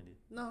have an idea.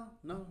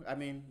 No. I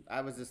mean,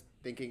 I was just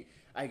thinking.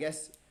 I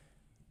guess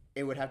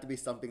it would have to be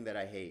something that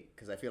I hate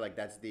because I feel like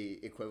that's the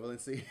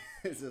equivalency.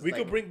 It's just We like,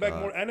 could bring back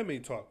more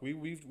anime talk.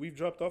 We've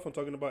dropped off on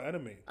talking about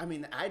anime. I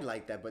mean, I'd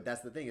like that, but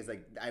that's the thing is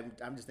like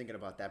I'm just thinking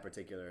about that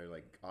particular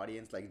like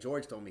audience. Like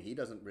George told me he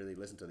doesn't really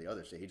listen to the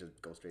other shit. He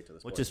just goes straight to the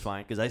sports. Which is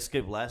fine because I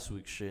skipped last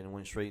week's shit and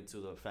went straight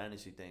into the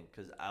fantasy thing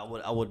because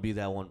I would be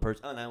that one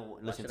person. And I Why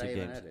listen should I to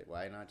even games. edit?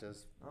 Why not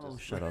just? Oh,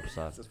 just shut up,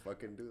 Saf. Just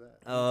fucking do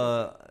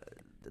that.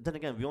 Then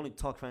again, we only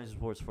talk fantasy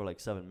sports for like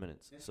 7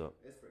 minutes, so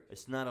It's free.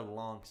 it's not a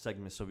long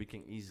segment, so we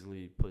can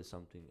easily put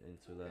something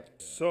into that.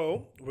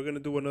 So we're gonna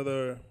do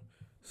another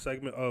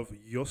segment of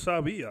Yo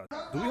Sabia.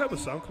 Do we have a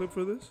sound clip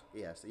for this?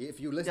 Yes. If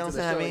you listen Don't to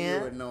the show, say you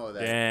it. would know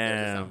that. Damn.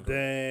 there's a sound clip.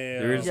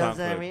 There is Damn.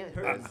 sound clip.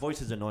 Her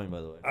voice is annoying,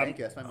 by the way. Thank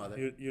you. That's my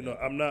mother. You know,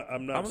 I'm not.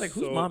 I'm like,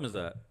 whose so, mom is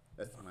that?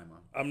 That's my mom.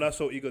 I'm not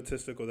so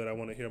egotistical that I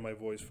want to hear my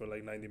voice for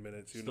like 90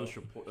 minutes. You Still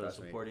know, Trust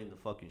me. supporting the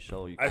fucking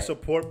show. You I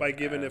support by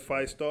giving it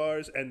 5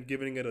 stars and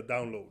giving it a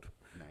download.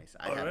 Nice.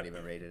 I All haven't right.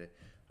 even rated it.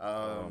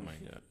 Oh my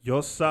god. Yo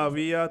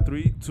Sabia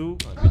 3, 2.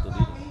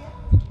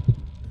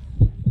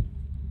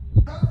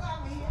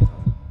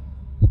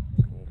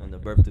 And the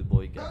birthday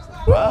boy gets it.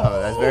 Wow,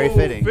 that's very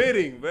fitting.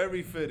 Fitting,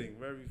 very fitting,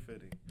 very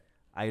fitting.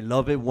 I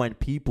love it when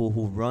people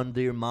who run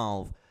their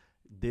mouth,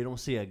 they don't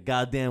say a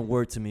goddamn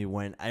word to me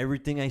when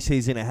everything I say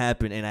is gonna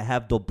happen and I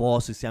have the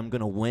balls to say I'm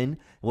gonna win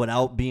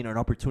without being an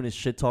opportunist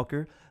shit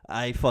talker.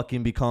 I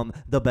fucking become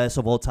the best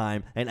of all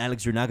time. And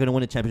Alex, you're not gonna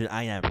win a championship.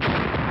 I am.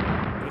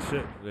 Good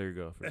shit. There you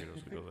go. Forget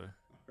us to go there.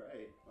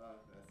 Right. Wow,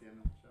 that's the end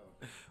of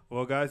the show.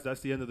 Well, guys, that's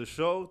the end of the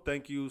show.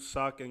 Thank you,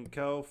 Sock and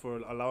Kel, for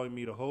allowing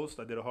me to host.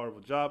 I did a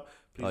horrible job.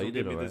 Please Oh, you don't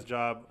give did me this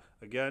alright. job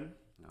again.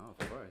 No,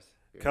 of course.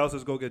 Kel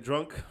says go get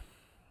drunk.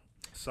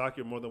 Sock,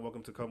 you're more than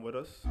welcome to come with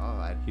us. Oh,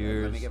 let me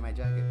Here's- get my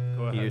jacket.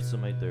 Go ahead. Here's to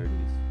my 30s.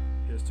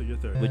 Here's to your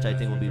 30. which I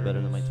think will be better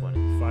than my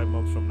 20s. 5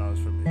 months from now is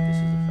for me. This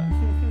is a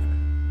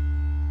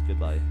fact.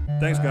 Goodbye.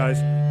 Thanks,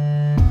 guys.